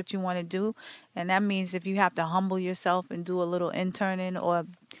that's what you want to do. And that means if you have to humble yourself and do a little interning or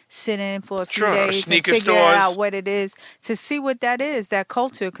sit in for a few days and figure out what it is, to see what that is, that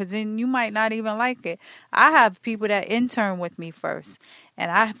culture, because then you might not even like it. I have people that intern with me first.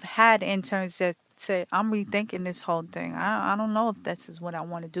 And I've had interns that say, I'm rethinking this whole thing. I don't know if this is what I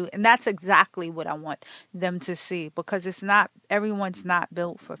want to do. And that's exactly what I want them to see, because everyone's not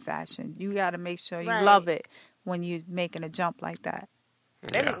built for fashion. You got to make sure you love it when you're making a jump like that.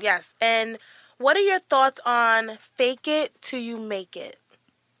 Yeah. Yes. And what are your thoughts on fake it till you make it?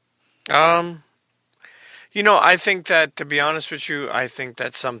 I think that, to be honest with you, I think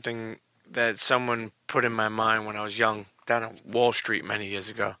that's something that someone put in my mind when I was young down on Wall Street many years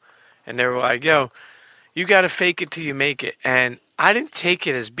ago. And they were like, yo, you got to fake it till you make it. And I didn't take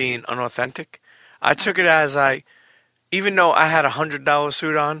it as being unauthentic. I took it as even though I had a $100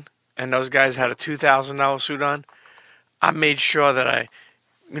 suit on and those guys had a $2,000 suit on, I made sure that I,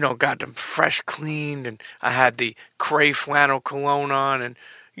 got them fresh cleaned, and I had the Cray flannel cologne on. And,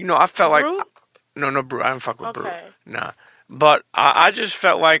 I felt Brew? like... No brew. I don't fuck with brew. Nah. But I just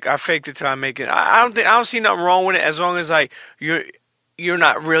felt like I faked it till I make it. I don't see nothing wrong with it as long as you're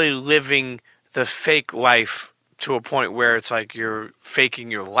not really living the fake life to a point where it's like you're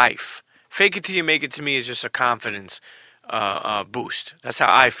faking your life. Fake it till you make it, to me, is just a confidence boost. That's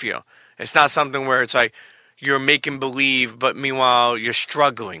how I feel. It's not something where it's like you're making believe, but meanwhile you're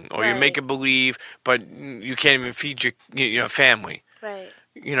struggling, or you're making believe, but you can't even feed your family. Right.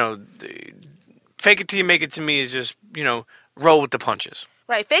 Fake it till you make it, to me, is just, roll with the punches.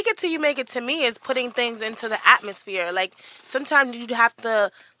 Right. Fake it till you make it, to me, is putting things into the atmosphere. Like, sometimes you have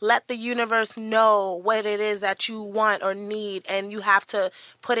to let the universe know what it is that you want or need, and you have to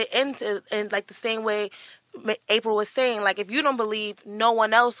put it into, and like the same way April was saying, like, if you don't believe, no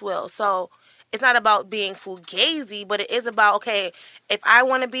one else will. So it's not about being fugazi, but it is about, okay, if I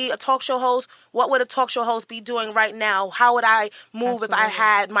want to be a talk show host, what would a talk show host be doing right now? How would I move if I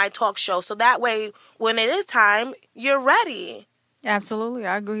had my talk show? So that way, when it is time, you're ready. Absolutely.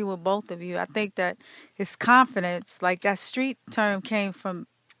 I agree with both of you. I think that it's confidence. Like, that street term came from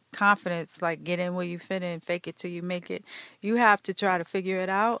confidence, like get in where you fit in, fake it till you make it. You have to try to figure it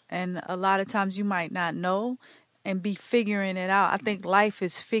out. And a lot of times you might not know and be figuring it out. I think life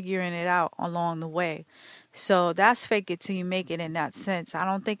is figuring it out along the way. So that's fake it till you make it in that sense. I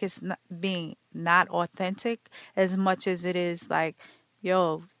don't think it's not being not authentic as much as it is like,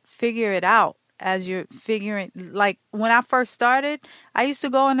 yo, figure it out. As you're figuring, like when I first started, I used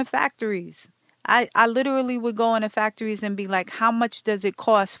to go into factories. I literally would go into factories and be like, how much does it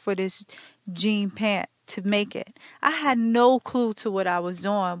cost for this jean pant to make it? I had no clue to what I was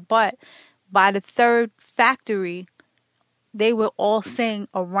doing. But by the third factory, they were all saying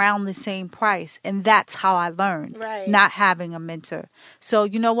around the same price. And that's how I learned, not having a mentor. So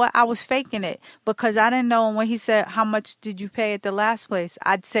you know what? I was faking it because I didn't know. And when he said, how much did you pay at the last place?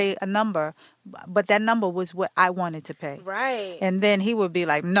 I'd say a number, but that number was what I wanted to pay. Right. And then he would be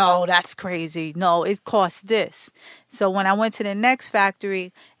like, no, that's crazy. No, it costs this. So when I went to the next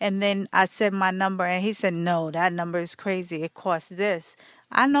factory and then I said my number and he said, no, that number is crazy. It costs this.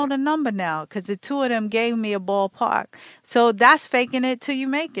 I know the number now because the two of them gave me a ballpark. So that's faking it till you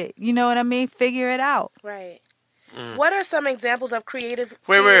make it. You know what I mean? Figure it out. Right. What are some examples of creators?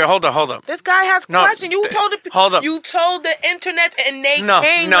 Wait, hold up. This guy has questions. You told You told the internet and they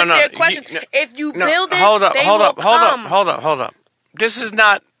came with their questions. If you build it, they will come. Hold up. This is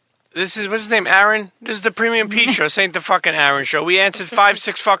what's his name, Aaron? This is the Premium Pete Show. This ain't the fucking Aaron Show. We answered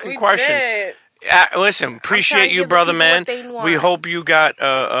 5-6 fucking questions. Did. Listen, appreciate you, brother, man. We hope you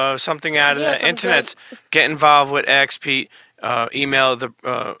got something out of the internet. Get involved with XP. Email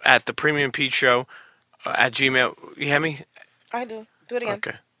at the Premium Pete Show at Gmail. You hear me? I do. Do it again.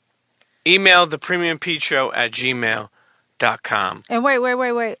 Okay. Email the Premium Pete Show at gmail.com. And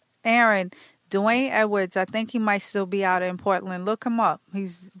wait, Aaron. Dwayne Edwards, I think he might still be out in Portland. Look him up. He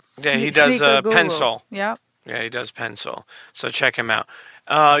does pencil. Yep. Yeah, he does pencil. So check him out.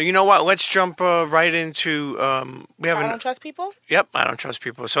 You know what? Let's jump right into. I don't trust people? Yep, I don't trust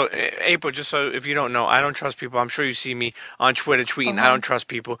people. So, April, just so if you don't know, I don't trust people. I'm sure you see me on Twitter tweeting, I don't trust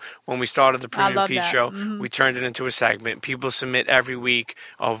people. When we started the Premium Pete Show, we turned it into a segment. People submit every week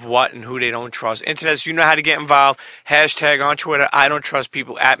of what and who they don't trust. Internet, you know how to get involved. Hashtag on Twitter, I don't trust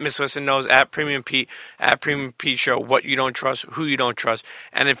people. At Miss Lissa knows, at Premium Pete Show, what you don't trust, who you don't trust.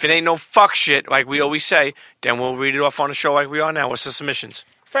 And if it ain't no fuck shit, like we always say, then we'll read it off on the show like we are now. What's the submissions?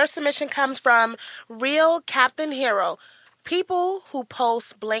 First submission comes from Real Captain Hero. People who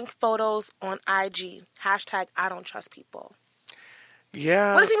post blank photos on IG. Hashtag I don't trust people.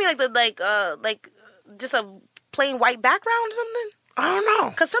 Yeah. What does he mean? Like just a plain white background or something? I don't know.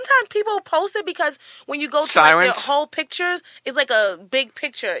 Because sometimes people post it because when you go to like, their whole pictures, it's like a big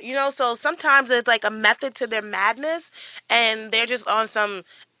picture, you know? So sometimes it's like a method to their madness, and they're just on some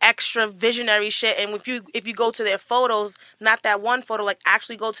extra visionary shit. And if you go to their photos, not that one photo, like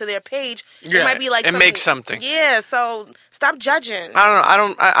actually go to their page, it might be like it makes something. Yeah, so stop judging. I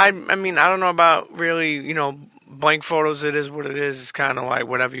don't know. I mean, I don't know about really, you know, blank photos. It is what it is. It's kind of like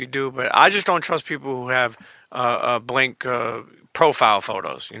whatever you do. But I just don't trust people who have blank profile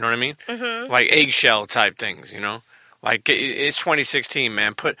photos. You know what I mean? Mm-hmm. Like eggshell type things, you know? Like, it's 2016,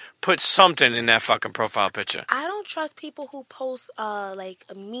 man. Put something in that fucking profile picture. I don't trust people who post, like,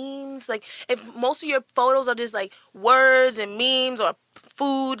 memes. Like, if most of your photos are just, like, words and memes or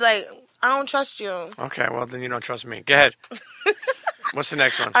food, like, I don't trust you. Okay, well, then you don't trust me. Go ahead. What's the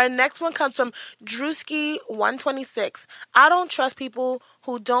next one? Our next one comes from Drewski126. I don't trust people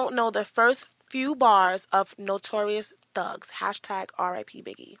who don't know the first few bars of Notorious Thugs. Hashtag RIP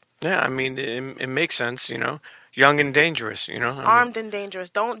Biggie. Yeah, I mean, it makes sense, you know. Young and dangerous, you know. Armed and dangerous.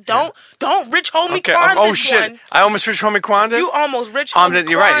 Don't rich homie Quan this shit. One. I almost rich homie Quan. You almost rich homie Quan.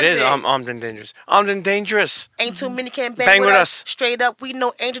 You're right. It is armed and dangerous. Armed and dangerous. Ain't too many can bang with us. Straight up, we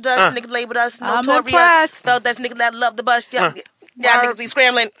know Angel Dust. Niggas labeled us Notorious. Thug that's niggas that love the bus. Yeah, niggas be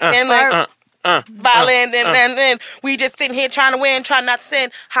scrambling and like. Violent and we just sitting here trying to win, trying not to sin.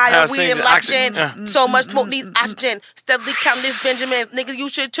 High on weed and oxygen. So much smoke needs oxygen. Steadily counting this Benjamin. Nigga, you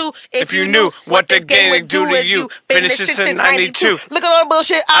should too. If you knew what this game would do to you. Been in this shit since 92. Look at all the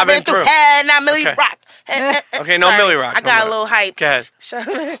bullshit I've been through. Hey, now Millie Rock. Okay, no Millie Rock. I got a little hype. Go ahead.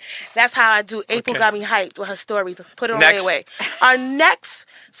 That's how I do. April got me hyped with her stories. Put it on my way. Our next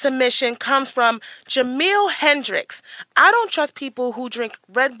submission comes from Jamil Hendricks. I don't trust people who drink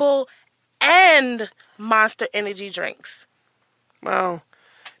Red Bull and Monster energy drinks. Well,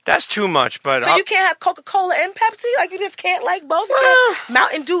 that's too much, but... So you can't have Coca-Cola and Pepsi? Like, you just can't like both?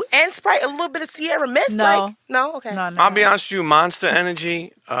 Mountain Dew and Sprite? A little bit of Sierra Mist? No. Like, no? Okay. No. I'll be honest with you, Monster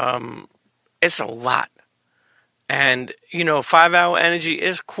Energy, it's a lot. And, you know, 5-hour energy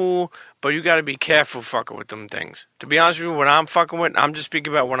is cool, but you got to be careful fucking with them things. To be honest with you, what I'm fucking with, I'm just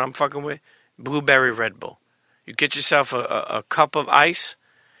speaking about what I'm fucking with, blueberry Red Bull. You get yourself a cup of ice...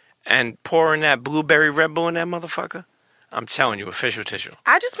 and pouring that blueberry Red Bull in that motherfucker, I'm telling you, official tissue.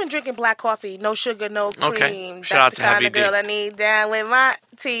 I just been drinking black coffee, no sugar, no cream. Okay. Shout out to Heavy D. That's the kind of girl I need down with my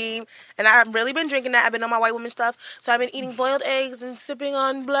team, and I've really been drinking that. I've been on my white woman stuff, so I've been eating boiled eggs and sipping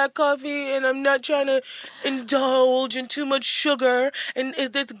on black coffee, and I'm not trying to indulge in too much sugar. And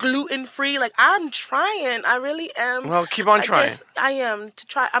is this gluten free? Like, I'm trying. I really am. Well, keep on trying. I am to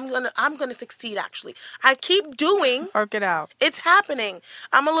try. I'm gonna succeed. Actually, I keep doing. Work it out. It's happening.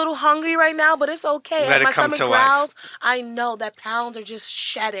 I'm a little hungry right now, but it's okay. Let As it my come stomach to growls, life. I know that pounds are just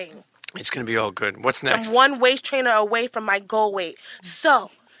shedding. It's going to be all good. What's next? I'm one waist trainer away from my goal weight. So,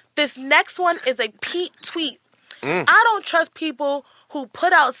 this next one is a Pete tweet. I don't trust people who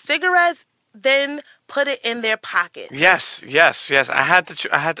put out cigarettes, then put it in their pocket. Yes. I had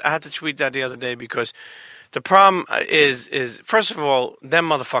to tweet that the other day because the problem is first of all, them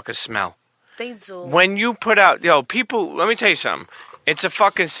motherfuckers smell. They do. When you put out, people, let me tell you something. It's a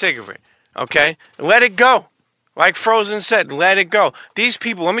fucking cigarette, okay? Let it go. Like Frozen said, let it go. These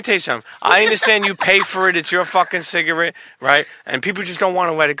people, let me tell you something. I understand you pay for it. It's your fucking cigarette, right? And people just don't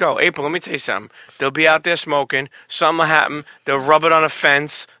want to let it go. April, let me tell you something. They'll be out there smoking. Something will happen. They'll rub it on a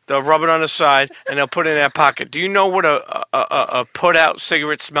fence. They'll rub it on the side, and they'll put it in their pocket. Do you know what a put-out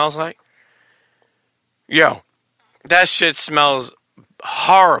cigarette smells like? Yo, that shit smells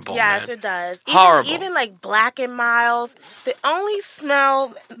horrible. Yes, man. it does. Horrible. Even like Black and Miles, they only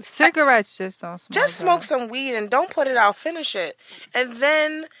smell. Cigarettes just don't smell. Just smoke some weed and don't put it out. Finish it, and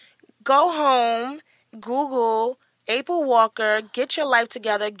then go home. Google April Walker. Get your life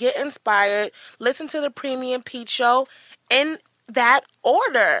together. Get inspired. Listen to the Premium Pete Show in that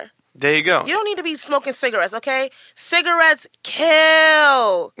order. There you go. You don't need to be smoking cigarettes, okay? Cigarettes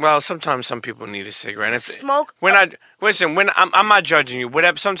kill. Well, sometimes some people need a cigarette. Smoke. Listen, I'm not judging you.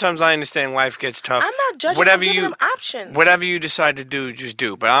 Whatever. Sometimes I understand life gets tough. I'm not judging. I'm giving them options. Whatever you decide to do, just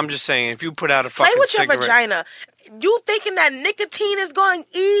do. But I'm just saying, if you put out a fucking play with cigarette, your vagina. You thinking that nicotine is going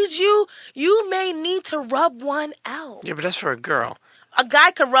to ease you? You may need to rub one out. Yeah, but that's for a girl. A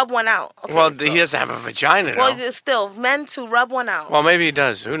guy could rub one out. Okay, well, he doesn't have a vagina, though. Well, still, men to rub one out. Well, maybe he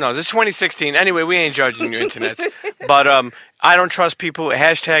does. Who knows? It's 2016. Anyway, we ain't judging your internet. But I don't trust people.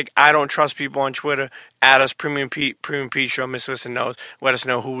 Hashtag I don't trust people on Twitter. Add us Premium Pete Show. Miss Lissa knows. Let us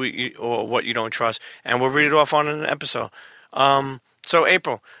know who or what you don't trust, and we'll read it off on an episode. So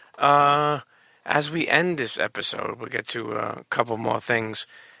April, as we end this episode, we'll get to a couple more things.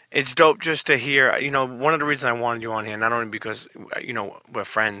 It's dope just to hear, one of the reasons I wanted you on here, not only because, we're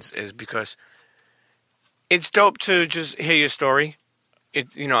friends, is because it's dope to just hear your story.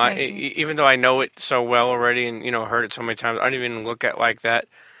 Even though I know it so well already and, heard it so many times, I don't even look at it like that.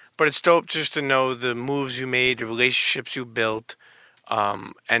 But it's dope just to know the moves you made, the relationships you built,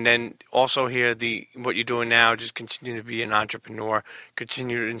 and then also hear what you're doing now, just continue to be an entrepreneur,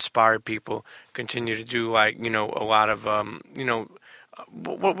 continue to inspire people, continue to do, a lot of,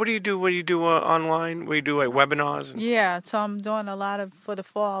 what do you do? What do you do online? What do you do, like webinars? Yeah, so I'm doing a lot of, for the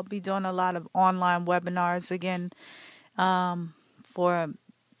fall, I'll be doing a lot of online webinars again for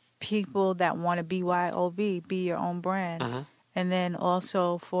people that want to BYOB, be your own brand. Mm-hmm. And then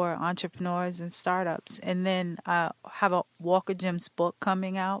also for entrepreneurs and startups. And then I have a Walker Jim's book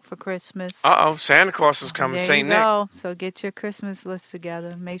coming out for Christmas. Uh-oh, Santa Claus is coming, St. Nick. Go. So get your Christmas list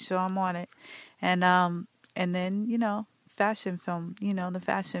together. Make sure I'm on it. And then, fashion film, the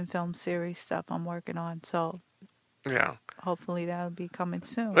fashion film series stuff I'm working on. So yeah, hopefully that'll be coming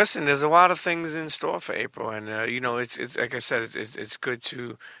soon. Listen, there's a lot of things in store for April, and it's like I said, it's good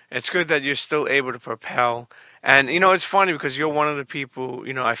that you're still able to propel. And it's funny because you're one of the people,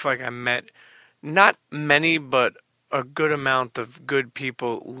 I feel like I met not many, but a good amount of good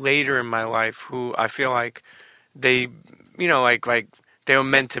people later in my life who I feel like they, like they were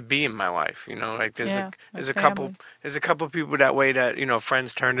meant to be in my life. There's a couple people that way that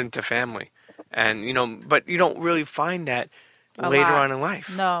friends turned into family, and but you don't really find that later on in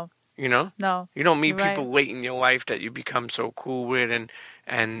life. No. No. You don't meet people right. late in your life that you become so cool with and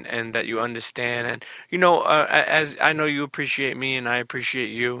that you understand. And as I know you appreciate me and I appreciate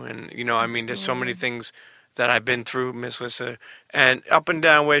you, and there's so many things that I've been through, Miss Lissa, and up and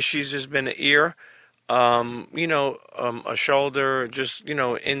down where she's just been an ear. A shoulder, just,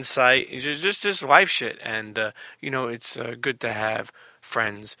 insight, just life shit. And, it's good to have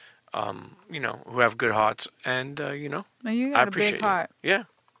friends, who have good hearts. And, you got I appreciate a big heart. You. Yeah,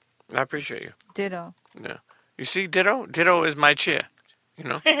 I appreciate you. Ditto. Yeah. You see, ditto? Ditto is my chair,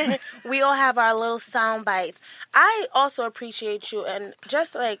 We all have our little sound bites. I also appreciate you. And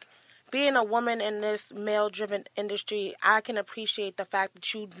just like being a woman in this male-driven industry, I can appreciate the fact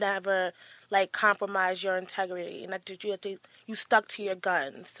that you never compromise your integrity, and that you you stuck to your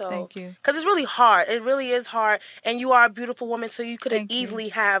guns. So, thank you. Because it's really hard. It really is hard. And you are a beautiful woman, so you could have easily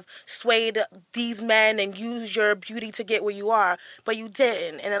have swayed these men and used your beauty to get where you are, but you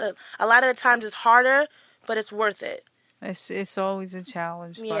didn't. And a lot of the times it's harder, but it's worth it. It's always a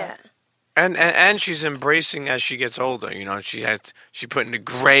challenge. Yeah. And she's embracing as she gets older. You know, she putting the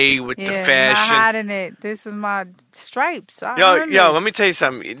gray with the fashion. Not hiding it. This is my stripes. Yo, let me tell you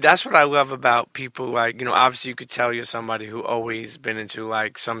something. That's what I love about people. Like, you know, obviously you could tell you're somebody who always been into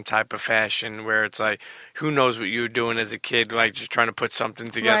like some type of fashion where it's like, who knows what you were doing as a kid, like just trying to put something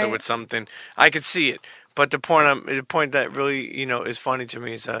together with something. I could see it. But the point that really, you know, is funny to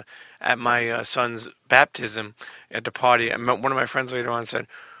me is at my son's baptism at the party, one of my friends later on said,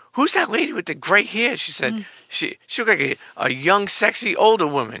 "Who's that lady with the gray hair?" She said, she looked like a young, sexy, older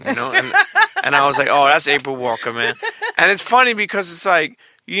woman, you know? And I was like, oh, that's April Walker, man. And it's funny because it's like,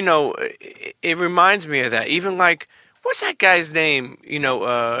 you know, it reminds me of that. Even like, what's that guy's name? You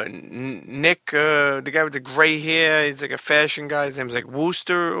know, Nick, the guy with the gray hair. He's like a fashion guy. His name's like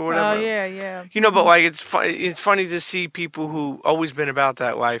Wooster or whatever. Oh, yeah. You know, but like, it's funny to see people who always been about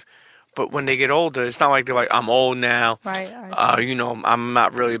that life. But when they get older, it's not like they're like, I'm old now. Right. You know, I'm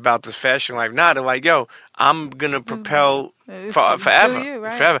not really about this fashion life. Nah, they're like, yo, I'm going to propel forever.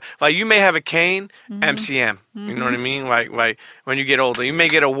 Forever. Like, you may have a cane, MCM. You know what I mean? Like when you get older, you may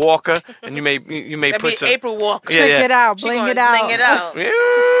get a walker, and you may put some April Walker. Check it out. Bling it out. Bling it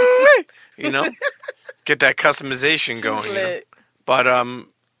out. You know, get that customization going. You know? But,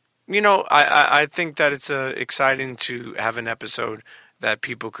 you know, I think that it's exciting to have an episode that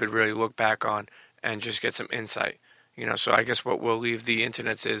people could really look back on and just get some insight. You know, so I guess what we'll leave the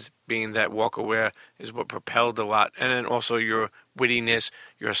internets is being that Walker Wear is what propelled a lot. And then also your wittiness,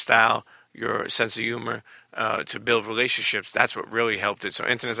 your style, your sense of humor to build relationships. That's what really helped it. So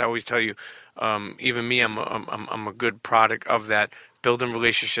internets, I always tell you, even me, I'm a good product of that. Building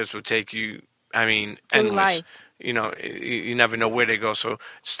relationships will take you, I mean, endless. Life. You know, you never know where they go. So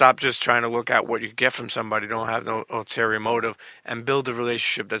stop just trying to look at what you get from somebody. Don't have no ulterior motive, and build a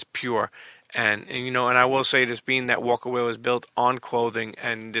relationship that's pure. And you know, and I will say this, being that Walker Wear was built on clothing,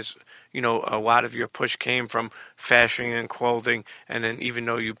 and this, you know, a lot of your push came from fashion and clothing, and then even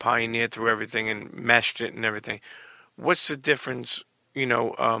though you pioneered through everything and meshed it and everything, what's the difference, you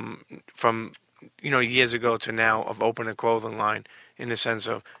know, from, you know, years ago to now of opening a clothing line? In the sense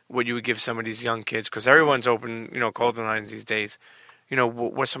of what you would give some of these young kids, because everyone's open, you know, clothing lines these days. You know,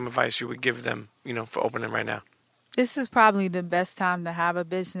 what's some advice you would give them, you know, for opening right now? This is probably the best time to have a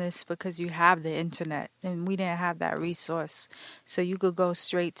business because you have the internet, and we didn't have that resource. So you could go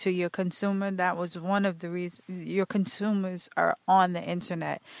straight to your consumer. That was one of the reasons. Your consumers are on the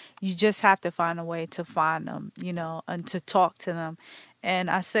internet. You just have to find a way to find them, you know, and to talk to them. And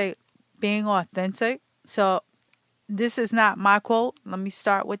I say being authentic. So this is not my quote. Let me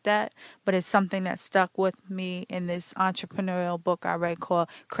start with that. But it's something that stuck with me in this entrepreneurial book I read called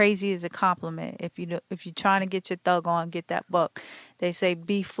 "Crazy is a Compliment." If you're trying to get your thug on, get that book. They say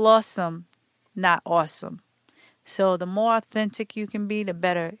be flawsome, not awesome. So the more authentic you can be, the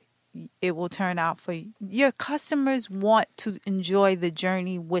better it will turn out for you. Your customers want to enjoy the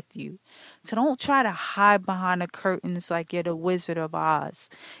journey with you. So don't try to hide behind the curtains like you're the Wizard of Oz.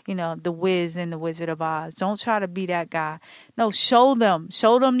 You know, the Wiz in the Wizard of Oz. Don't try to be that guy. No, show them.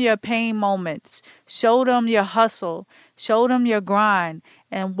 Show them your pain moments. Show them your hustle. Show them your grind.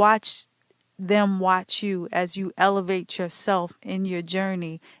 And watch them watch you as you elevate yourself in your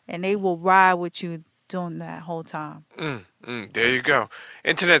journey. And they will ride with you during that whole time. There you go.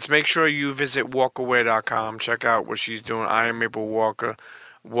 Internets, make sure you visit walkerwear.com. Check out what she's doing. I am April Walker.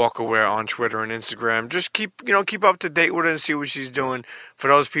 Walker Wear on Twitter and Instagram. Just keep up to date with her and see what she's doing. For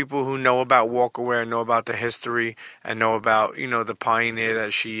those people who know about Walker Wear, know about the history, and know about, you know, the pioneer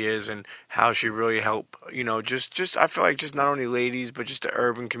that she is and how she really helped, you know, just I feel like just not only ladies, but just the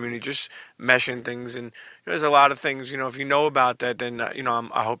urban community, just meshing things. And there's a lot of things, you know, if you know about that, then, you know,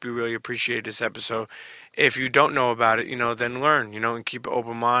 I hope you really appreciate this episode. If you don't know about it, you know, then learn, you know, and keep an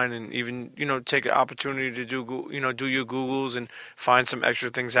open mind, and even, you know, take an opportunity to do your Googles and find some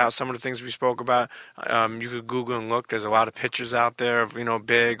extra things out. Some of the things we spoke about, you could Google and look. There's a lot of pictures out there of, you know,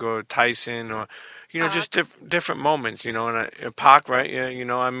 Big or Tyson or, you know, just different moments, you know, and Pac, right? Yeah, you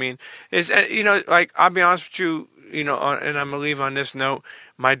know, I mean, you know, like, I'll be honest with you, you know, and I'm gonna leave on this note.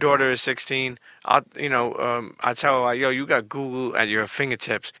 My daughter is 16. I tell her, like, yo, you got Google at your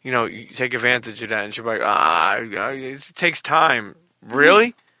fingertips. You know, you take advantage of that. And she'll be like, it takes time.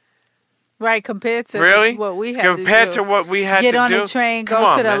 Really? Right, compared to what we had compared to what we had get to do. Get on the train,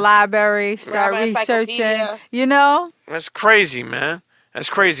 go to the library, start researching. You know? That's crazy, man. That's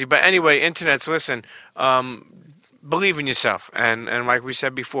crazy. But anyway, internets, listen. believe in yourself. And like we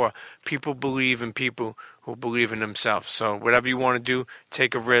said before, people believe in people who believe in themselves. So whatever you want to do,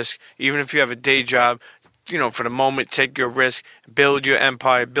 take a risk. Even if you have a day job, for the moment, take your risk, build your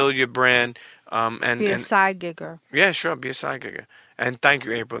empire, build your brand. And be a side gigger. Yeah, sure, be a side gigger. And thank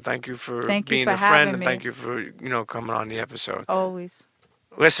you, April. Thank you for being a friend, and thank you for coming on the episode. Always.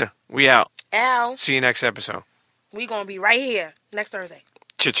 Listen, we out. Al. See you next episode. We gonna be right here next Thursday.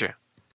 Chit-chat.